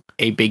make you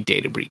a big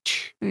data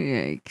breach.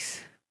 Yikes.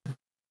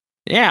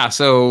 Yeah,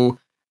 so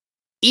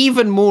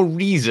even more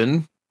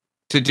reason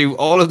to do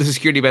all of the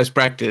security best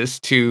practice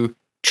to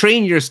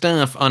train your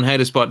staff on how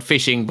to spot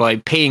phishing by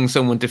paying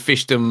someone to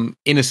phish them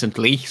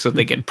innocently so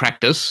they get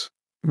practice.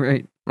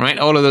 Right.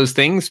 All of those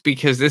things,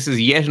 because this is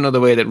yet another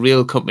way that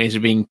real companies are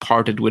being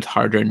parted with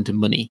hard-earned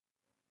money.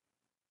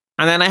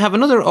 And then I have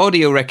another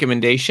audio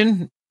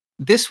recommendation.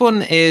 This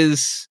one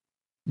is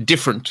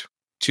different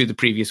to the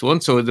previous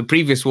one. So the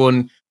previous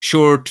one,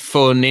 short,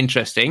 fun,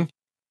 interesting.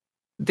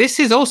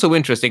 This is also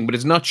interesting, but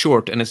it's not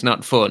short and it's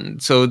not fun.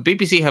 So the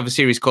BBC have a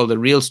series called The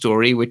Real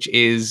Story, which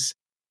is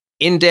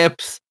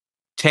in-depth,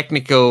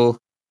 technical.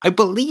 I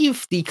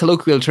believe the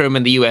colloquial term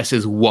in the US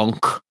is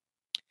wonk.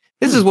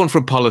 This is one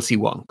for policy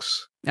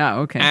wonks.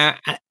 Oh, okay.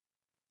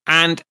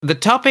 And the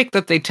topic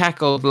that they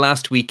tackled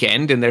last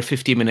weekend in their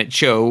 50-minute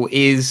show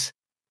is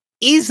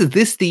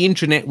this the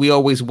internet we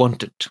always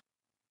wanted?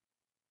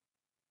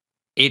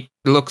 It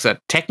looks at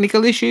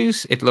technical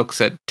issues. It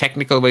looks at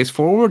technical ways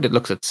forward. It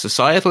looks at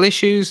societal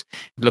issues.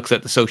 It looks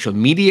at the social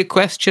media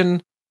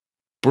question.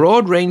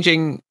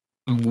 Broad-ranging,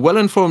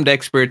 well-informed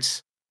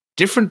experts,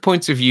 different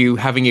points of view,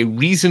 having a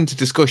reasoned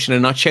discussion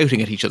and not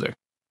shouting at each other.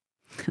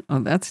 Oh,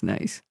 that's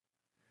nice.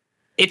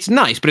 It's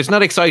nice, but it's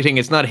not exciting.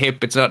 It's not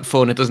hip. It's not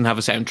fun. It doesn't have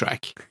a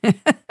soundtrack.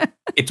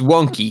 It's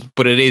wonky,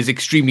 but it is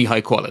extremely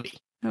high quality.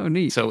 Oh,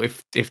 neat. So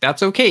if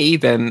that's okay,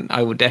 then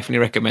I would definitely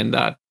recommend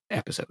that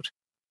episode.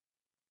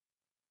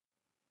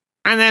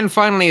 And then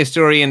finally, a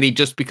story in the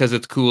Just Because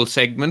It's Cool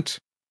segment.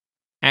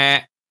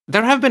 There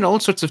have been all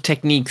sorts of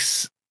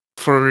techniques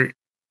for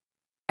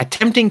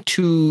attempting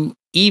to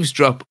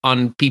eavesdrop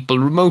on people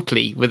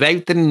remotely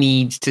without the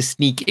need to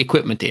sneak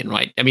equipment in,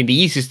 right? I mean, the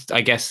easiest,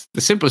 I guess,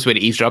 the simplest way to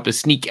eavesdrop is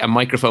sneak a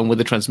microphone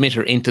with a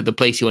transmitter into the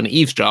place you want to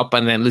eavesdrop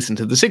and then listen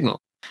to the signal.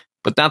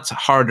 But that's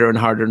harder and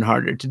harder and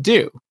harder to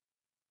do.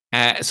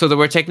 So there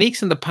were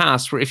techniques in the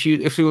past where if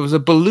there was a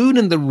balloon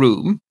in the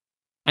room,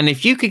 and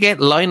if you could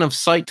get line of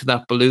sight to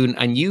that balloon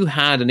and you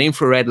had an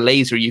infrared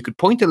laser, you could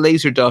point a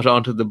laser dot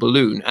onto the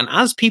balloon. And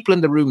as people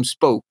in the room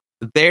spoke,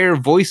 their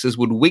voices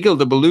would wiggle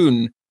the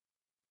balloon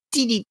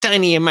teeny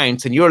tiny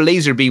amounts, and your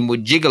laser beam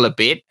would jiggle a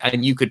bit,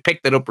 and you could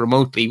pick that up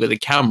remotely with a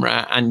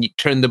camera and you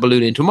turn the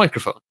balloon into a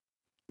microphone.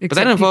 But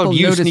that involved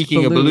you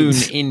sneaking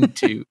balloons. A balloon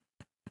into...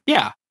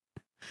 Yeah.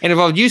 It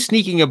involved you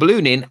sneaking a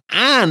balloon in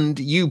and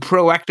you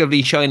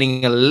proactively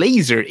shining a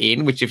laser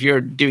in, which if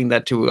you're doing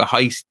that to a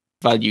high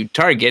value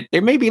target, they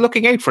may be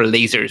looking out for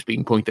lasers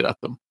being pointed at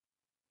them.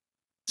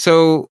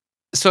 So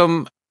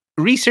some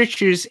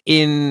researchers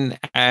in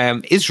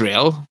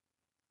Israel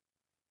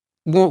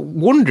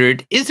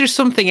wondered, is there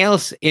something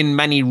else in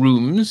many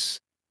rooms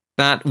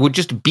that would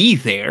just be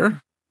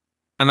there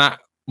and that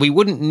we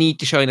wouldn't need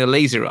to shine a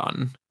laser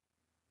on?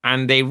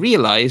 And they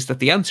realized that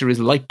the answer is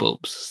light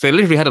bulbs. So they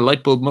literally had a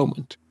light bulb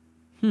moment.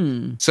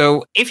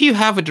 So if you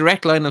have a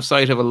direct line of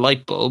sight of a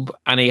light bulb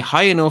and a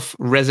high enough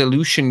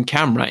resolution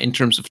camera in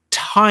terms of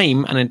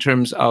time and in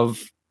terms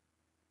of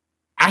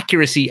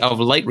accuracy of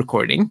light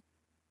recording,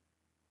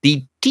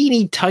 the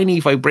teeny tiny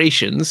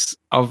vibrations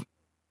of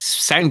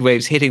sound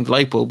waves hitting the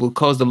light bulb will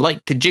cause the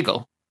light to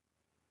jiggle.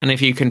 And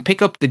if you can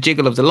pick up the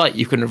jiggle of the light,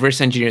 you can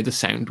reverse engineer the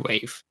sound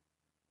wave.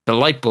 The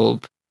light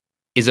bulb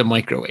is a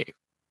microwave.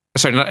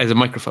 Sorry, not as a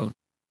microphone.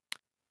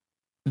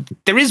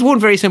 There is one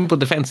very simple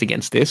defense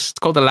against this. It's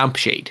called a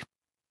lampshade.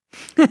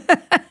 But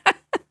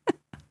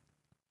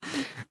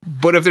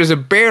if there's a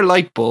bare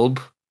light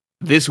bulb,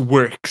 this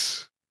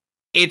works.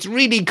 It's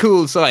really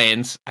cool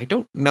science. I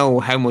don't know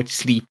how much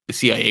sleep the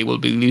CIA will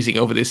be losing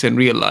over this in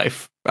real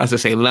life. As I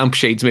say,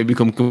 lampshades may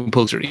become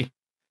compulsory.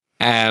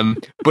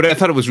 But I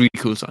thought it was really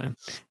cool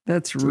science.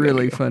 That's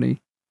really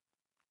funny.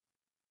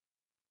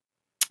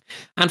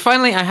 And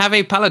finally, I have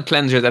a palette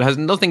cleanser that has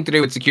nothing to do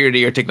with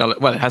security or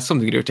technology. Well, it has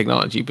something to do with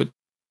technology, but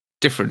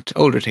different,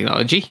 older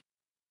technology.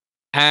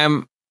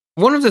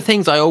 One of the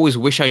things I always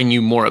wish I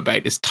knew more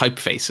about is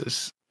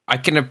typefaces. I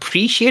can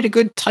appreciate a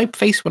good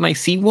typeface when I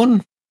see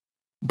one,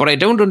 but I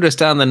don't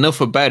understand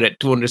enough about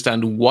it to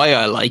understand why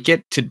I like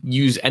it, to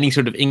use any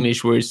sort of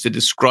English words to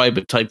describe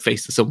a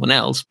typeface to someone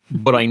else.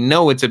 But I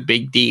know it's a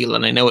big deal,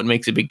 and I know it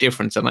makes a big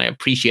difference, and I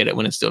appreciate it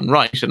when it's done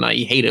right, and I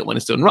hate it when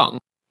it's done wrong.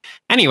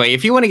 Anyway,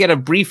 if you want to get a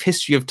brief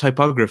history of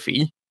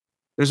typography,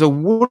 there's a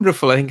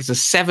wonderful, I think it's a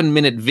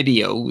 7-minute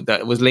video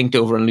that was linked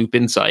over on Loop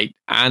Insight.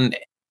 And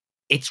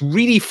it's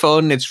really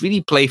fun. It's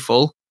really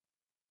playful.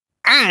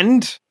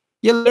 And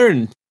you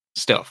learn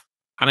stuff.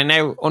 And I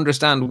now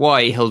understand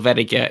why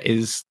Helvetica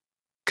is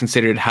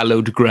considered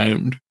hallowed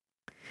ground.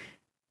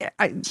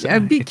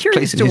 I'd be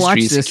curious to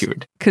watch this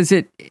because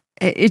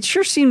it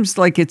sure seems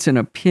like it's an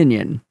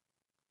opinion.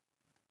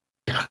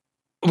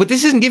 But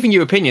this isn't giving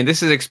you opinion.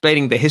 This is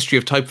explaining the history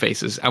of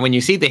typefaces. And when you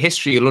see the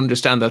history, you'll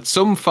understand that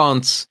some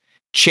fonts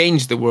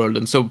change the world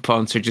and some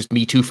fonts are just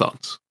Me Too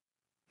fonts.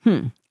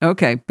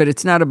 Okay, but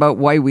it's not about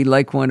why we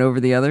like one over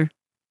the other?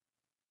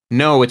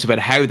 No, it's about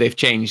how they've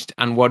changed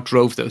and what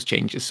drove those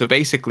changes. So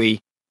basically,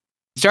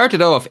 it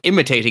started off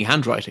imitating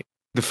handwriting.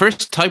 The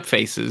first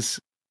typefaces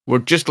were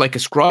just like a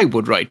scribe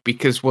would write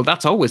because, well,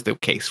 that's always the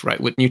case,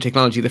 right? With new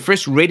technology, the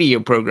first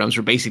radio programs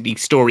were basically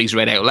stories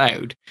read out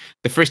loud.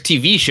 The first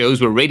TV shows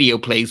were radio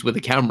plays with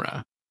a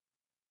camera.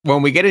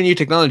 When we get a new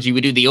technology,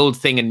 we do the old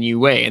thing in a new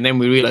way, and then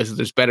we realize that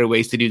there's better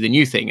ways to do the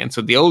new thing. And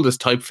so the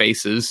oldest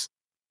typefaces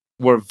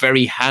were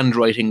very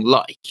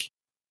handwriting-like.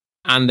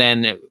 And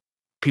then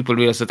people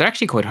realized that they're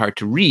actually quite hard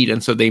to read,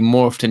 and so they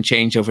morphed and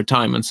changed over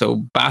time. And so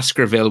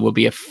Baskerville will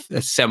be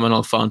a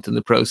seminal font in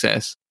the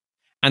process.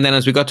 And then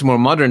as we got to more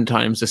modern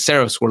times, the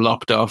serifs were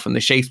lopped off and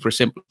the shapes were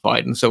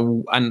simplified. And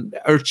so an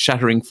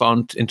earth-shattering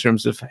font in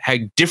terms of how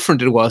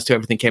different it was to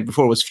everything came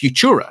before was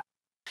Futura,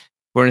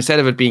 where instead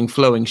of it being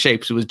flowing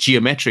shapes, it was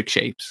geometric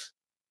shapes.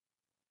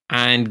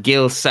 And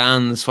Gill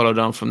Sans followed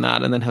on from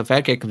that. And then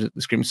Helvetica comes into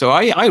the screen. So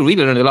I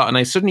really learned a lot. And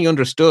I suddenly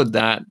understood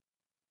that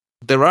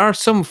there are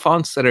some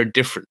fonts that are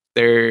different.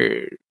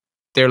 They're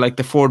like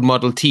the Ford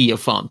Model T of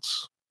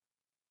fonts.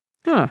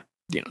 Huh.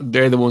 You know,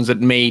 they're the ones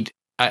that made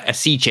a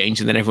sea change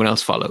and then everyone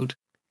else followed.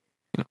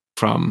 You know,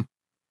 from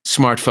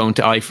smartphone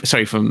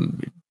to from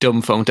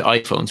dumb phone to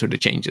iPhone sort of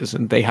changes.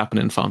 And they happen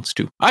in fonts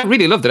too. I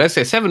really loved it. I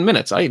say 7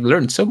 minutes. I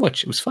learned so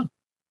much. It was fun.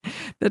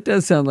 That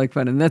does sound like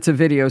fun. And that's a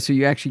video, so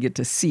you actually get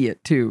to see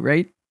it too,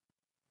 right?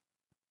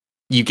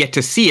 You get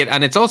to see it.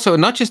 And it's also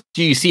not just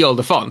do you see all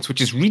the fonts, which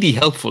is really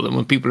helpful. And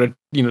when people are,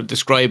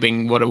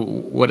 describing what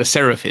a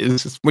serif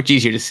is, it's much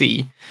easier to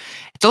see.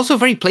 It's also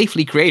very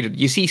playfully created.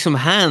 You see some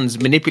hands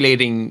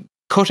manipulating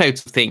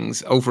cutouts of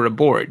things over a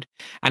board.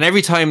 And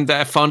every time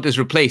that font is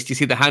replaced, you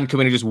see the hand come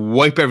in and just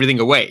wipe everything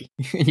away.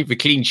 You have a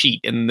clean sheet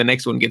and the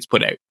next one gets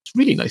put out. It's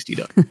really nicely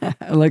done.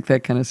 I like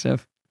that kind of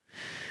stuff.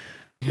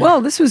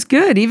 Well, this was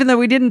good, even though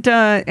we didn't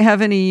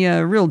have any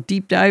real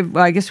deep dive.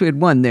 Well, I guess we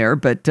had one there,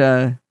 but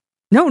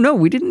no,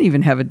 we didn't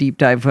even have a deep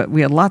dive. But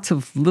we had lots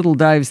of little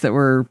dives that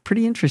were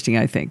pretty interesting,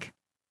 I think.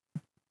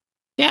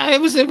 Yeah,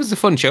 it was a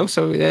fun show.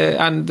 So,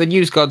 and the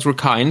news gods were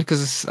kind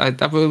because I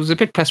was a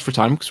bit pressed for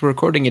time because we're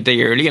recording a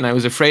day early, and I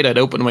was afraid I'd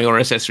open my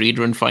RSS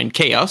reader and find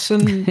chaos.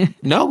 And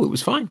no, it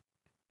was fine.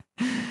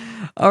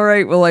 All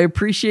right. Well, I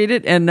appreciate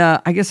it, and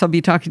I guess I'll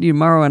be talking to you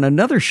tomorrow on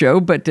another show.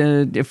 But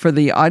for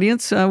the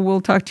audience,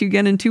 we'll talk to you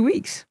again in 2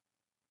 weeks.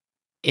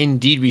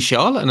 Indeed, we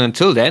shall. And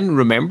until then,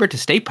 remember to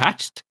stay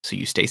patched so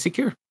you stay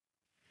secure.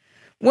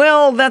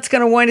 Well, that's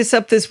going to wind us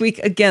up this week.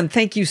 Again,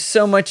 thank you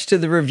so much to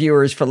the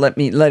reviewers for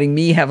letting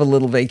me have a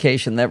little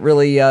vacation. That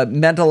really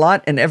meant a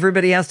lot, and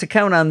everybody has to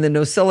count on the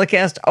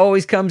NosillaCast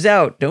always comes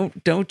out.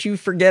 Don't you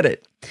forget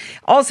it.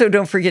 Also,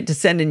 don't forget to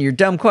send in your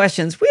dumb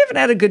questions. We haven't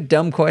had a good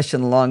dumb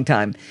question in a long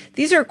time.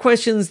 These are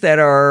questions that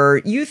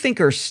you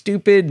think are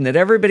stupid and that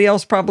everybody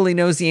else probably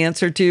knows the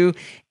answer to,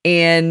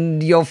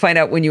 and you'll find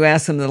out when you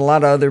ask them that a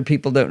lot of other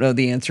people don't know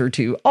the answer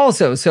to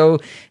also. So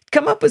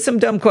come up with some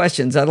dumb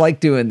questions. I like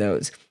doing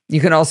those. You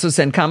can also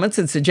send comments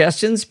and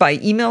suggestions by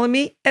emailing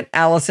me at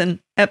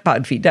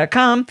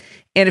allison@podfeet.com.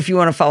 And if you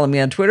want to follow me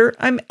on Twitter,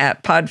 I'm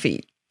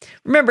 @podfeet.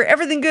 Remember,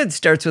 everything good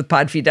starts with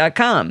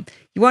podfeet.com.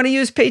 You want to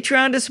use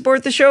Patreon to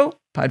support the show?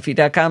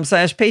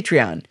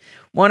 podfeet.com/Patreon.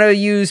 Want to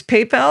use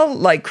PayPal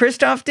like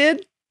Christoph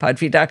did?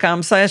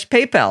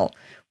 podfeet.com/PayPal.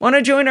 Want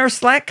to join our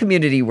Slack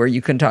community where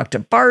you can talk to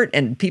Bart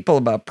and people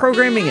about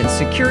programming and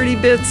security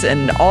bits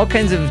and all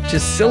kinds of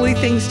just silly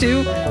things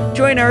too?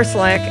 Join our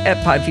Slack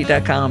at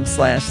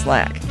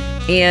podfeet.com/Slack.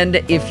 And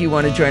if you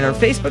want to join our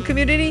Facebook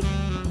community,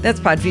 that's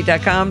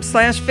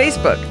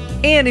podfeet.com/Facebook.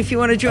 And if you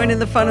want to join in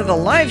the fun of the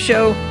live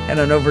show, head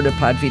on over to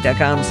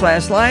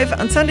podfeet.com/live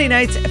on Sunday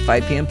nights at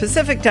 5 p.m.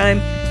 Pacific time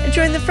and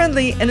join the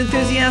friendly and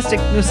enthusiastic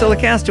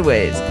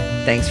NosillaCastaways.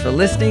 Thanks for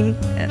listening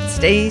and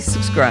stay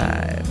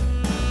subscribed.